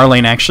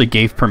McFarlane actually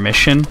gave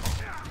permission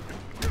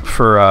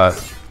for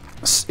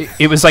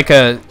it was like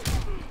a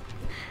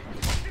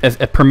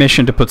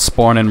permission to put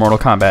Spawn in Mortal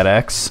Kombat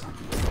X,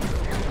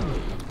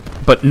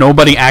 but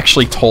nobody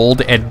actually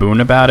told Ed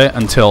Boon about it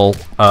until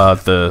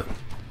the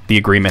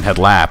agreement had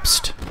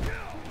lapsed.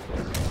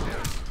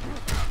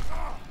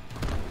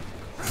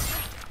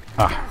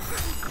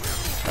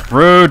 Ah,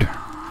 rude.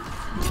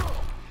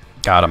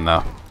 Got him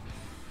though.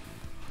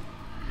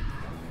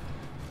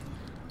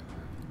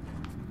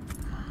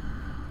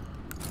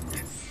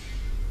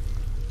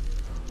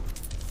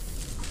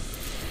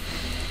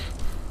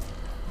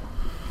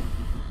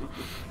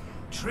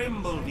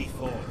 Tremble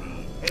before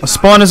me.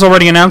 Spawn is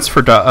already announced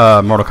for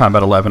Mortal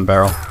Kombat 11,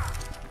 Barrel.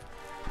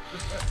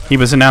 He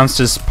was announced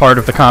as part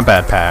of the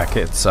combat pack.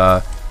 It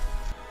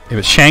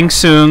was Shang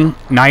Tsung,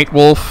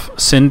 Nightwolf,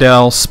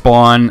 Sindel,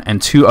 Spawn,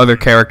 and 2 other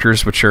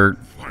characters which are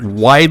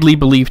widely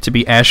believed to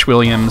be Ash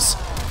Williams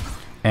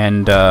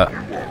and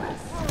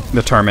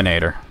the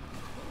Terminator.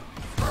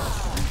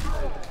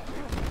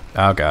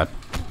 Oh god.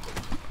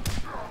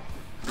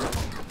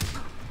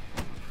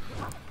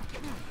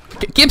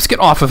 Gibbs, get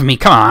off of me!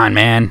 Come on,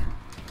 man!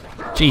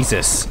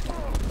 Jesus.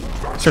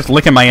 Starts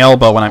licking my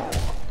elbow when I'm...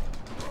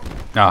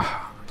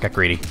 Ah, got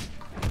greedy.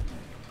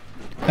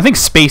 I think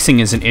spacing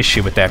is an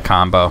issue with that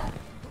combo.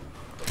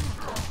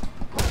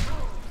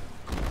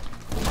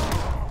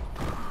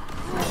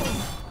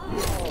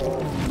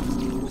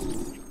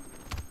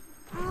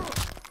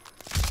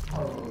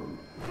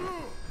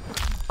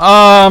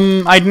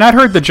 I'd not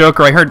heard the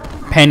Joker. I heard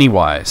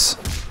Pennywise.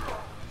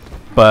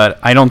 But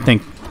I don't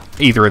think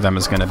either of them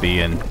is going to be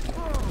in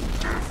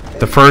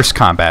the first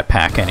combat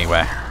pack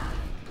anyway.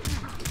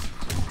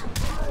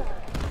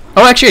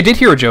 Oh, actually, I did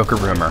hear a Joker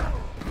rumor,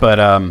 but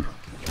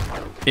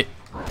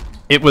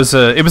it was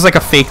like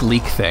a fake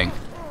leak thing.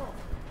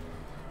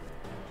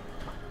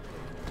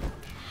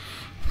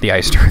 The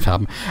Iced Earth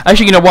album.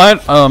 Actually, you know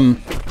what?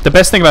 The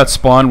best thing about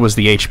Spawn was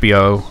the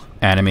HBO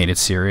animated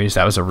series.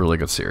 That was a really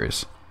good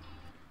series.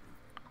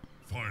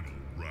 Final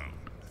round.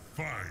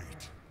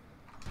 Fight.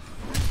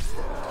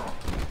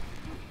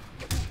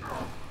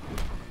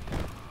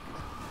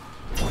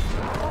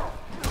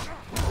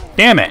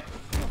 Damn it!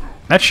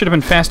 That should have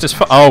been fast as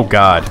oh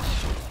god.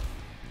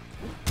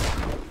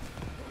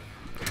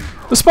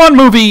 The Spawn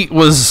movie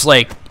was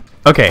like,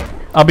 okay,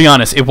 I'll be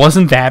honest, it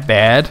wasn't that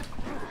bad,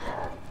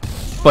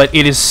 but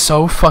it is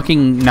so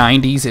fucking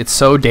 90s, it's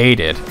so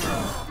dated,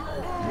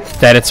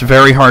 that it's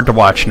very hard to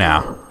watch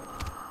now.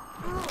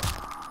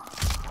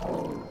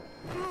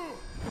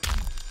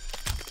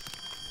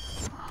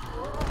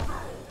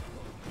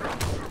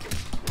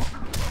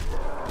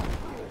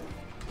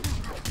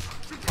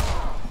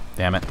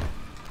 Damn it.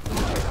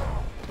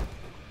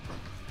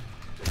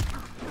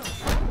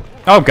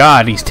 Oh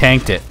god, he's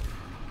tanked it.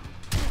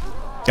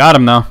 Got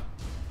him though.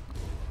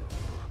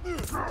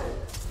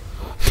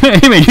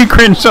 Hey man, you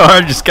cringed so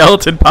hard your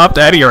skeleton popped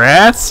out of your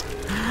ass?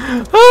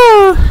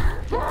 Oh,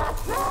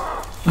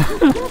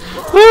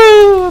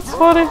 oh that's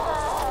funny.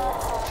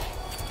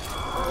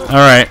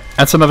 Alright,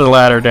 that's another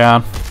ladder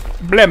down.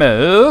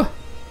 Blemmo.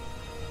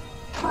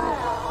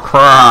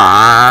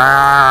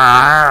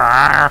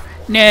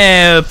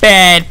 No,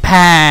 bad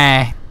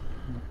pie.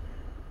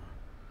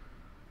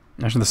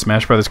 Imagine the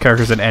Smash Brothers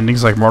characters and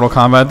endings like Mortal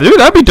Kombat. Dude,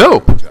 that'd be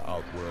dope.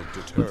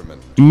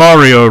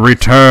 Mario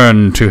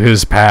returned to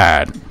his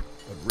pad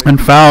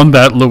and found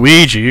that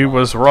Luigi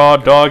was raw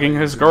dogging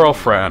his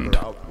girlfriend.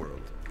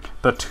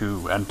 The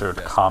two entered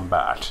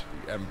combat.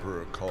 The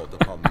Emperor called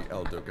upon the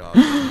Elder Gods.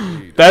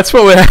 That's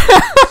what we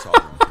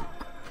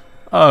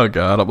Oh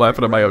god, I'm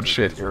laughing at my own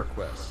shit here.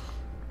 Request,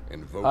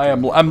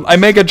 I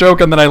make a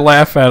joke and then I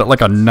laugh at it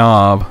like a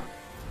knob.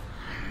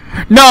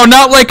 No,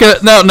 not like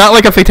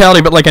a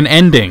fatality, but like an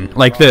ending,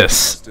 like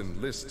this.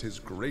 Enlist his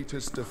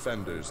greatest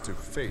defenders to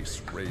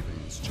face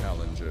Raiden's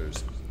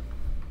challengers.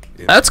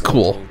 That's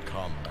cool.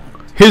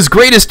 Combat. His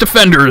greatest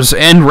defenders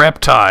and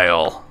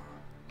Reptile.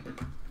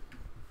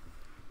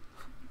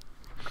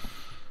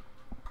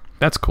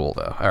 That's cool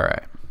though. All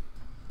right,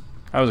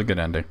 that was a good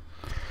ending.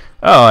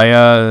 Oh, I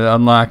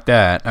unlocked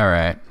that. All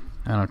right,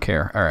 I don't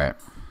care. All right.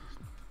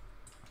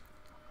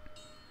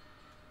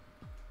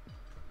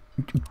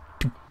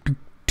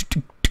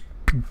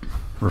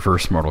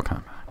 Reverse Mortal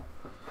Kombat.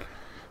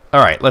 All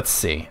right, let's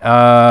see.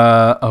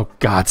 Oh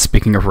God,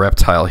 speaking of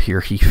Reptile,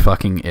 here he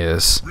fucking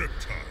is.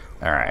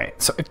 All right,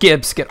 so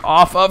Gibbs, get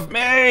off of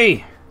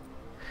me.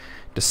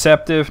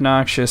 Deceptive,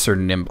 noxious, or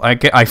nimble?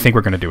 I think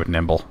we're gonna do it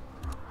nimble.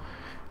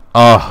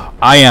 Oh,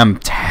 I am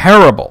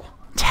terrible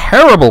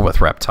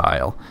with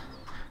Reptile.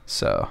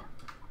 So,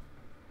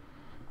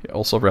 yeah,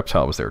 also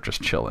Reptile was there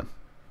just chilling.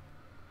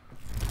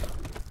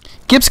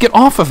 Gibbs, get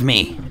off of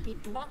me. Be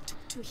brought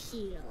to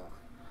heel.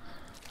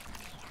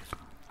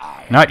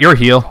 Not your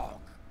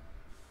heel.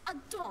 A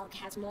dog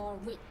has more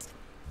wit.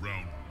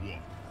 Round 1.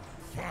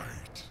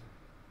 Fight.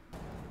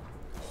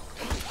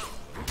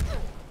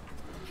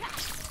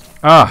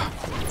 Ah.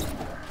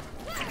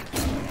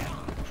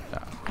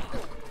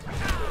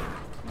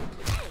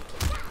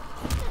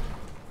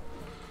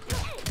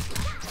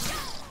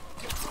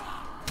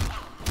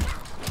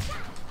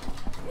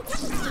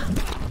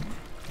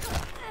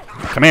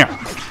 Come here.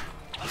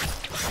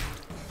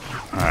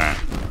 Alright.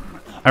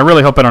 I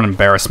really hope I don't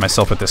embarrass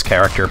myself with this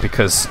character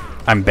because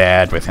I'm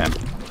bad with him.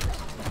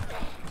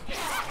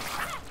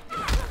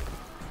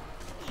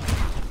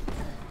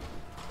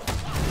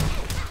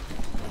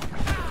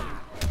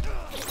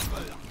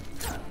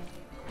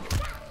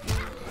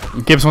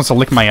 Gibbs wants to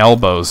lick my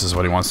elbows is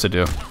what he wants to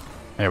do.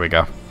 There we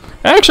go.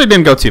 That actually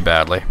didn't go too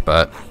badly,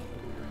 but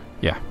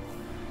yeah.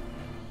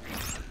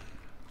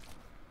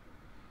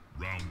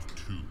 Round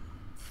 2.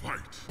 Fight.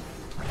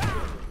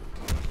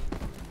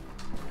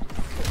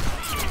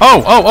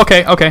 Oh,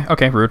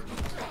 okay, rude.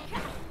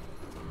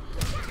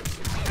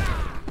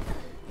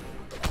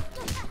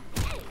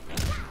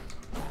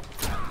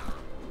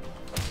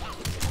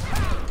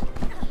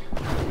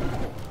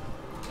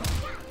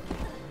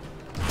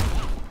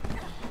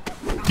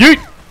 Yeet!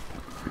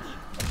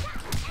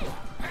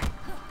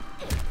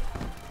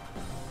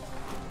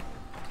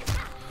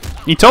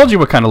 He told you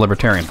what kind of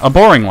libertarian. A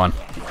boring one.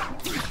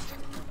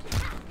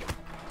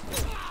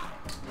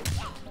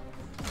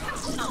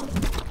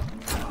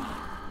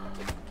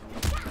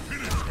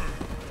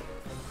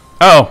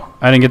 Oh,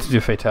 I didn't get to do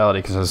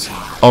fatality because I was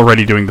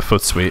already doing the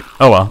foot sweep.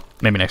 Oh well,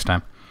 maybe next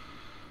time.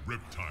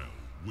 Reptile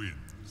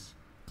wins.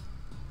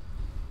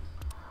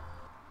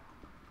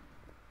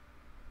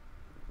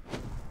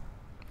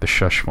 The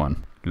shush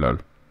one. Lol.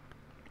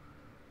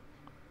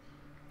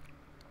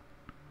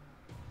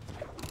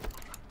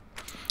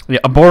 Yeah,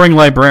 a boring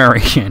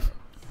librarian.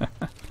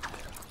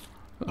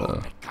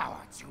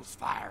 Cowards use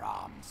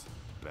firearms.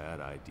 Bad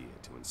idea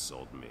to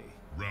insult me.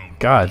 Round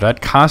God,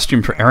 that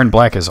costume for Aaron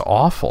Black is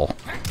awful.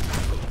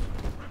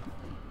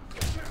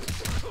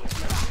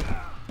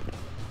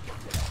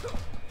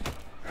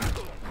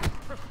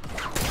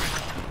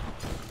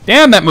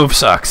 Damn, that move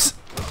sucks.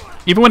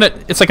 Even when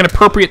it's like an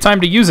appropriate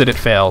time to use it, it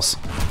fails.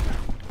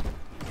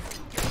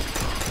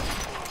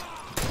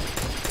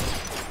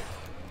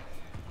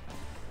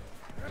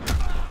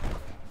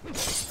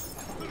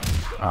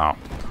 Oh.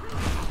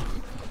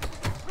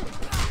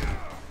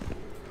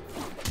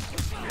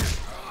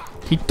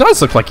 He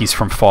does look like he's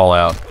from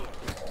Fallout.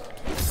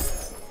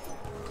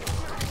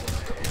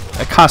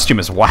 That costume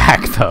is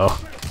whack, though.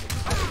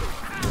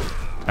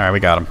 Alright, we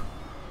got him.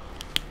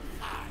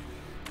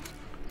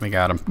 We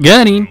got him.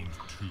 Got him! Round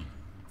 2.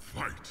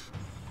 Fight.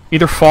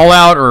 Either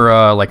Fallout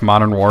or, like,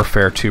 Modern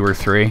Warfare 2 or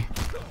 3.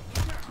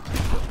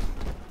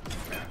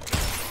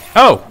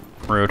 Oh!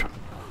 Rude.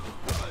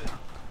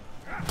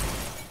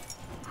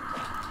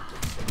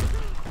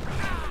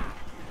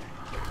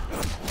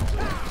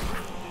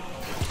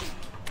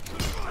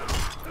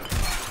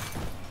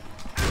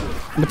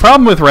 The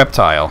problem with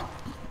Reptile,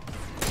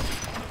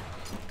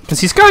 because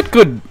he's got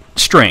good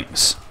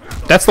strings.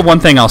 That's the one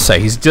thing I'll say.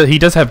 He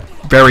does have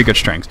very good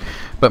strings,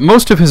 but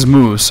most of his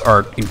moves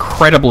are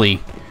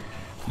incredibly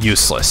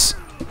useless.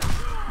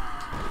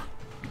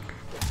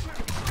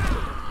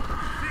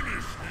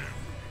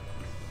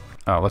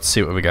 Oh, let's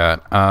see what we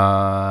got.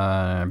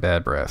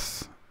 Bad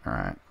breath. All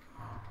right.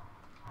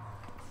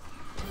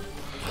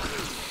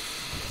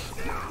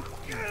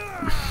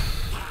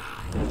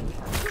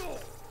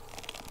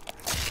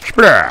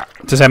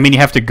 Does that mean you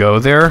have to go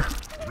there,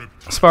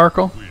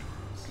 Sparkle?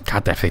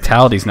 God, that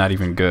fatality's not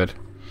even good.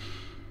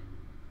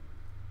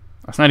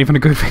 That's not even a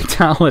good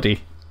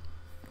fatality.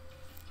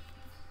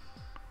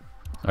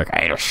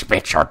 Okay, to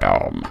spit your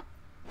dome.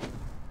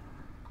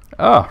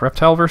 Oh,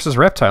 Reptile versus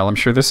Reptile. I'm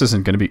sure this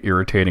isn't going to be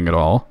irritating at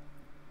all.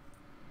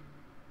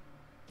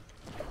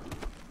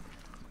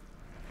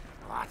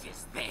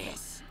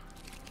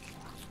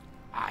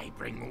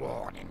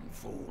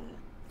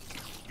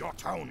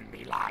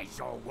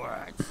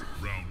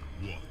 Round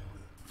one.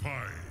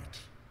 Fight.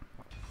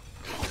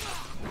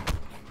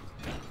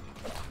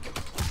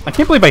 I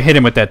can't believe I hit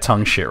him with that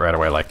tongue shit right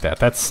away like that.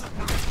 That's...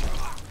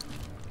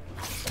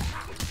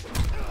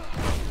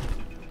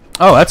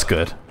 Oh, that's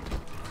good.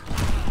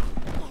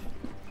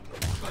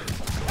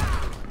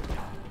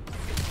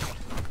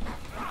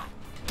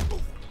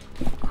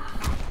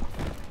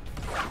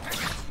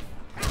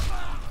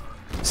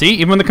 See,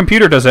 even when the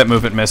computer does that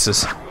move, it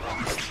misses.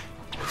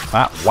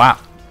 Wow, wow.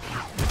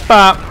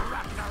 Bop.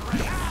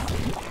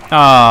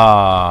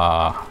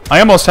 Ah, I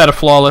almost had a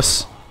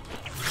flawless.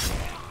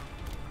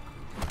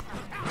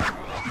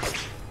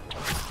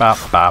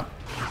 Bop, bop.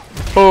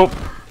 Boop.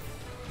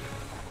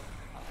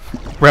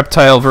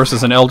 Reptile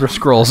versus an Elder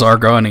Scrolls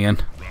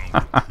Argonian.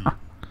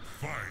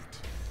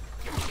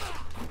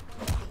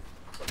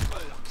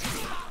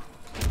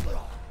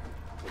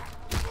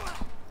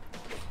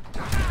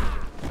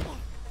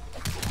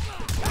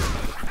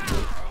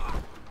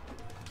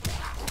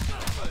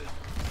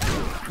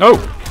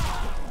 Oh!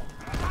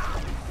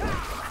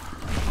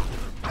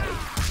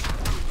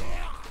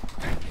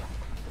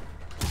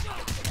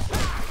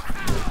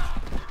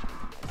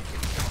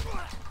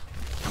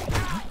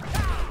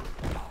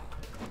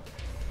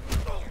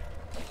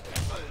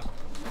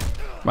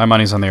 My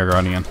money's on the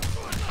Argonian.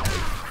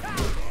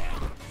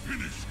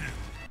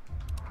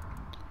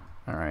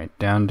 Alright,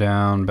 down,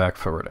 down, back,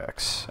 forward,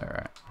 X.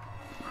 Alright.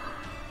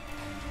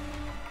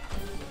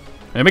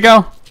 There we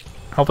go!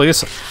 Hopefully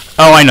this...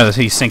 Oh, I know this.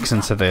 He sinks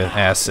into the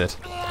acid.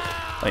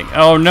 Like,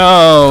 oh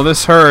no,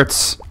 this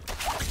hurts.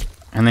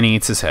 And then he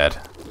eats his head.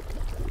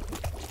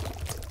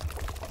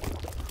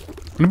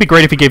 It'd be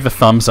great if he gave the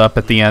thumbs up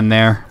at the end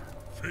there.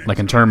 Like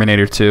in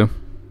Terminator 2.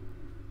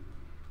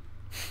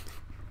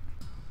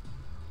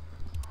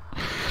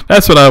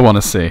 That's what I want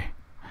to see.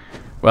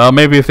 Well,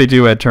 maybe if they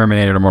do add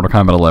Terminator to Mortal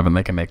Kombat 11,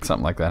 they can make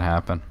something like that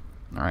happen.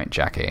 Alright,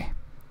 Jackie.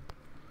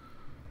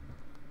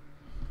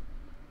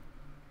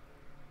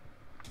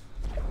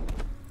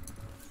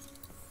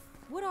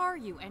 What are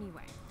you,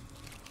 anyway?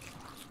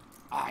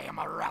 I am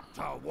a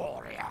raptor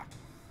warrior.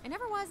 I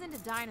never was into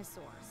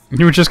dinosaurs.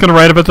 You were just going to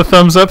write about the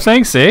thumbs up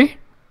thing? See?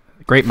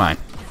 Great mind.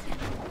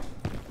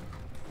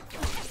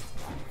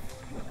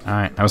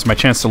 Alright, that was my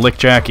chance to lick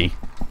Jackie.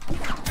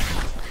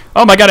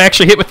 Oh my god, I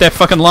actually hit with that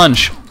fucking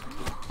lunge.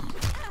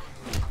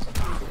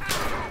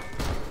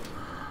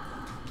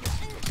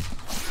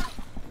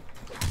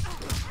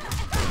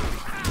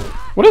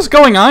 What is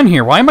going on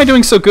here? Why am I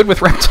doing so good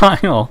with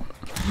Reptile?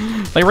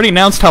 They already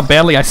announced how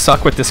badly I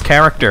suck with this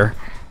character,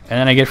 and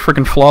then I get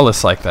freaking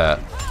flawless like that.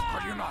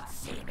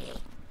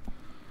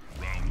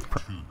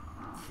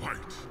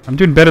 I'm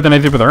doing better than I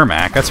did with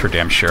Ermac, that's for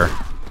damn sure.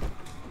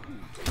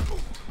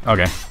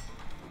 Okay.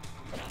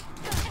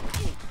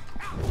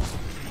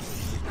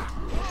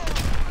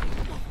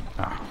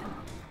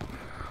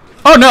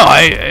 Oh no,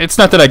 it's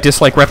not that I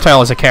dislike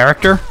Reptile as a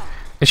character.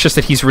 It's just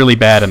that he's really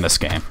bad in this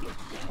game.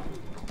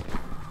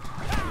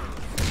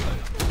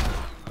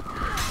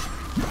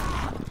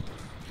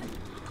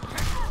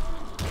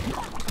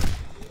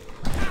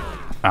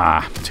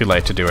 Ah, too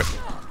late to do it.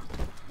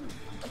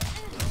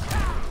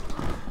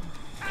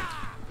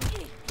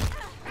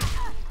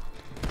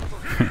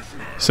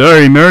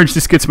 Sorry, Marge,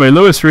 this gets my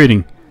lowest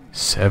rating.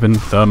 7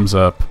 thumbs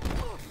up.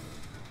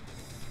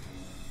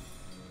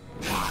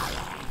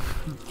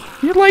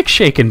 You like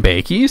shake and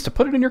bake. You used to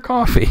put it in your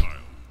coffee.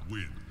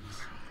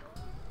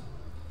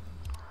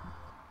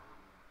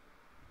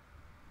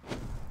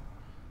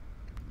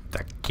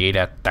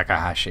 Takeda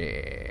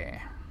Takahashi.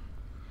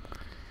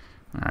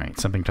 Alright,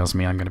 something tells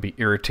me I'm going to be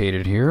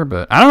irritated here,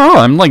 but I don't know.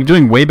 I'm like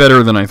doing way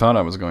better than I thought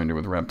I was going to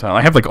with Reptile.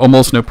 I have like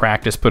almost no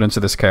practice put into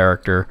this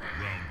character.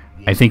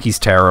 I think he's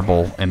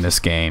terrible in this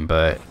game,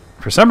 but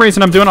for some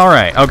reason I'm doing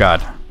alright. Oh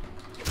god.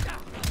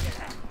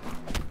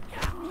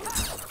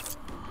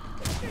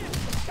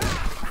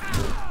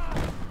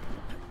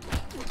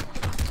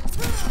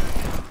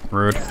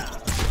 Rude.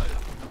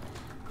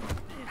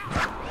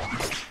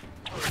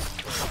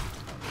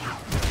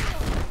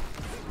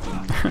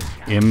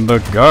 In the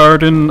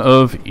Garden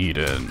of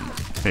Eden.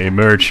 Hey,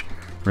 Merch.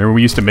 Remember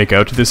we used to make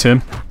out to this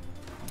hymn?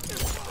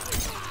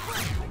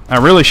 I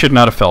really should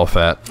not have fell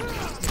fat.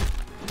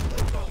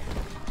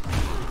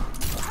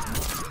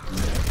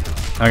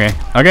 Okay,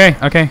 okay,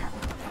 okay.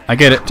 I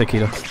get it,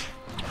 Taquito.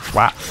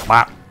 Whap,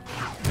 whap,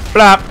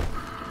 blap.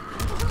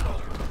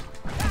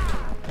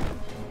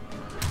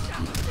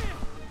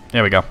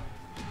 There we go.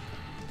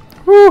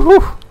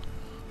 Woohoo!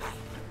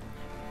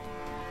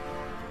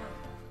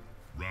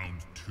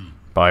 Round 2.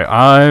 By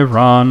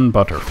Iron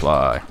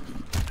Butterfly.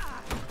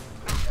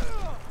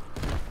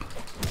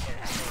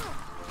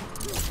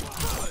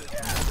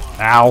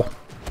 Ow.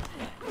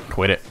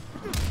 Quit it.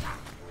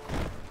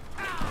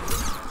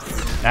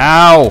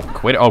 Ow!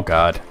 Quit it. Oh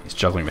god. He's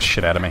juggling the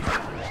shit out of me.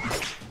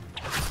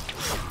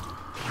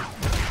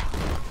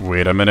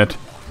 Wait a minute.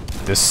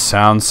 This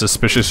sounds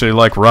suspiciously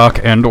like rock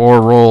and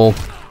or roll.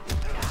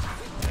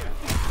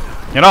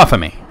 Get off of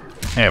me.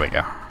 There we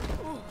go.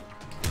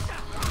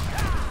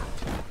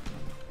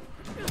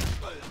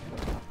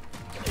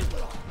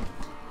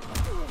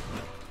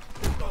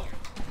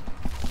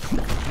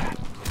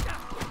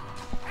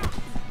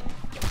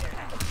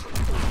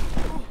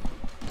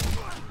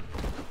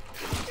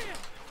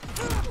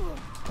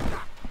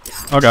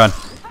 Oh god.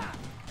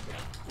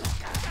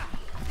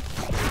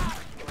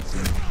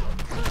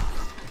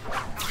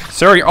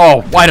 Sorry.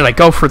 Oh, why did I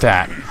go for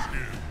that?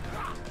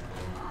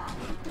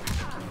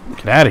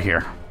 Get out of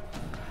here.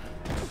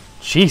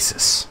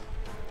 Jesus.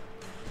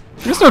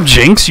 There's no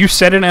jinx. You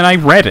said it and I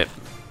read it.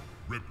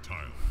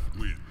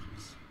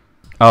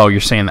 Oh,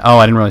 you're saying that. Oh,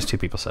 I didn't realize two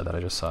people said that. I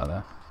just saw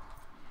that.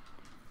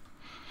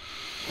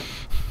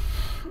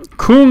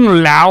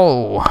 Kung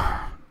Lao.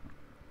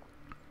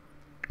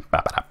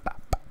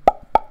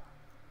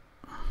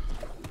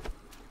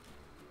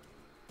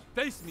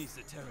 Face me,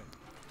 Sateran.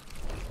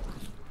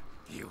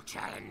 You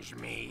challenge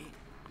me?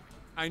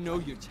 I know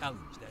you're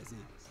challenged as is.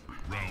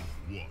 Round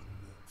 1.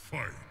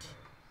 Fight.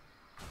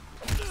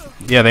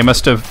 Yeah, they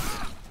must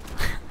have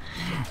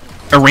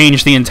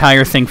arranged the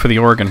entire thing for the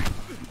organ.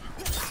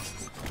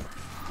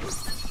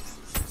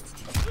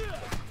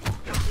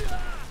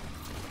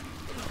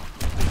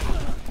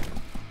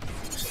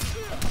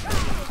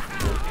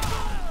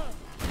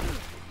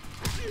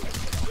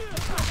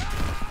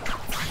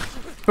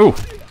 Ooh.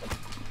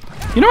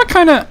 You know what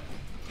kind of...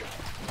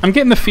 I'm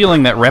getting the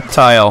feeling that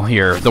Reptile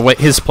here, the way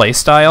his play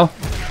style,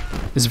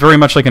 is very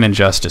much like an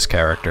Injustice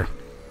character.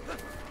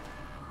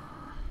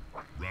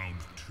 Round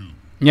 2.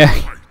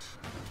 Yeah.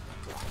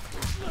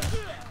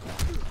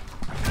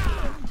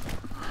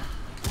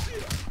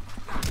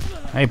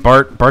 Hey,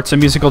 Bart's a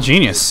musical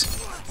genius.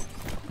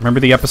 Remember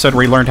the episode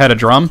where he learned how to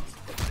drum?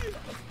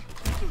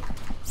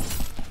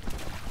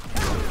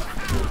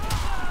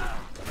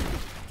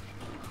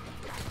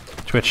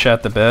 Twitch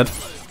shot the bed.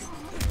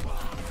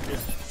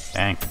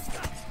 Dang.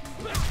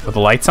 With the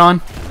lights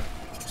on?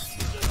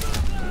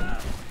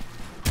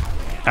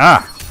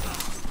 Ah!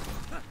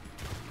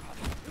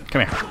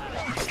 Come here.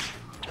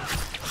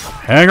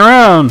 Hang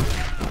around!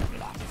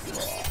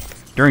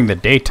 During the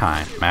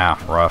daytime.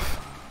 Ah, rough.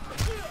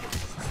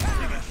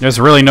 There's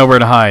really nowhere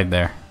to hide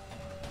there.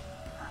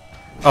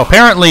 Oh,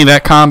 apparently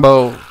that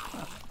combo...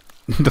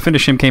 to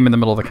finish him came in the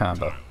middle of the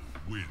combo.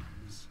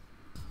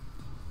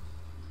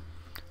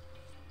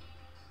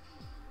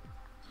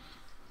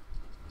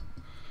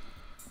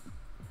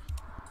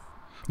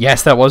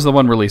 Yes, that was the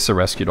one where Lisa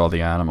rescued all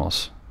the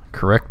animals.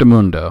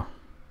 Correctamundo.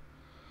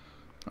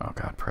 Oh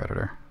god,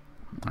 Predator.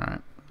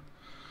 Alright.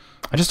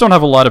 I just don't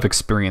have a lot of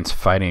experience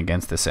fighting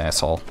against this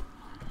asshole.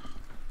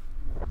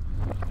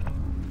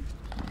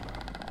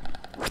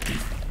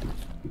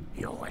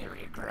 You will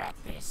regret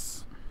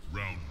this.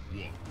 Round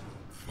 1.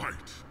 Fight.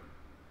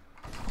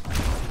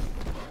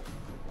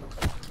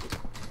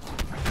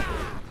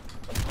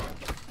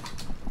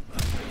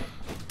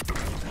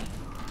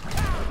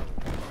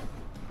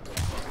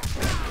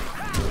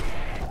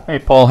 Hey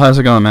Paul, how's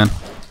it going, man?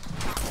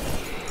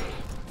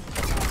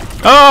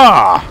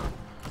 Ah!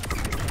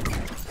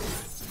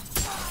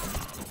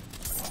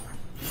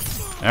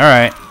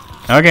 Alright.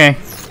 Okay.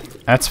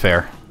 That's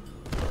fair.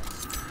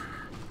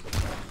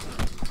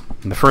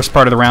 And the first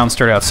part of the round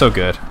started out so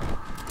good.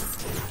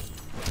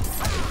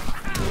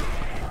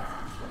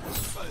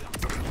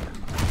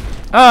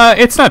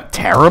 It's not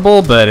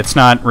terrible, but it's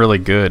not really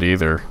good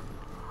either.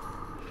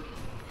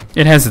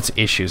 It has its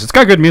issues. It's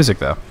got good music,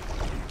 though.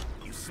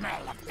 You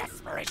smell of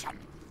desperation.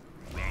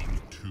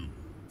 Round 2.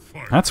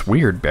 Fight. That's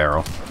weird,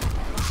 Barrel.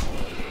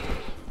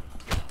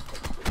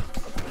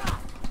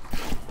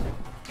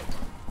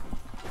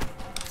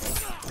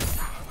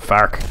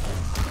 Fuck.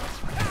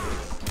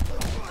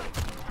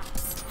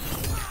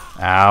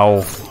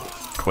 Ow.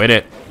 Quit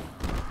it.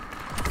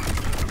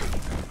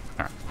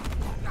 Right.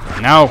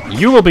 Now,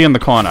 you will be in the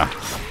corner.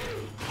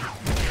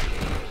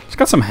 He's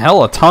got some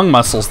hella tongue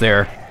muscles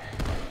there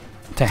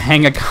to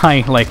hang a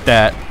guy like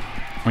that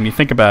when you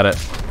think about it.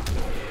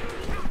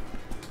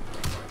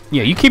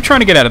 Yeah, you keep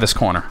trying to get out of this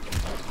corner.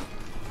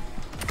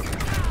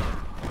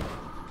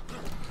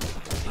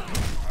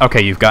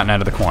 Okay, you've gotten out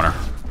of the corner,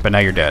 but now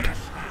you're dead.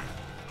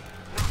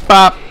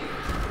 Bop!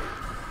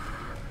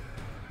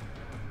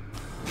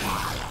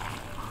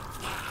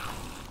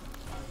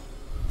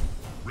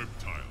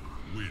 Reptile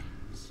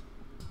wins.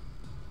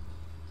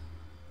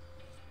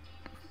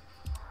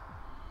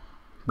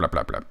 Blah,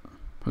 blah, blah.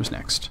 Who's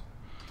next?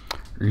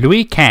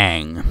 Louis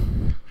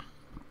Kang.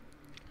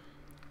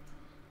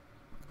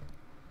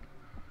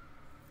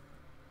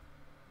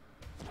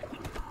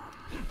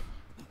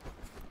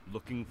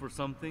 Looking for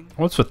something?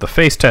 What's with the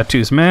face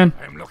tattoos, man?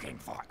 I'm looking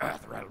for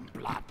Earthrealm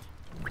blood.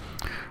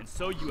 And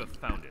so you have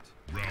found it.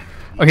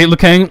 Okay, Liu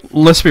Kang,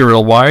 let's be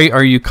real. Why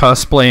are you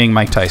cosplaying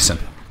Mike Tyson?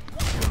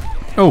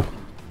 Oh.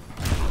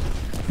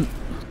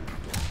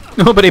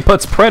 Nobody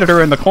puts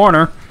Predator in the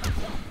corner.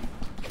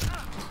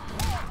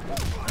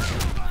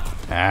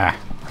 Ah.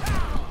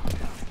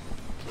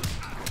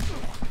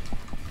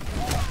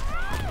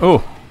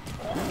 Oh.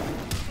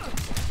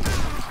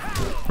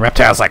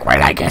 Reptile's like,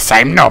 well, I guess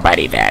I'm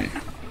nobody then.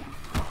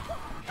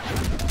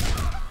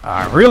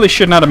 I really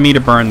should not have me to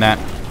burn that.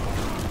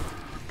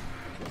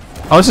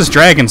 Oh, this is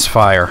Dragon's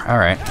Fire.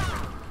 Alright.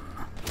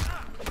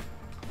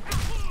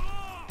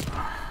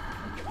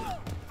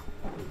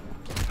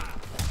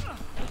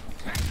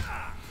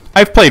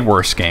 I've played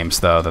worse games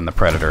though than the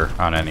Predator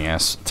on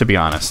NES, to be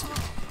honest.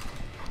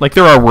 Like,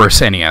 there are worse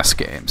NES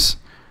games.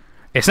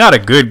 It's not a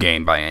good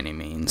game by any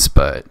means,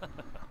 but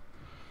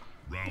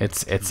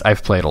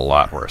I've played a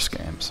lot worse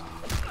games.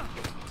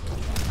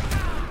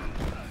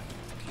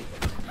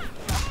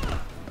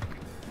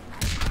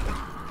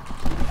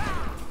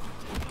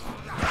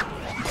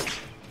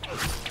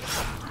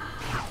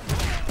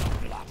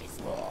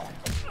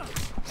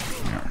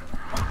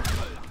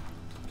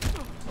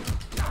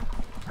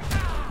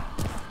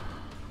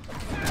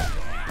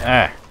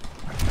 Ah.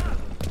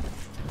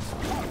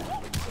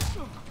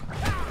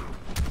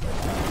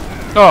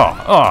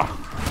 Oh.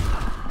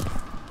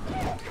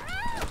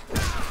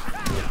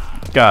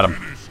 Got him.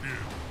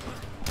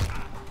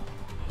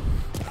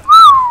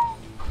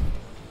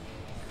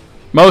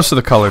 Most of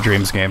the Color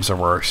Dreams games are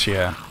worse,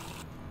 yeah.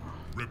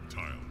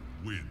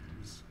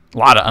 A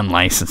lot of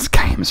unlicensed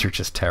games are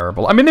just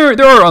terrible. I mean, there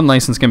are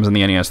unlicensed games on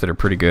the NES that are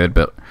pretty good,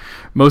 but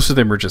most of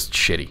them are just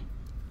shitty.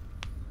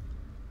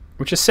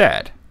 Which is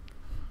sad.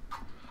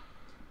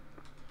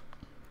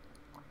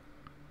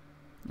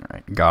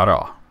 Alright, got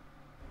all.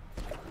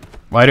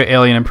 Why do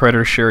Alien and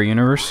Predator share a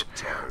universe?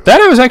 That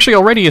was actually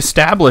already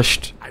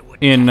established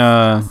in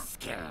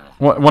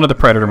one of the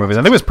Predator movies. I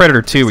think it was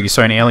Predator 2 where you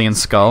saw an alien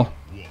skull.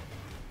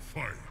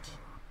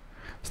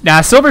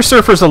 Nah, Silver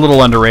Surfer's a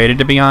little underrated,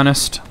 to be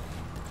honest.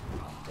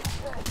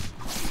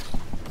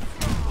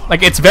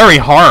 Like, it's very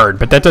hard,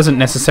 but that doesn't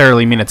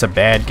necessarily mean it's a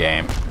bad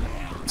game.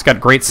 It's got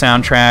great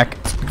soundtrack.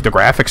 The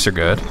graphics are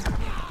good.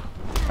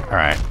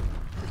 Alright.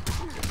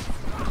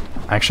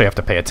 I actually have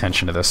to pay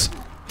attention to this.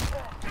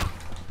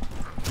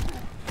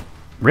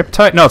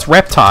 Riptide? No, it's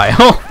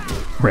Reptile.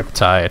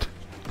 Riptide.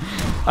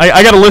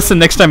 I gotta listen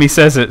next time he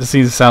says it to see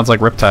if it sounds like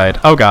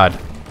Riptide. Oh god.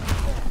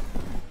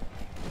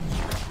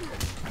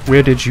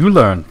 Where did you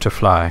learn to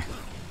fly?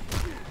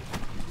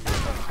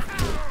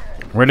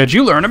 Where did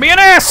you learn to be an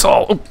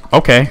asshole? Oh,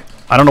 okay.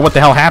 I don't know what the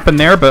hell happened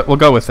there, but we'll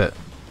go with it.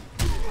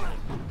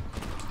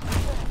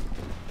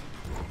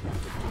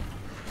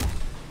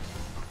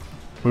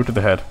 Move to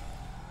the head.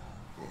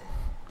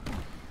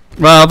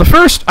 Well, the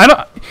first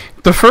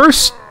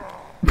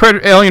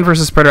Alien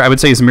vs. Predator, I would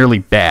say, is merely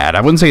bad.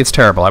 I wouldn't say it's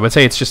terrible. I would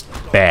say it's just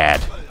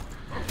bad.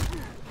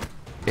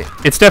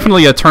 It's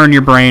definitely a turn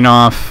your brain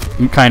off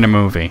kind of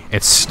movie.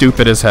 It's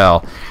stupid as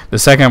hell. The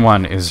second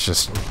one is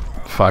just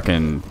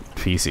fucking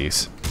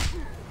feces.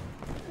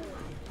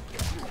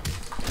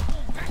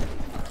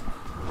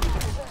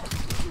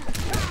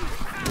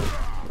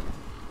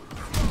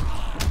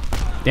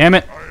 Damn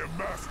it.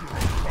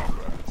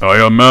 I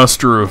am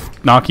master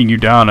of knocking you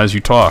down as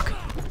you talk.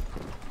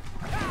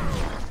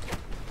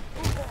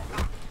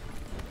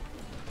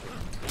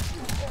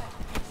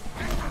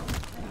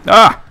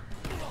 Ah!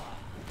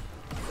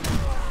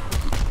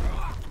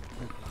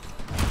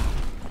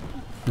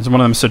 Is one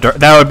of them so dark?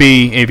 That would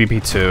be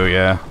AVP 2,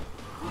 yeah.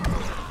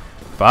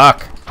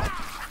 Fuck.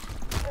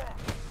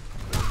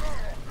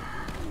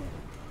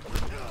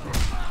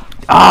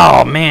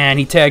 Oh man,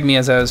 he tagged me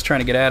as I was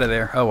trying to get out of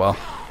there. Oh well.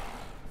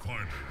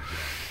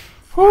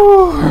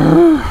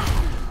 Whew.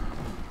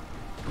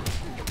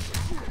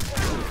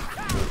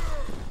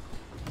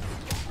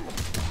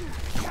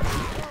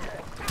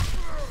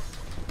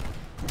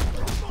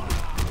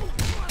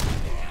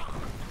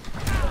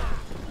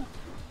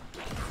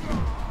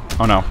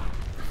 Oh no.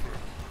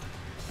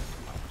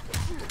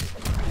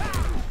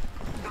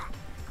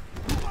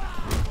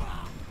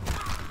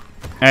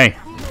 Hey,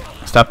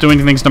 stop doing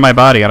things to my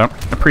body. I don't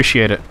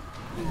appreciate it.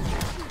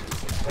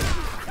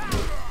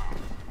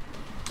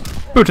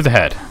 Boot to the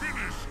head.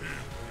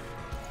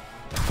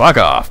 Fuck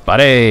off,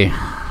 buddy.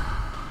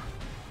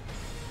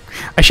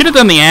 I should have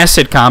done the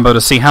acid combo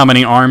to see how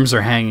many arms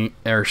are hanging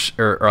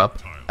or up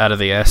out of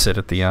the acid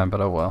at the end,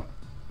 but oh well.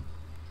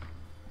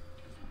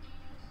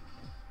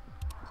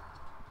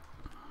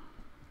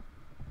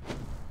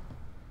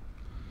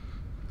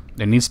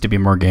 There needs to be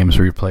more games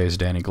where you play as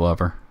Danny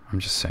Glover. I'm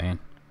just saying.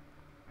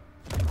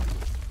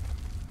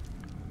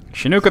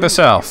 Chinook of the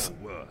South.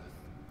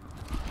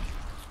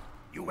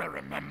 You will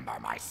remember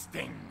my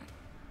sting.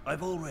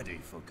 I've already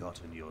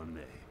forgotten your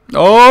name.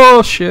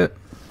 Oh shit.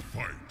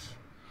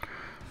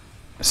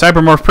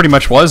 Cybermorph pretty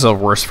much was a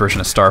worse version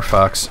of Star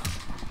Fox.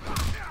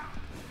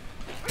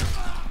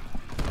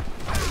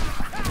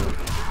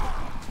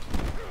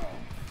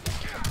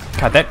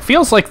 God, that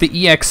feels like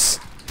the EX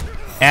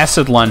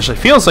acid lunge. It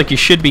feels like you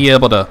should be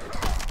able to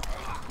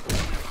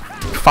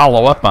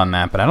follow up on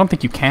that, but I don't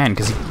think you can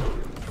because he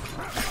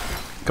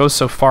goes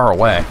so far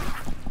away.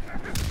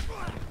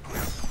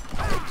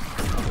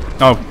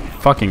 Oh,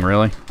 fucking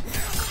really?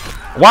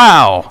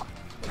 Wow!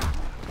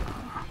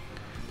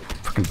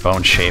 Fucking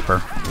bone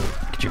shaper.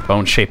 Get your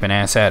bone shaping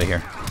ass out of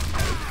here.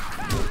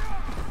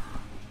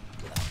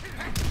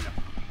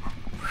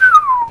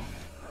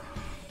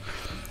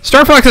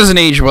 Star Fox doesn't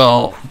age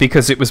well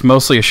because it was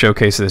mostly a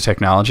showcase of the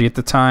technology at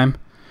the time.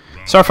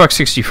 Star Fox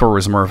 64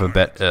 was more of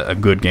a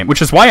good game,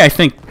 which is why I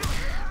think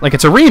like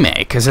it's a remake,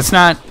 because it's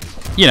not,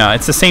 you know,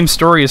 it's the same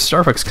story as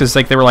Star Fox, because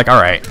like they were like,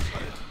 all right,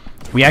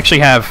 we actually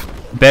have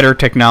better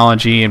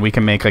technology and we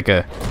can make like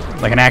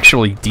an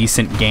actually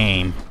decent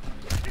game.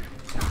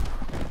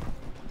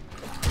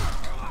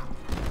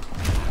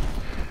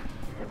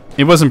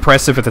 It was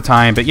impressive at the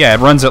time, but yeah, it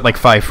runs at like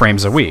 5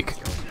 frames a week.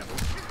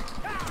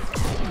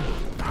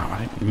 Oh,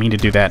 I didn't mean to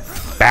do that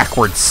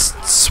backwards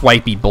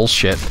swipey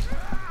bullshit.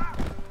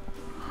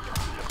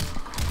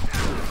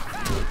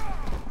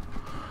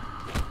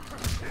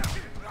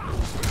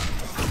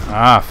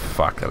 Ah,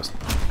 fuck, that was...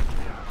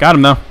 Got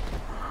him, though.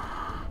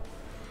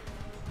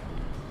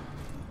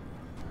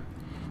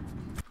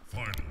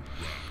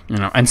 You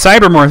know, and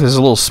Cybermorph is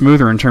a little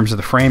smoother in terms of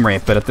the frame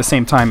rate, but at the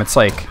same time, it's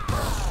like...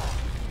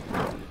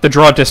 The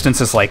draw distance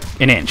is like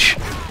an inch.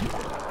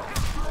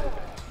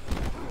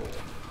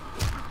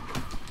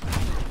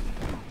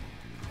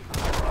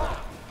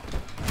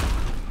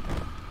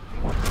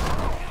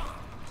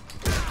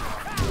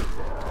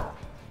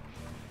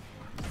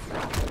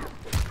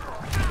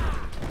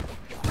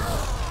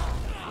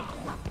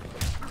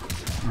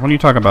 What are you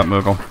talking about,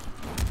 Moogle?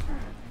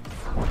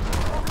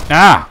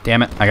 Ah,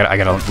 damn it! I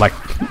gotta like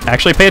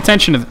actually pay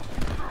attention to.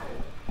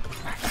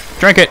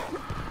 Drink it.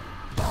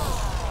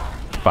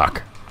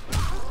 Fuck.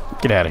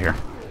 Get out of here.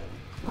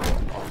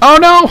 Oh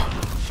no!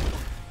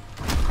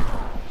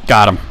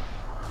 Got him.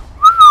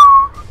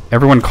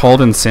 Everyone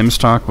called in Sims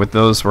talk with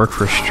those work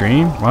for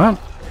stream. What?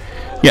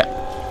 Yeah.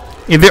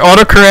 Either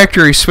autocorrect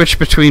or he switched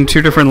between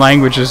 2 different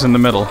languages in the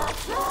middle.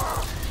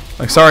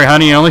 Like, sorry,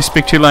 honey, I only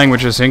speak 2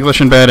 languages: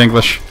 English and bad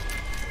English.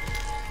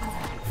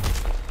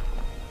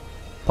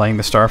 Playing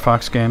the Star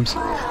Fox games?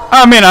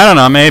 I mean, I don't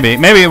know, maybe.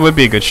 Maybe it would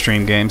be a good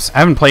stream games. I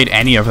haven't played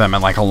any of them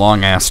in like a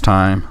long-ass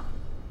time.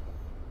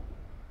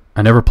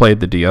 I never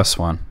played the DS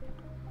one.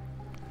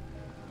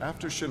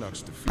 After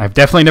Shinnok's defeat, I've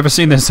definitely never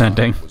seen this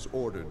ending. was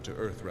ordered to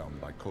Earthrealm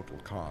by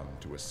Kotal Khan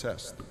to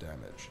assess the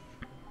damage.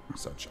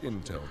 Such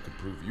intel could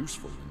prove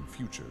useful in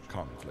future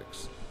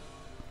conflicts.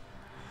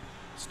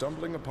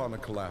 Stumbling upon a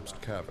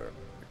collapsed cavern,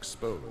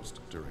 exposed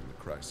during the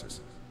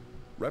crisis,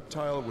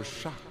 Reptile was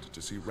shocked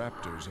to see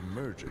raptors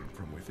emerging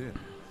from within.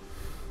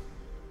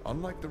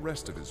 Unlike the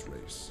rest of his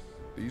race,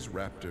 these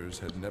raptors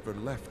had never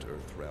left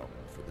Earthrealm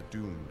for the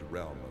doomed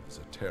realm of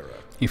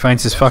Zaterra. He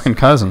finds his fucking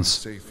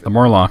cousins, the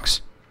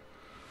Morlocks.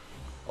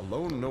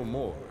 Alone no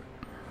more,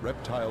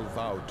 Reptile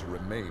vowed to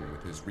remain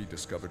with his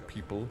rediscovered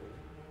people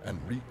and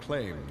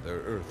reclaim their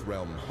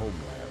Earthrealm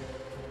homeland.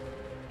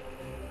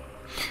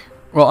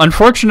 Well,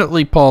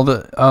 unfortunately,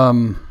 Paul,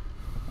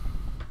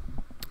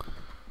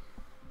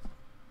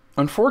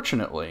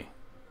 unfortunately,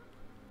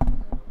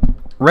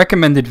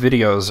 recommended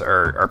videos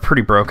are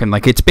pretty broken.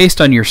 Like, it's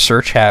based on your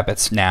search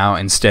habits now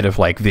instead of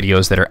like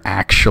videos that are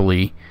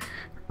actually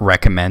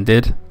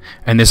recommended.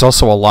 And there's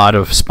also a lot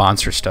of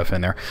sponsor stuff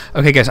in there.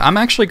 Okay, guys, I'm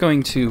actually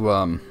going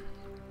to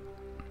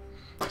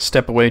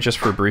step away just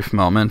for a brief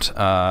moment.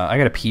 I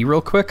gotta pee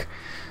real quick,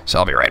 so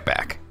I'll be right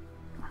back.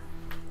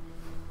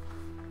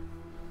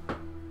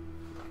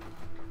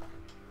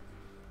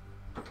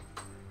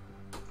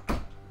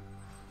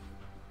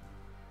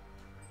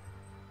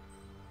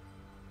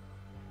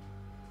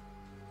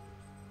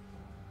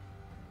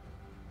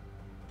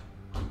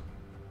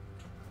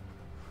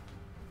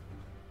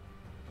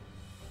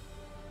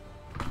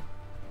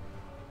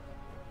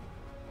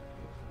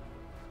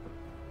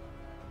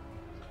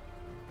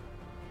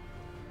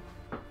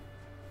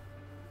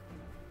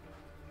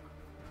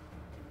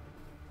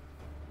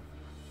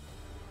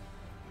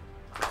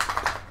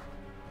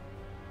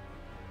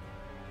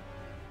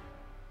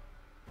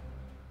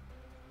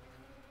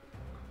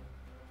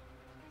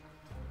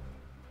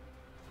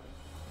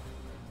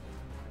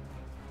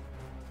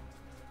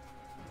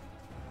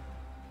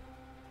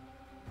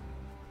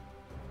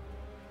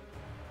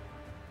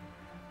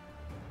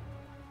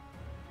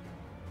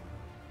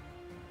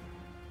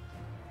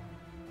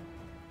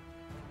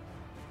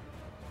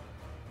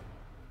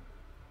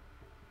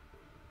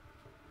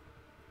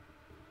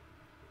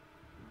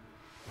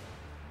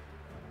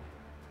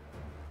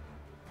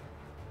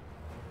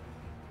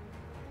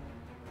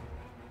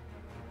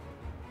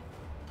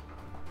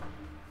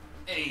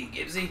 Hey,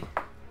 Gibbsy.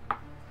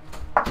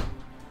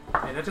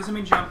 Hey, that doesn't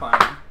mean jump on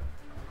him.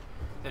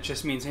 That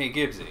just means, hey,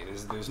 Gibbsy.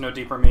 There's no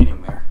deeper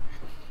meaning there.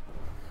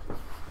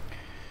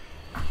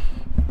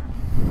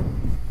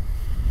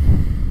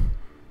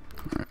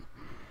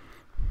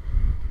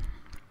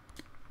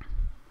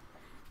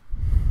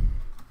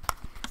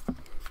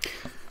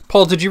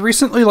 Paul, did you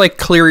recently like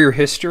clear your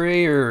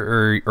history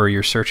or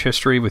your search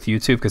history with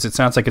YouTube? Because it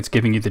sounds like it's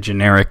giving you the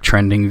generic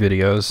trending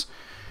videos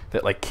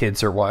that like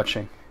kids are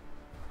watching.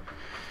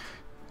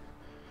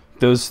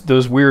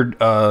 Those weird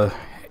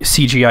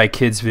CGI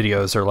kids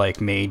videos are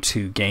like made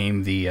to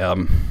game the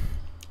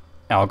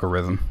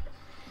algorithm.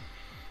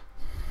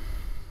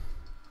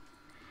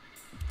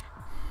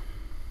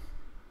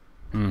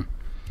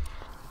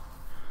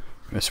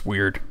 That's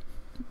weird.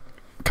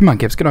 Come on,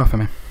 Gibbs, get off of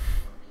me.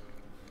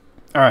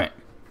 All right.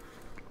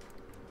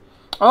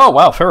 Oh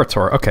wow,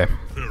 Ferritor. Okay.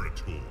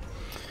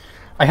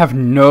 I have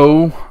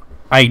no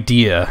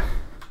idea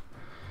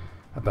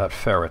about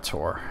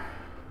Ferritor.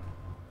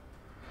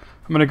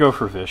 I'm gonna go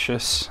for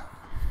Vicious.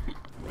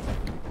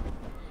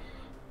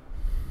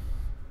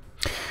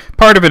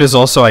 part of it is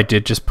also I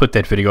did just put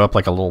that video up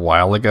like a little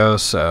while ago,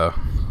 so...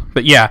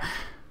 But yeah,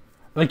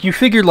 like you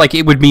figured like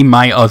it would be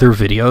my other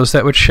videos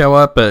that would show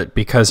up, but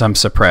because I'm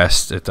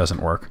suppressed, it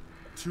doesn't work.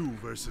 2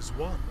 versus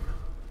 1.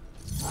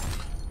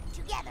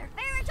 Together,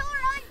 Ferritor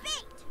on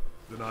beat!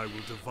 Then I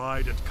will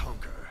divide and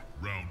conquer.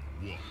 Round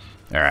 1.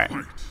 Alright.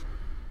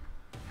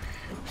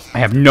 I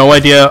have no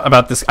idea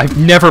about this. I've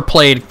never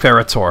played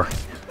Ferritor.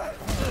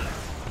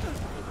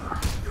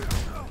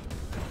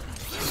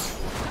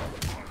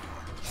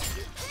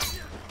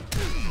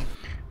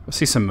 Let's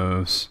see some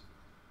moves.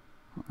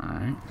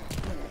 Alright.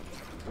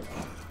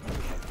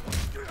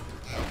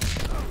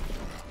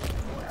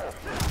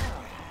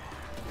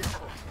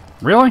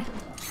 Really?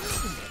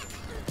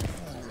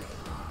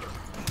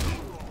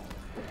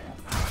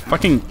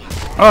 Fucking...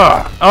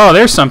 Oh! Oh,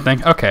 there's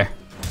something. Okay.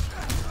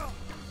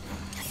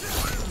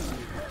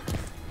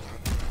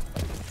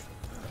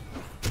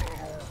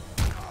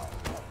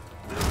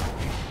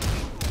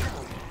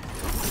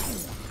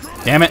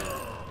 Damn it.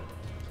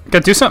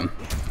 Gotta do something,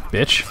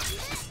 bitch.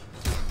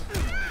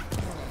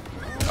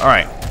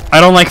 Alright.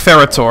 I don't like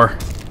Ferritor.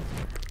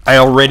 I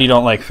already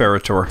don't like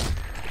Ferritor.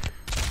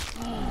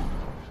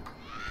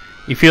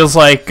 He feels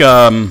like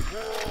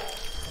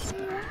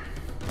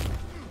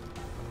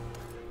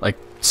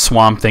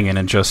Swamp Thing in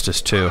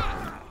Injustice 2.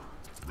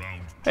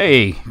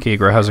 Hey,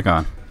 Kigra, how's it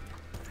going?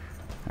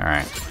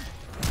 Alright.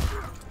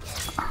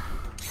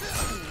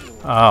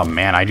 Oh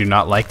man, I do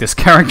not like this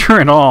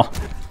character at all.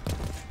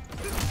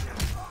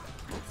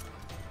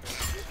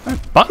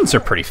 Buttons are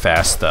pretty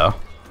fast, though.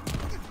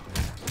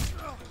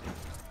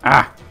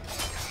 Ah.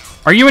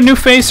 Are you a new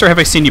face, or have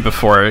I seen you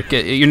before?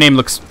 Your name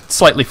looks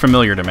slightly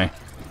familiar to me.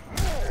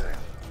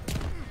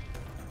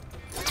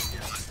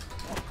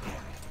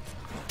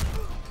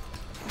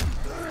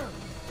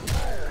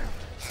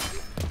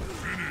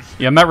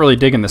 Yeah, I'm not really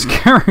digging this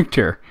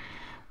character.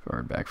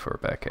 Forward,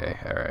 back,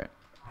 A. Alright.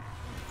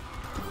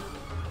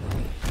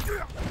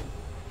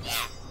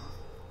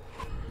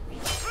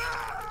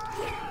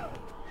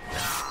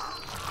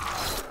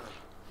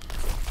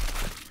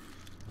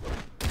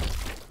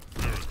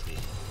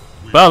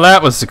 Well,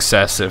 that was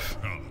excessive.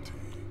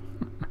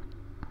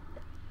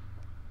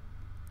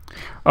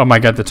 Oh my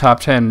god, the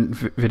top 10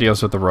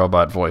 videos with the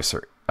robot voice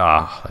are...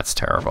 Ah, that's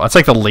terrible. That's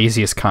like the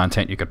laziest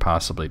content you could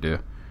possibly do.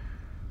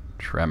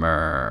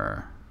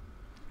 Tremor.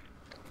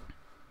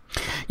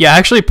 Yeah,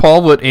 actually,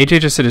 Paul, what AJ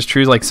just said is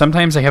true. Like,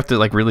 sometimes I have to,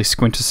 like, really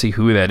squint to see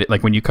who that is.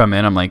 Like, when you come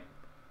in, I'm like...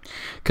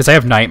 Because I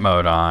have night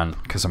mode on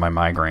because of my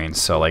migraines.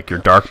 So, like, your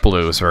dark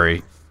blue is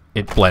very...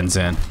 It blends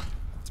in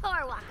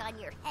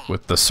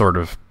with the sort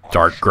of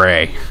dark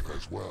gray.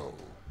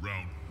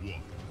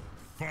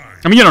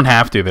 I mean, you don't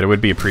have to, but it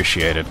would be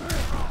appreciated.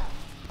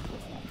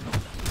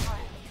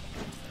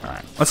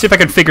 Alright, let's see if I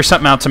can figure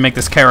something out to make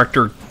this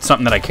character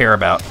something that I care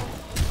about.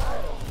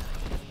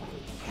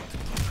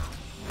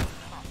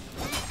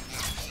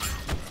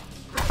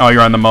 Oh,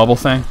 you're on the mobile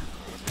thing?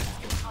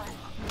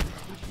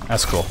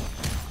 That's cool.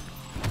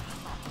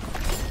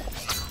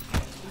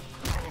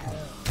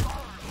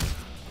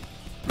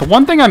 The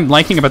one thing I'm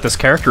liking about this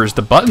character is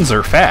the buttons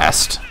are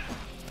fast.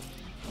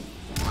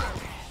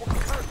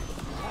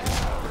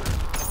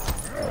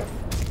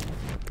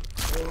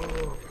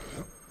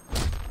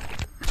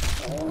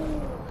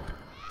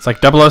 It's like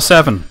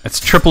 007. It's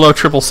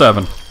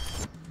 007.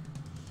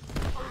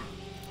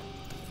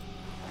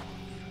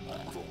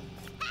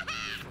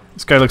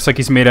 This guy looks like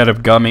he's made out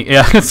of gummy.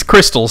 Yeah, it's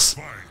crystals.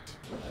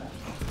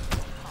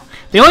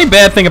 The only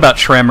bad thing about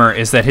Tremor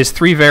is that his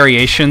 3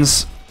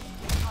 variations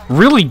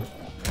really...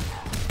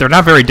 They're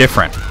not very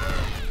different.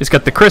 He's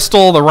got the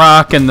crystal, the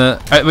rock, and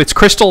the... it's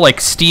crystal, like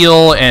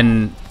steel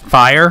and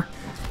fire,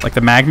 like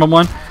the magma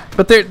one.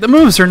 But the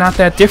moves are not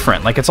that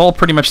different. Like, it's all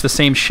pretty much the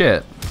same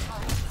shit.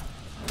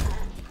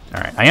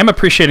 Alright, I am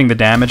appreciating the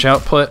damage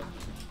output.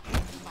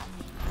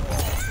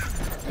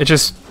 It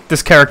just...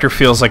 This character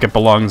feels like it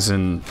belongs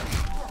in...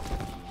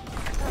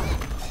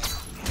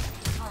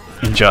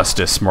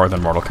 Injustice more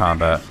than Mortal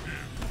Kombat.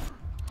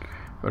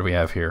 What do we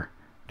have here?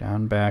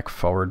 Down, back,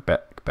 forward,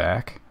 back,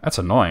 back. That's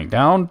annoying.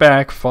 Down,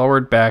 back,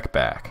 forward, back,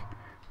 back.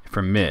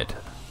 From mid.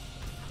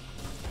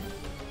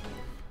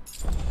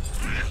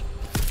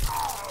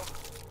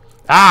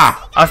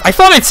 Ah! I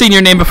thought I'd seen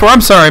your name before.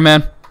 I'm sorry,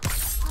 man.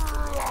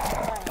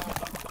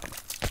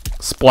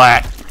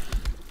 Splat.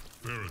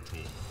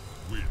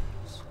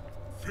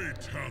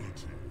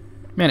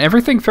 Man,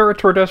 everything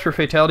Ferritor does for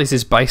fatalities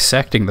is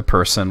bisecting the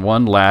person.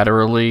 One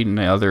laterally and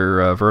the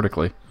other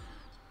vertically.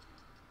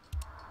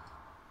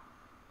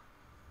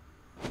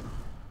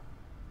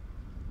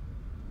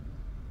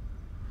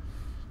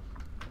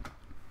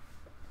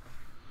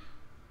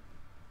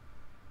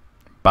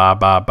 Ba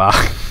ba ba.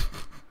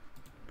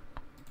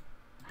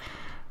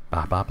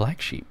 Ba ba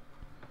black sheep.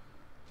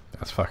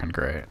 That's fucking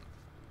great.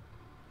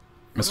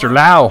 Mr.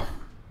 Lau.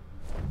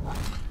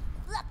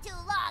 Look too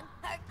long,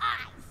 hurt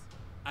eyes.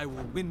 I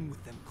will win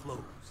with them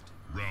closed.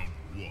 Round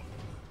 1.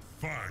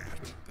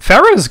 Fight.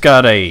 Farah's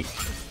got a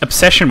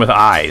obsession with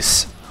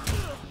eyes.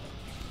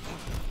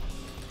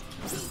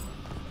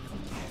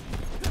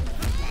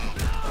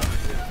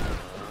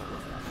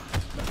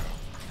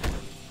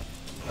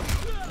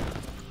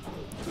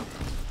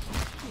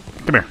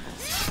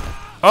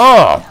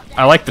 Oh!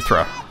 I like the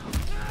throw.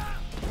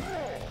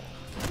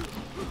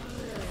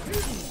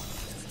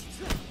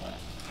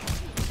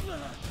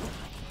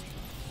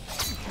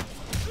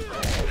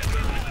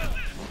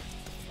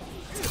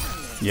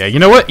 Yeah, you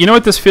know what? You know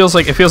what this feels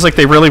like? It feels like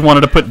they really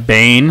wanted to put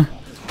Bane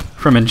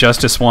from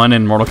Injustice 1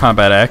 in Mortal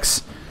Kombat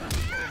X.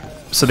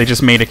 So they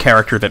just made a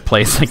character that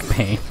plays like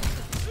Bane.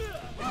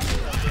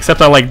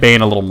 Except I like Bane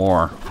a little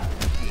more.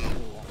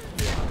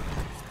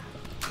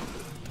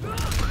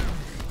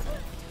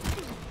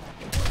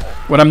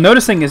 What I'm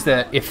noticing is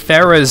that if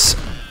Farah's...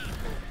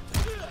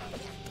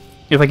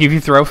 If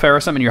you throw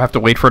Farah something and you have to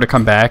wait for her to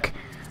come back,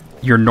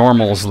 your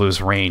normals lose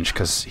range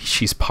because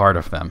she's part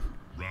of them.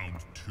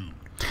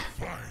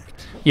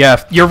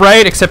 Yeah, you're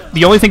right, except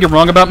the only thing you're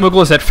wrong about,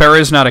 Moogle, is that Farah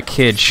is not a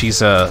kid.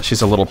 She's a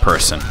little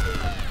person.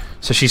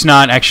 So she's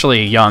not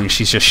actually young,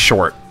 she's just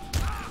short.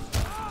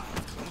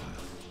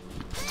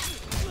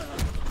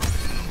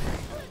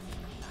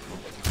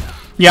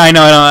 Yeah, I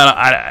know,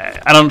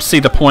 I don't see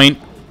the point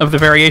of the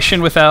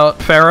variation without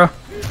Farah.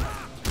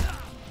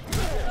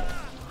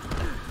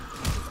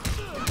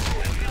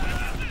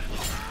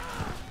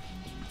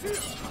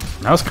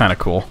 That was kind of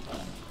cool.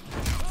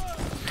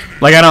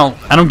 Like, I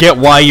don't get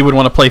why you would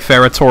want to play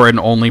Farah Tor and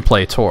only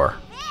play Tor.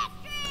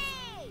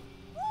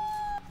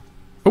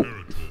 Oh.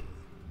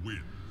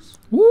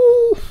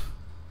 Woo!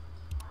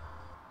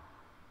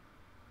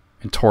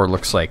 And Tor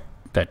looks like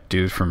that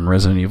dude from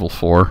Resident Evil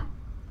 4.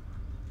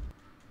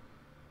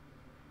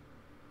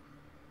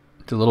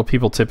 Do little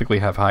people typically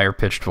have higher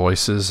pitched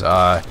voices?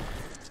 Not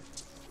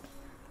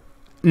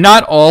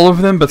all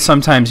of them, but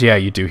sometimes, yeah,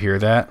 you do hear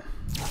that.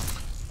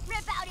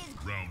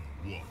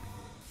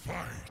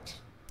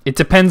 It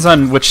depends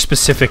on which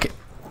specific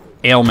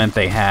ailment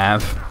they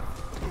have.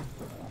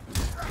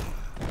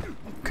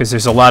 Because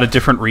there's a lot of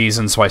different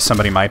reasons why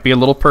somebody might be a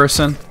little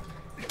person.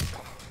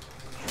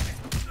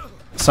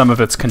 Some of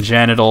it's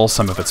congenital,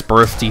 some of it's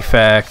birth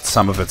defect,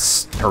 some of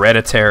it's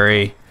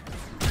hereditary.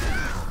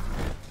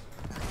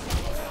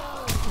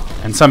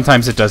 And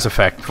sometimes it does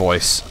affect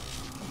voice.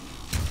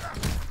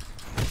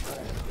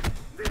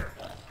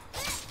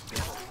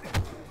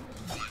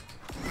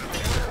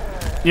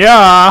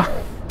 Yeah!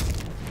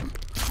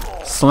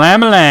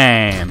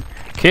 Slam-a-lam!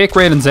 Kick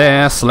Raiden's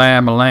ass,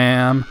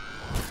 slam-a-lam.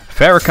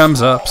 Farah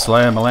comes up,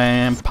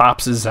 slam-a-lam.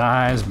 Pops his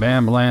eyes,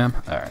 bam-a-lam.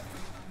 Alright.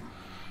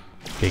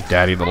 Big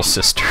Daddy, little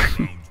sister.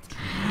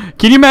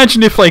 Can you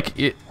imagine if, like,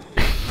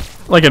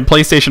 like in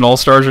PlayStation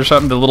All-Stars or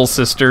something, the little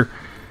sister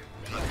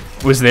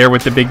was there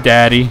with the Big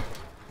Daddy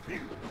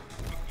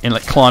and,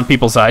 like, clawing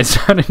people's eyes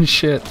out and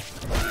shit?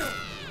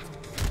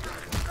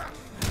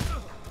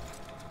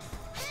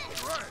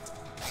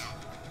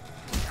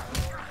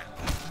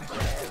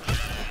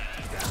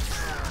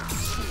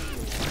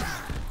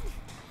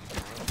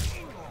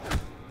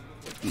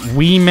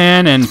 Wee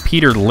Man and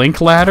Peter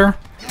Linklater?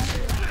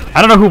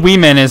 I don't know who Wee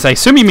Man is. I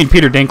assume you mean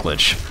Peter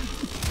Dinklage.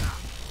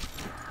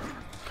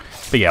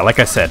 But yeah, like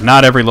I said,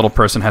 not every little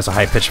person has a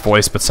high-pitched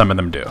voice, but some of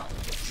them do.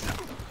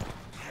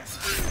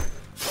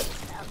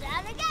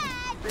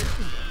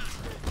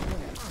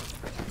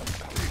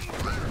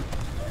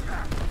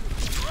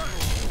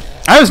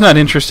 I was not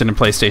interested in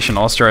PlayStation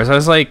All-Stars. I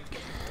was like,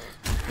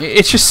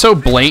 it's just so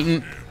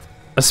blatant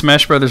a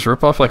Smash Brothers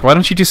ripoff. Like, why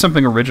don't you do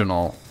something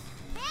original?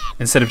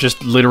 Instead of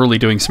just literally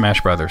doing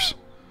Smash Brothers.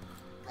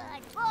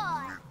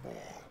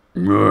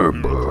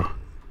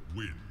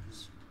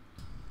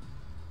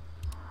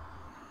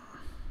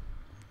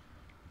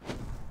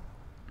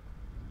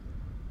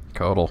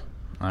 Total.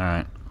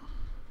 Alright.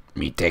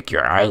 Me take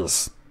your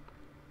eyes.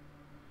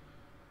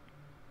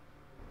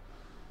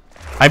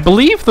 I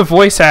believe the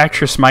voice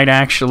actress might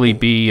actually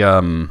be,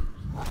 oh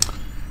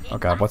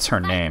god, what's her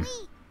name?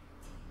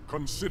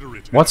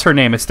 What's her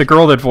name? It's the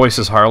girl that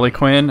voices Harley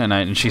Quinn,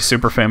 and she's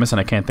super famous, and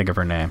I can't think of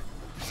her name.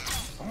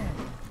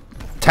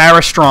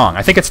 Tara Strong.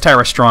 I think it's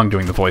Tara Strong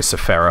doing the voice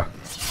of Farah.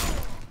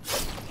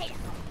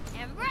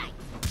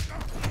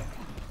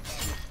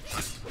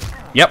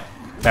 Yep.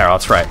 Barrel,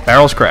 that's right.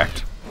 Barrel's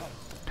correct.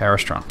 Tara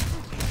Strong.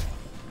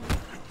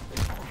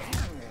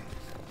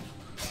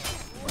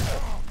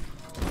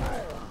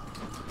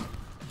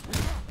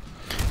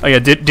 Oh yeah,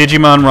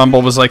 Digimon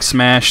Rumble was like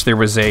Smash. There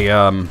was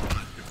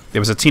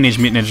a Teenage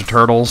Mutant Ninja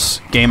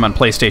Turtles game on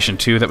PlayStation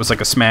 2 that was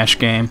like a Smash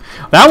game.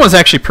 That was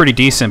actually pretty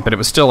decent, but it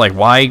was still like,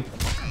 why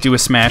do a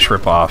Smash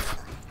ripoff?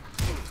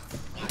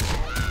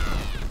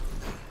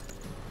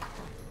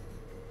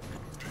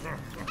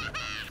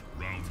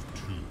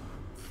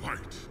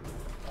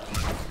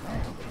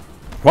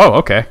 Whoa,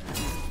 okay.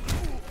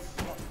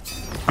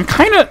 I'm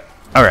kind of...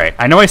 Alright,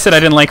 I know I said I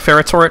didn't like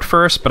Farah Tor at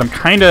first, but I'm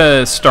kind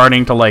of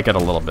starting to like it a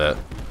little bit.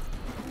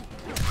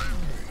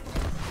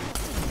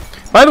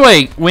 By the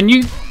way, when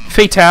you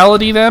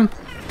fatality them,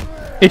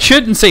 it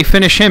shouldn't say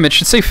finish him, it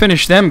should say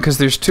finish them because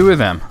there's two of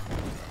them.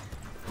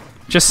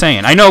 Just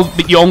saying. I know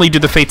that you only do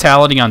the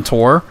fatality on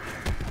Tor,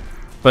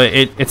 but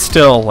it's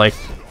still like,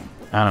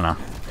 I don't know.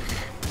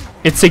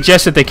 It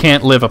suggests that they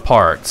can't live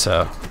apart,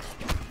 so...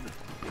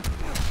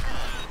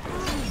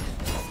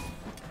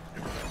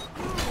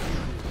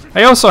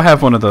 I also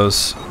have one of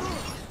those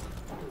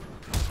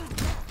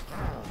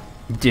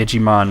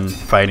Digimon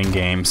fighting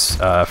games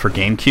for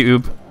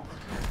GameCube.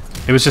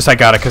 It was just I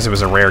got it because it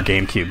was a rare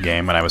GameCube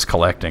game when I was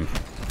collecting.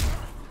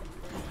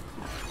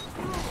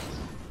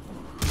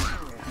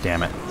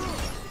 Damn it.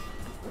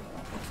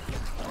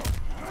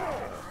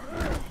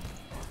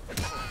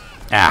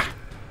 Ah.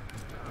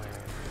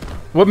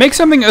 What makes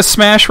something a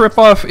Smash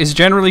ripoff is,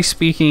 generally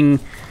speaking,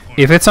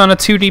 if it's on a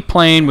 2D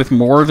plane with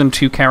more than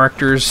 2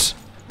 characters,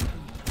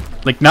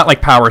 like not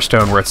like Power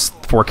Stone where it's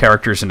 4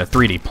 characters in a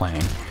 3D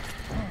plane,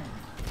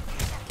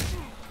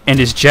 and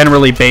is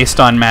generally based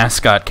on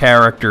mascot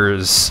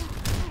characters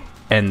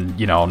and,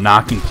 you know,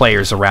 knocking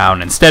players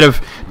around instead of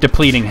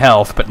depleting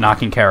health, but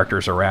knocking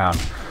characters around.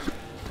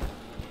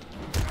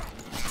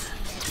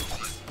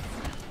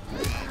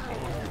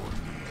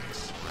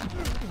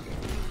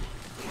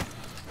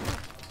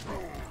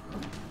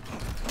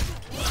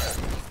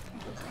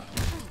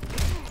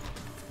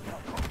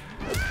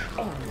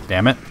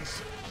 Damn it.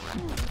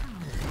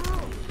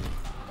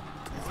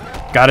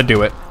 Gotta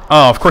do it.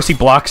 Oh, of course he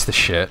blocks the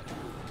shit.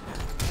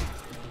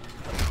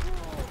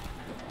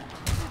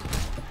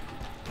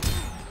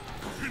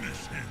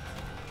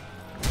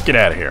 Get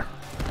out of here.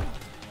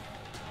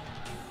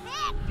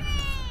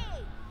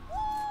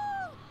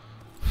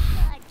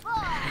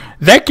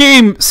 That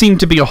game seemed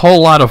to be a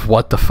whole lot of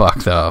what the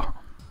fuck, though.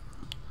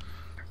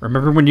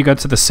 Remember when you got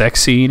to the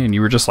sex scene and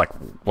you were just like,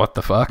 what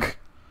the fuck?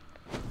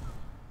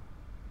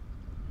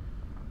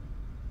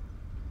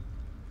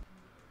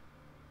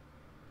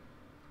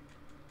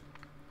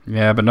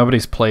 Yeah, but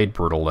nobody's played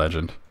Brutal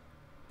Legend.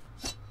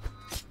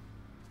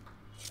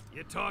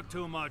 You talk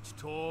too much,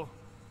 Tor.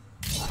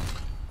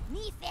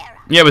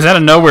 Yeah, it was out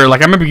of nowhere.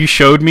 Like, I remember you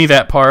showed me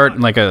that part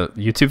in, like, a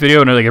YouTube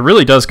video, and like, it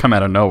really does come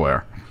out of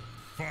nowhere.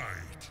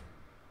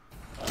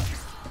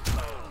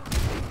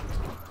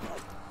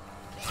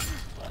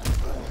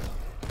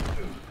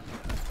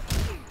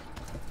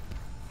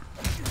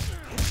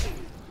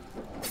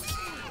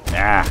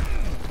 Ah.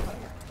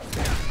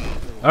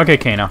 Okay,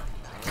 Kano.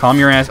 Calm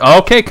your ass.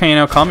 Okay,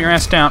 Kano, calm your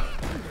ass down.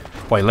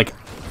 Boy, like,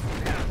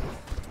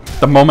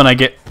 the moment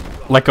I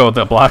let go of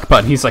the block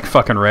button, he's like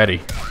fucking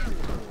ready.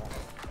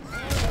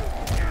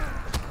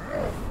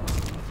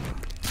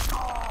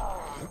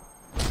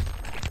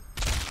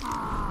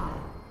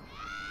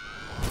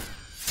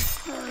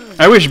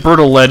 I wish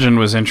Brutal Legend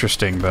was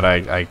interesting, but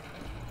I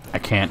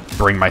can't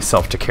bring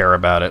myself to care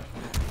about it.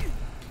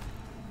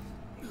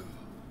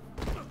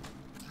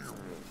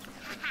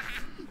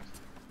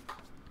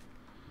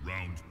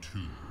 Round 2,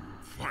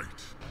 fight.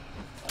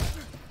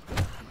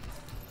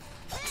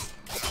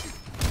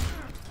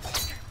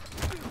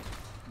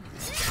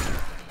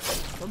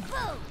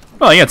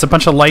 Well, yeah, it's a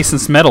bunch of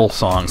licensed metal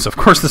songs. Of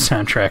course the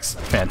soundtrack's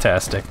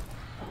fantastic.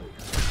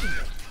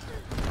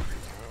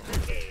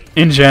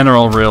 In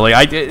general, really.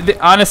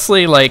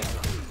 Honestly, like,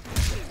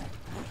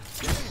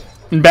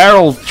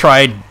 Barrel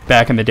tried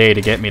back in the day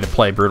to get me to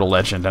play Brutal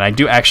Legend, and I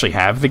do actually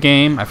have the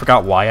game. I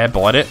forgot why I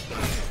bought it.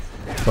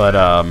 But,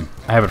 I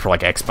have it for,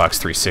 like, Xbox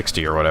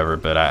 360 or whatever,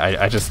 but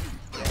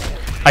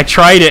I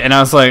tried it, and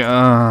I was like,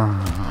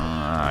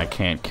 I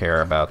can't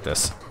care about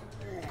this.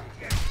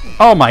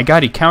 Oh my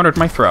god, he countered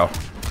my throw.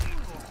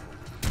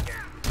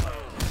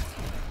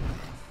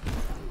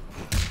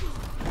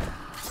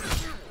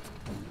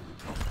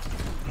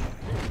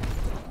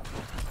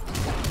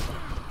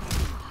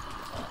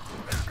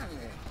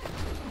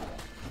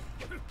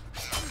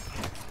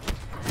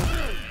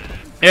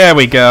 There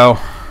we go.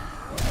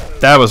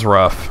 That was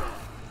rough.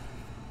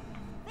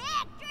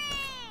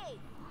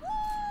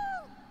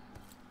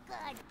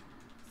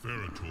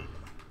 Ferritor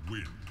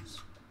wins.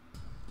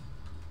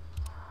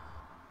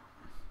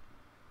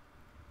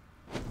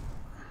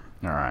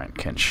 Alright,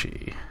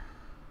 Kenshi.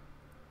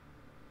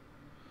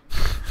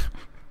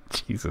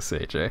 Jesus,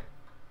 AJ.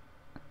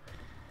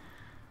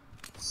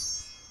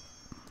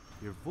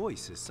 Your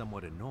voice is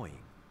somewhat annoying.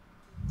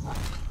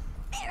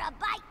 Mira,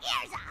 bite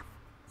ears off.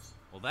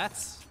 Well,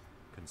 that's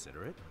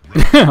considerate.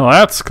 Well,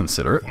 that's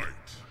considerate. I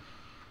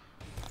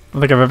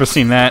don't think I've ever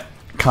seen that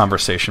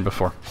conversation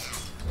before.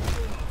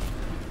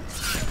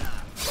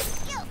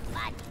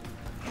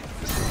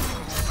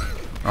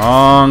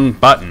 Wrong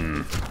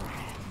button.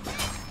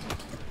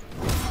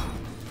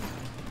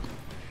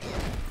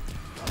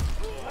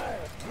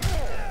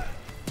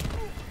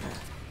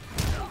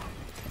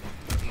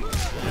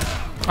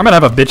 I'm gonna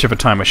have a bitch of a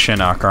time with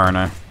Shinnok, aren't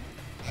I?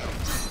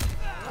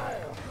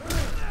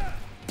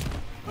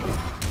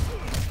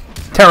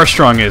 Tara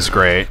Strong is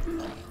great.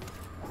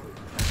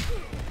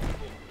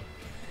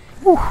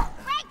 Whew.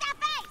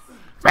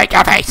 Break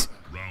your face!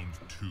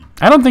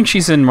 I don't think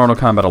she's in Mortal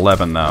Kombat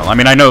 11, though. I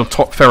mean, I know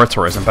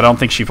Ferritor isn't, but I don't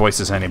think she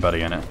voices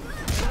anybody in it.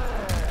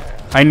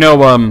 I know,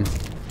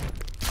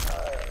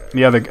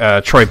 the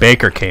other, Troy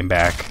Baker came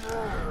back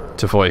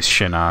to voice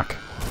Shinnok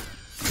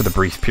for the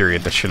brief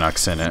period that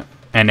Shinnok's in it.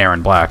 And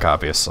Aaron Black,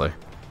 obviously.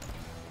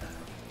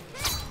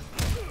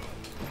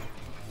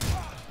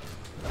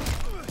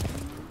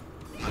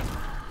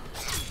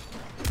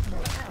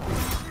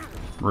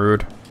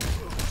 Rude.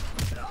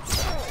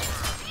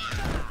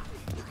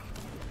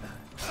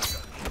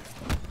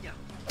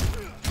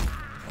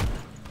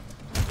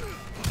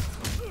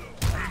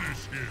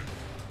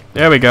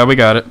 There we go, we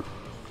got it.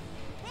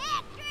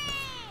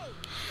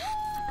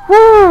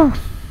 Woo!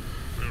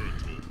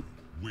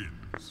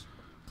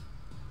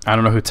 I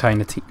don't know who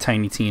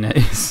Tiny Tina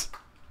is.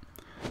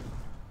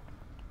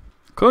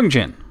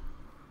 Kungjin.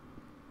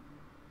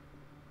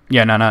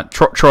 Yeah, no, not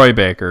Troy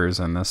Baker's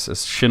in this.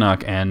 It's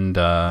Shinnok and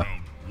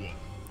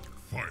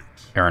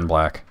Aaron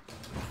Black.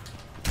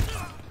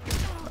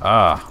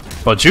 Ah,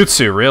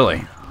 Bojutsu, really?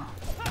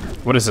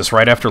 What is this,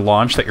 right after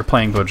launch that you're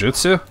playing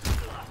Bojutsu?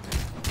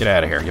 Get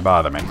out of here, you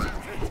bother me.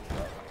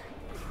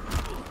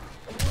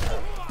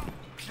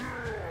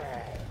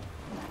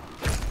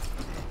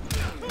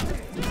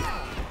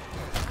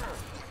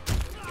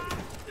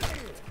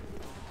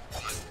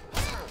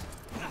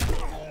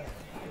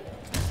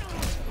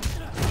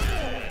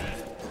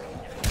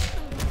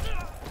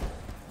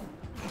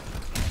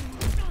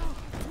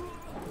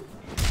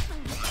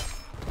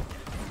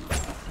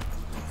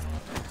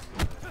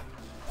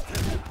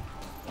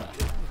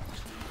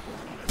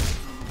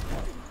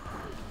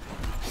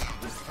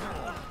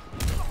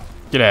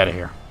 Get out of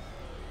here.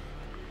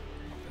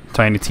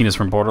 Tiny Tina's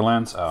from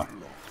Borderlands? Oh.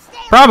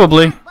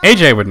 Probably.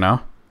 AJ would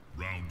know.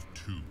 Round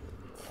 2,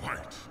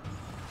 fight.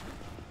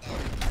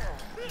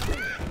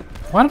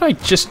 Why did I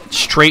just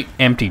straight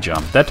empty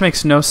jump? That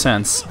makes no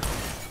sense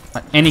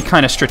on any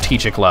kind of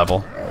strategic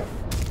level.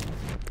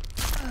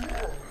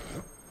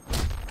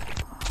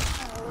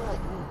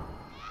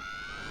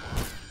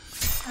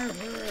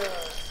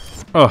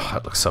 Oh,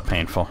 that looks so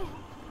painful.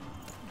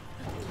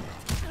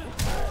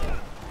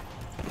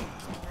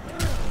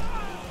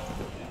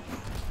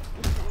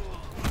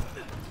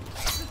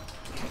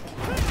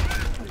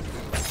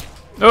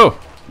 Oh,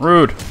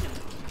 rude.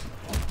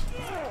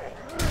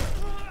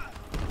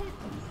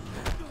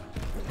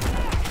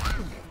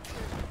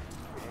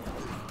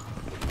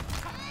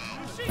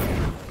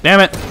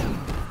 Damn it.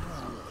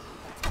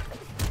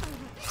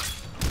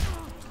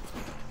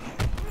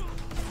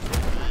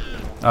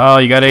 Oh,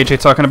 you got AJ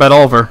talking about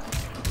Oliver.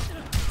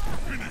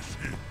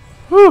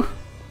 Woo!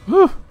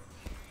 Woo!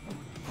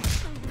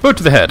 Boot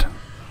to the head.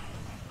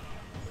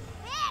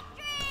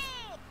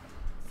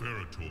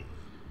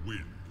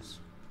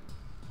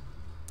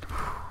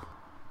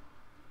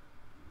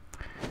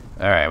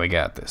 Alright, we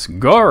got this.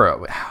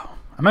 Goro! Wow.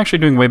 I'm actually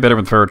doing way better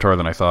with Ferritor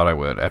than I thought I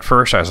would. At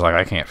first, I was like,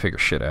 I can't figure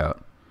shit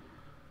out.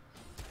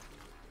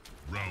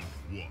 Round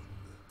 1,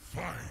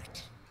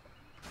 fight.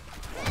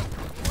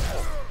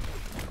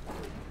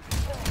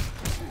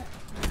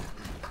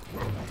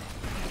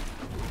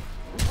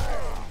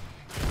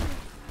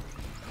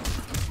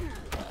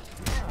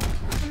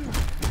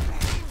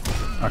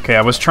 Okay,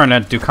 I was trying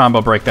to do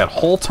combo break that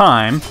whole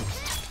time.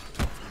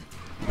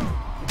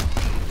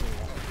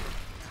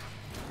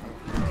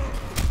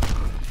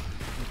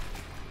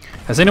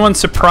 Has anyone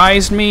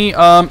surprised me?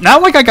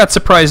 Not like I got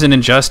surprised in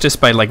Injustice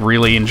by like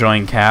really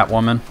enjoying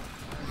Catwoman.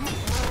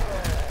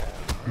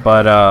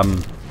 But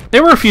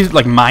there were a few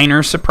like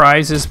minor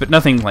surprises, but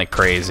nothing like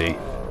crazy.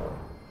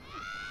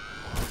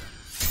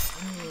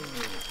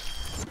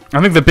 I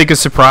think the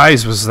biggest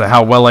surprise was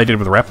how well I did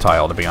with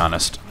Reptile, to be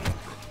honest.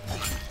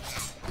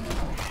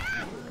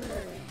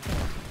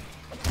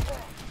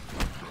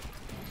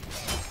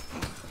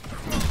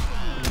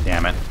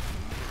 Damn it.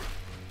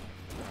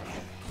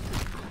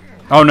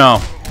 Oh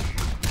no.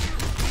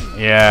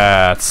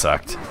 Yeah, it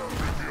sucked.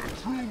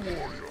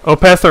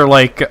 Opeth are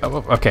like...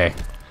 okay.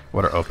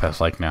 What are Opeth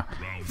like now?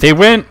 They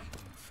went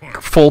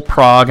full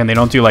prog and they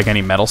don't do like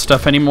any metal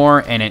stuff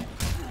anymore, and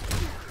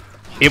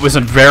it was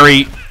a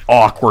very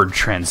awkward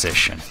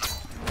transition.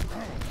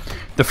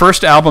 The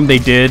first album they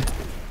did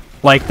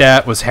like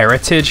that was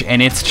Heritage,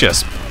 and it's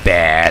just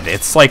bad.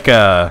 It's like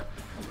a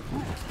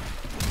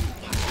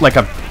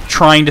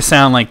trying to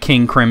sound like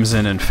King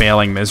Crimson and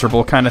failing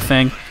miserable kind of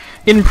thing.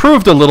 It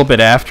improved a little bit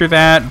after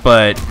that,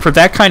 but for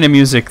that kind of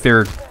music,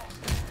 there's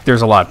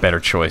a lot better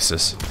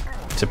choices,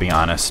 to be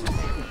honest.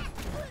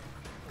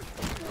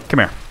 Come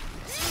here.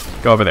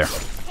 Go over there.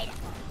 Final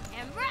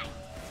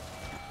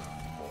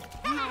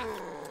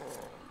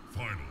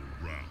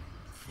round,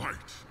 fight.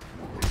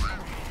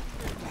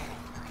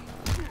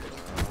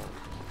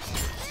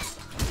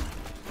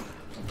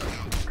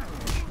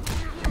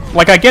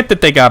 Like, I get that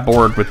they got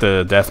bored with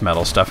the death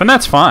metal stuff, and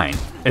that's fine.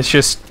 It's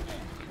just...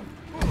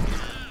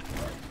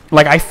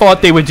 like, I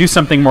thought they would do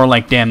something more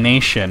like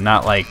Damnation,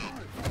 not like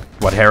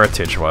what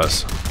Heritage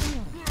was.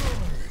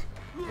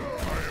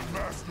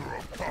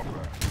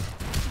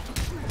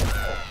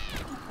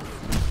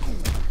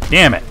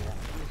 Damn it.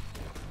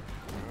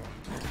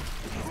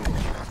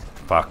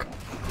 Fuck.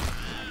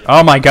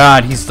 Oh my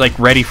god, he's like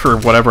ready for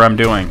whatever I'm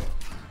doing.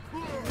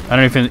 I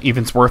don't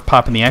even it's worth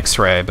popping the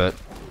X-ray, but...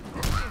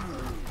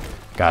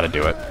 gotta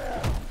do it.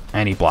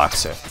 And he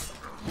blocks it.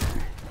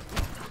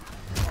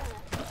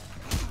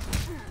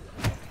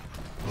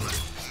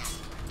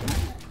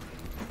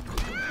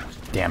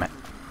 Damn it.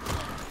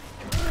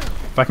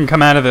 If I can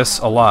come out of this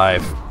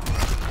alive.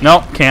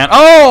 Nope, can't.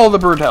 Oh, the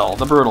brutal.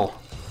 The brutal.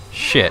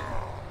 Shit.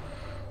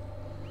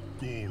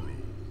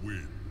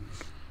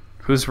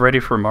 Who's ready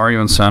for Mario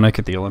and Sonic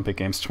at the Olympic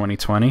Games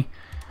 2020?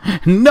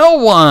 No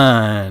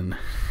one!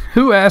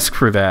 Who asked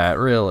for that,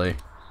 really?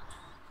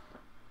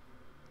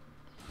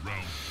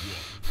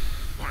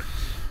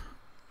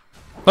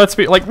 Let's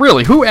be like,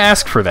 really, who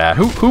asked for that?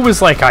 Who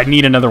was like, I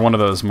need another one of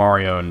those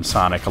Mario and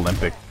Sonic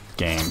Olympic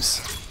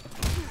games?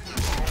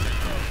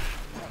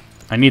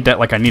 I need that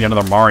like I need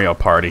another Mario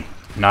Party.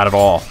 Not at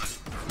all.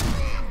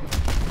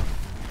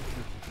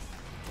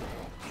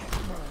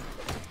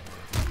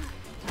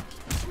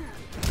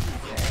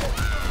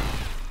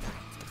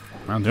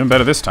 I'm doing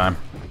better this time.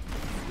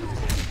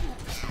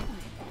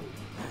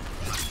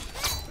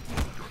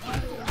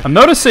 I'm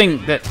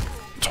noticing that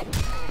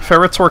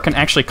Ferritor can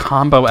actually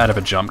combo out of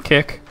a jump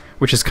kick,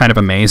 which is kind of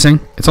amazing.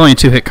 It's only a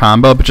 2-hit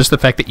combo, but just the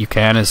fact that you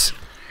can is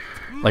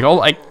like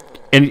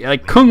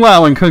like Kung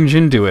Lao and Kung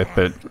Jin do it,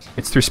 but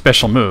it's through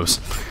special moves.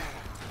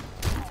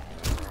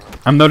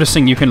 I'm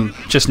noticing you can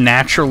just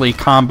naturally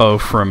combo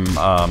from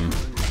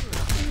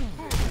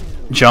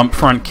jump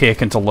front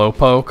kick into low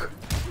poke.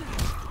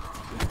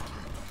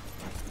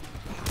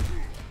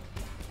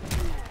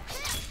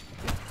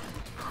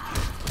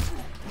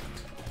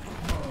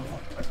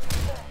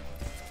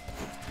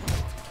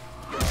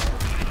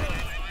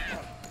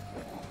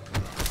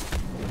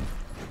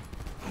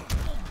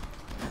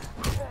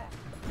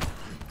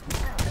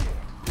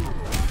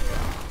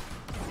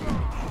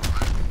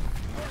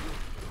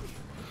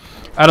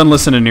 I don't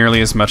listen to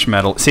nearly as much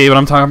metal. See what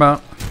I'm talking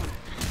about?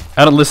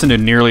 I don't listen to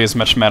nearly as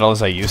much metal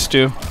as I used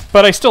to,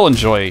 but I still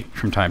enjoy it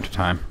from time to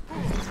time.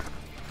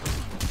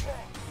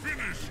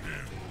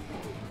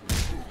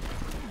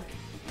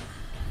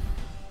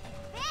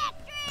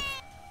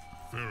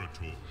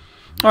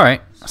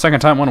 Alright, second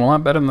time went a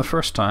lot better than the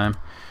first time.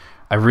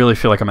 I really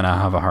feel like I'm going to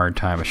have a hard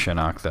time with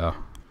Shinnok, though.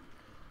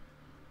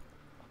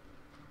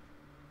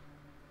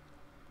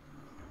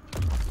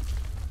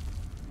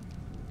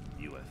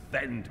 You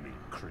offend me,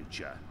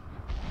 creature.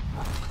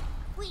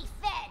 We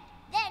fed,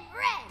 then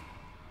rend.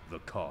 The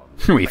cog.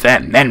 We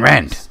fed, then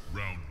rend.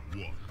 Round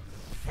 1.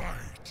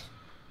 Fight.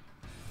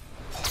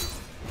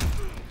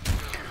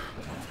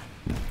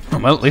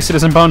 Well, at least it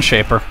isn't Bone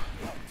Shaper.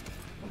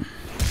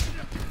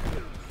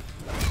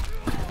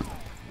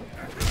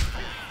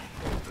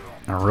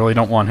 I really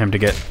don't want him to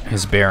get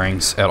his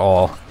bearings at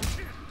all.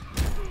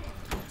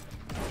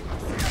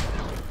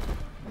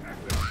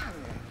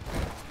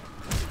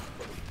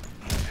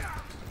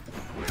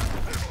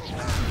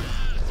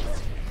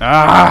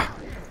 Ah!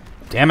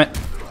 Damn it.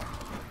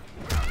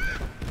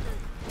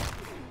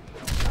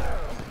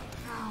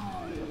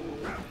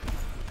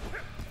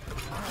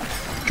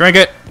 Drink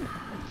it!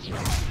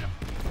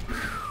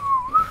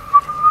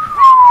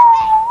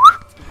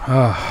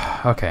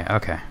 Oh, okay,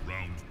 okay.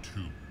 Round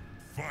 2.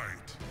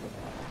 Fight.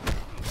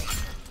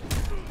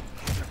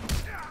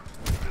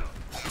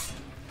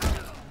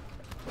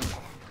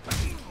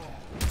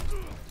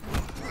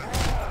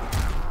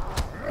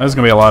 That's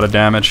gonna be a lot of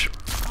damage.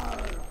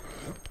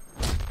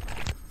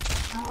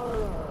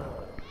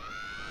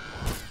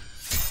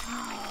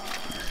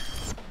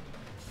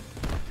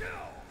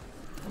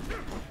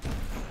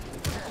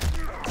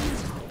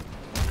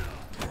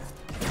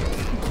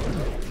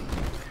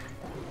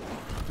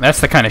 That's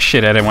the kind of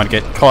shit I didn't want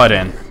to get caught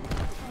in.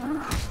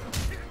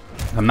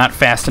 I'm not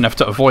fast enough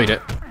to avoid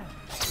it.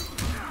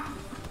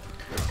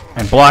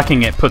 And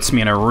blocking it puts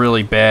me in a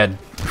really bad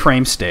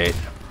frame state.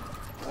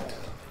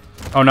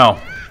 Oh no.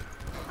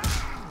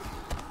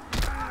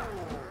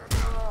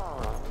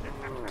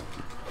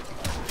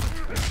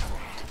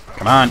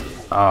 Come on.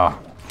 Oh.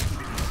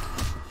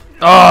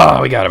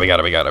 Oh, we got it, we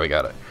got it, we got it, we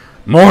got it.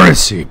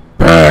 Morrissey,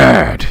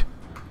 bad.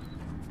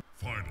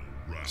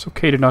 It's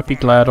okay to not be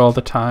glad all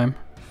the time.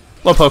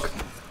 Low poke.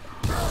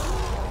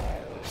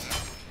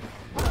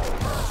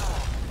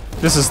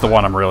 This is the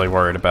one I'm really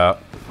worried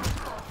about.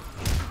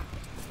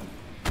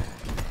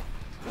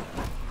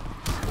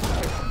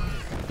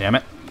 Damn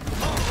it.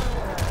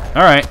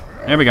 Alright,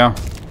 there we go.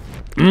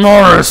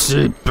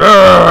 Morrissey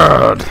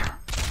bad!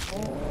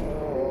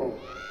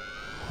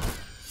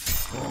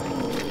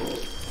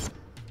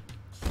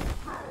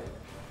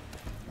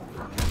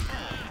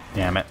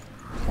 Damn it.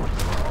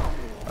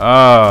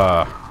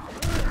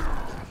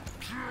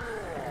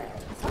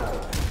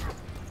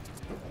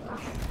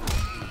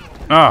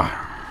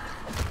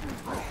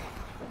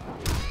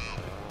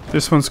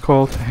 This one's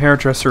called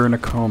Hairdresser in a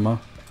Coma.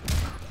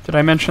 Did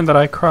I mention that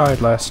I cried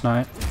last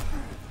night?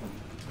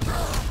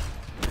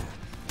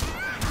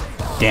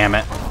 Damn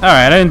it.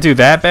 Alright, I didn't do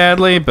that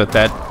badly, but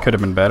that could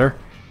have been better.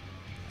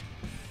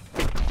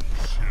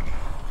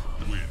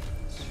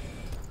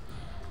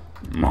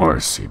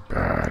 Morrissey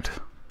bad.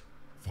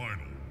 Final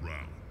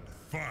round.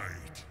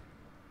 Fight.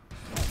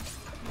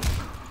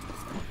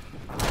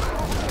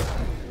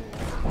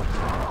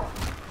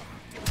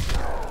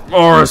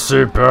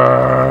 Morrissey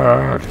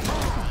bad.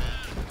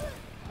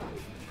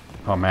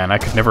 Oh man, I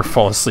could never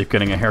fall asleep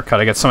getting a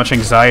haircut. I get so much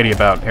anxiety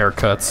about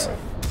haircuts.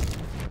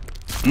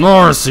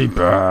 Morrissey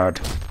bad.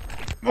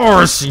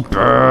 Morrissey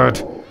bad.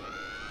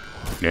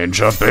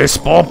 Ninja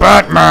Baseball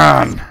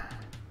Batman.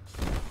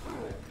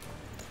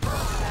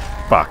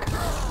 Fuck.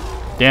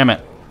 Damn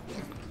it.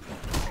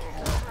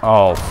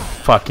 Oh,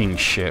 fucking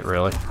shit,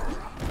 really.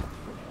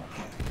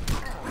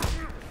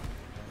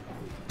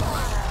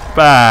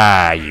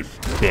 Bye, you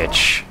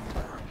bitch.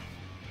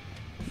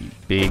 You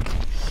big,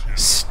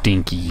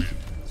 stinky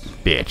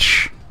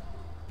bitch.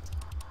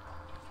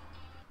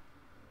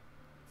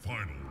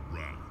 Final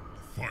round,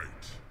 fight.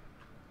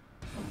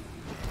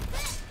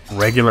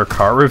 Regular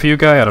car review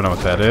guy? I don't know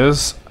what that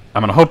is.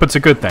 I'm gonna hope it's a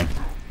good thing.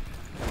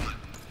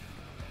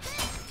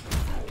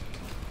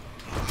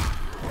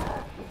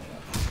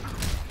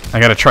 I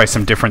gotta try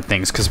some different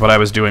things, because what I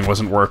was doing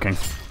wasn't working.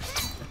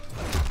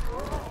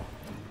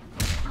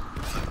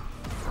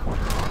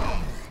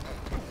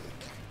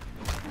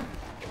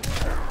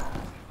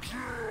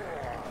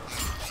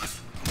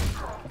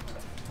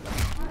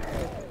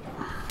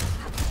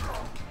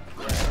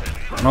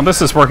 Well,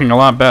 this is working a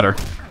lot better.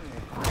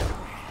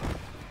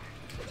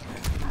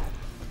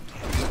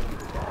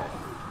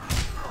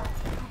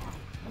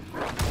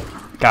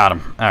 Got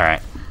him.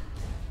 Alright.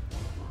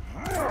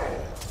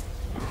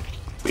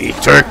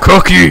 Eat a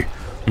cookie!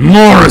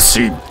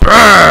 Morrissey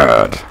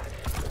bad!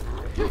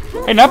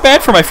 Hey, not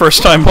bad for my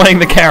first time playing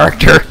the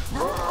character.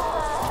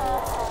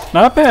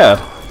 Not bad.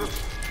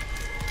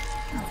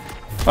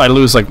 I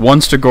lose like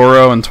once to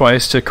Goro and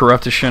twice to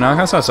Corrupted Shinnok.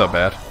 That's not so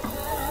bad.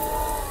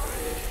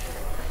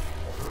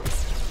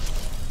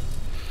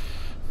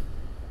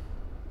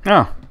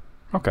 Oh,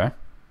 okay.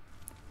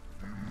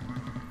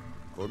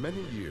 For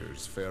many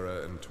years,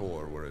 Farah and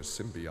Tor were a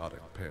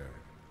symbiotic pair,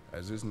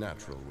 as is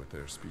natural with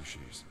their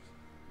species.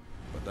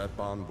 But that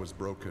bond was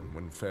broken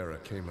when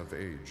Farah came of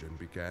age and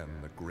began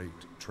the great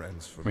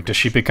transformation. Wait, does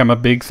she become a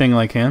big thing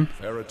like him?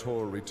 Farah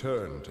Tor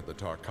returned to the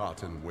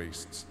Tarkatan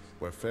wastes,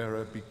 where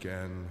Farah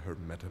began her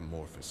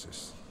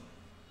metamorphosis.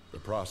 The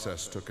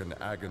process took an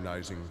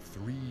agonizing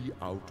 3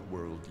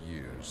 outworld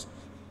years,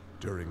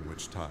 during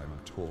which time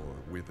Tor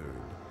withered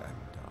and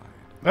died.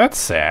 That's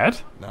sad.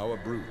 Now a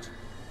brute,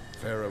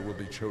 Farah will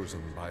be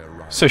chosen by a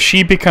rival. So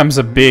she becomes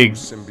a big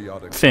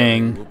Symbiotic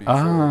thing. will be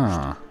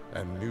Ah. forged,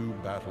 and new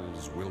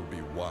battles will be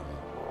won.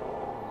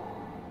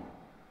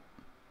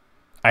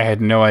 I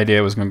had no idea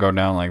it was going to go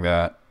down like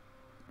that.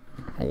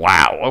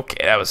 Wow,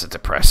 okay, that was a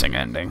depressing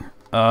ending.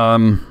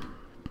 Alright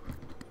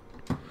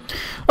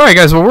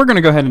guys, well we're going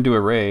to go ahead and do a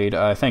raid.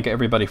 Thank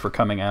everybody for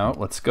coming out.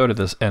 Let's go to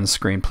this end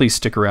screen. Please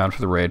stick around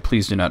for the raid.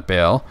 Please do not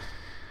bail.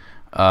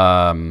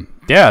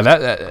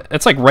 Yeah,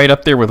 that's like right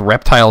up there with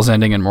Reptiles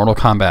ending in Mortal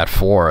Kombat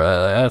 4.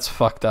 That's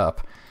fucked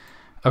up.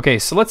 Okay,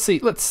 so let's see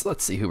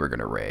who we're going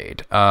to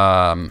raid.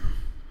 And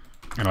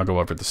I'll go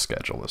over the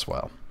schedule as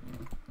well.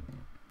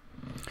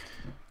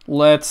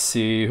 Let's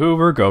see who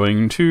we're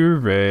going to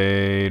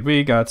raid.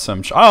 We got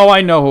some... oh,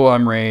 I know who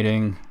I'm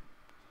raiding.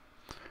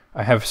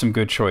 I have some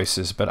good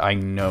choices, but I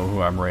know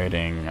who I'm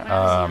raiding.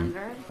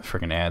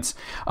 Freaking ads.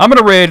 I'm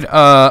going to raid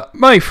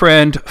my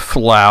friend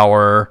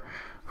Flower,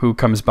 who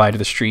comes by to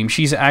the stream.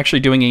 She's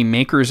actually doing a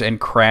makers and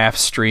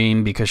crafts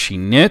stream because she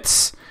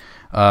knits.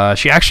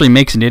 She actually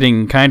makes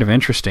knitting kind of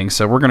interesting,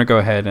 so we're going to go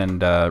ahead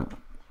and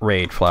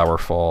raid Flower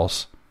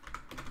Falls.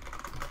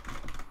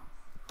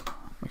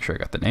 Make sure I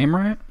got the name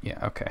right. Yeah,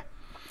 okay.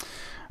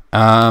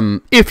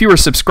 If you're a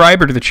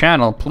subscriber to the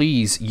channel,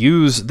 please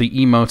use the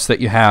emotes that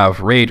you have.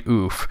 Raid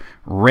Oof,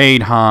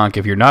 Raid Honk.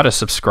 If you're not a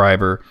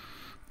subscriber,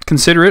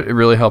 consider it. It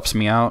really helps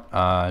me out.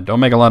 Don't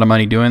make a lot of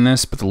money doing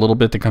this, but the little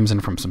bit that comes in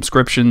from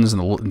subscriptions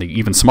and the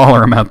even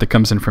smaller amount that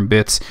comes in from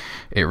bits,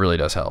 it really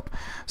does help.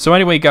 So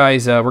anyway,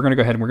 guys, we're going to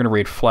go ahead and we're going to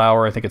raid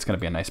Flower. I think it's going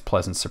to be a nice,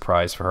 pleasant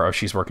surprise for her. Oh,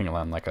 she's working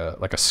around like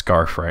a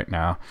scarf right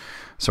now.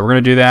 So we're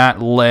going to do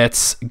that.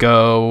 Let's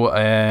go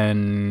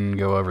and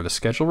go over the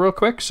schedule real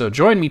quick. So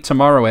join me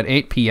tomorrow at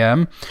 8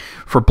 p.m.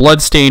 for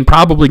Bloodstain,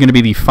 probably going to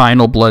be the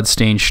final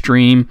Bloodstain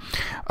stream.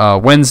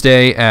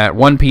 Wednesday at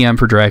 1 p.m.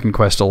 for Dragon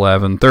Quest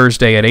XI.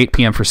 Thursday at 8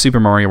 p.m. for Super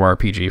Mario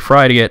RPG.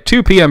 Friday at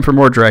 2 p.m. for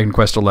more Dragon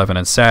Quest XI.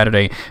 And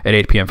Saturday at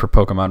 8 p.m. for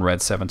Pokemon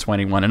Red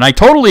 721. And I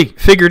totally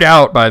figured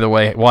out, by the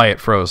way, why it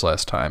froze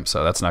last time.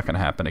 So that's not going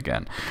to happen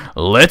again.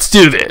 Let's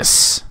do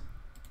this.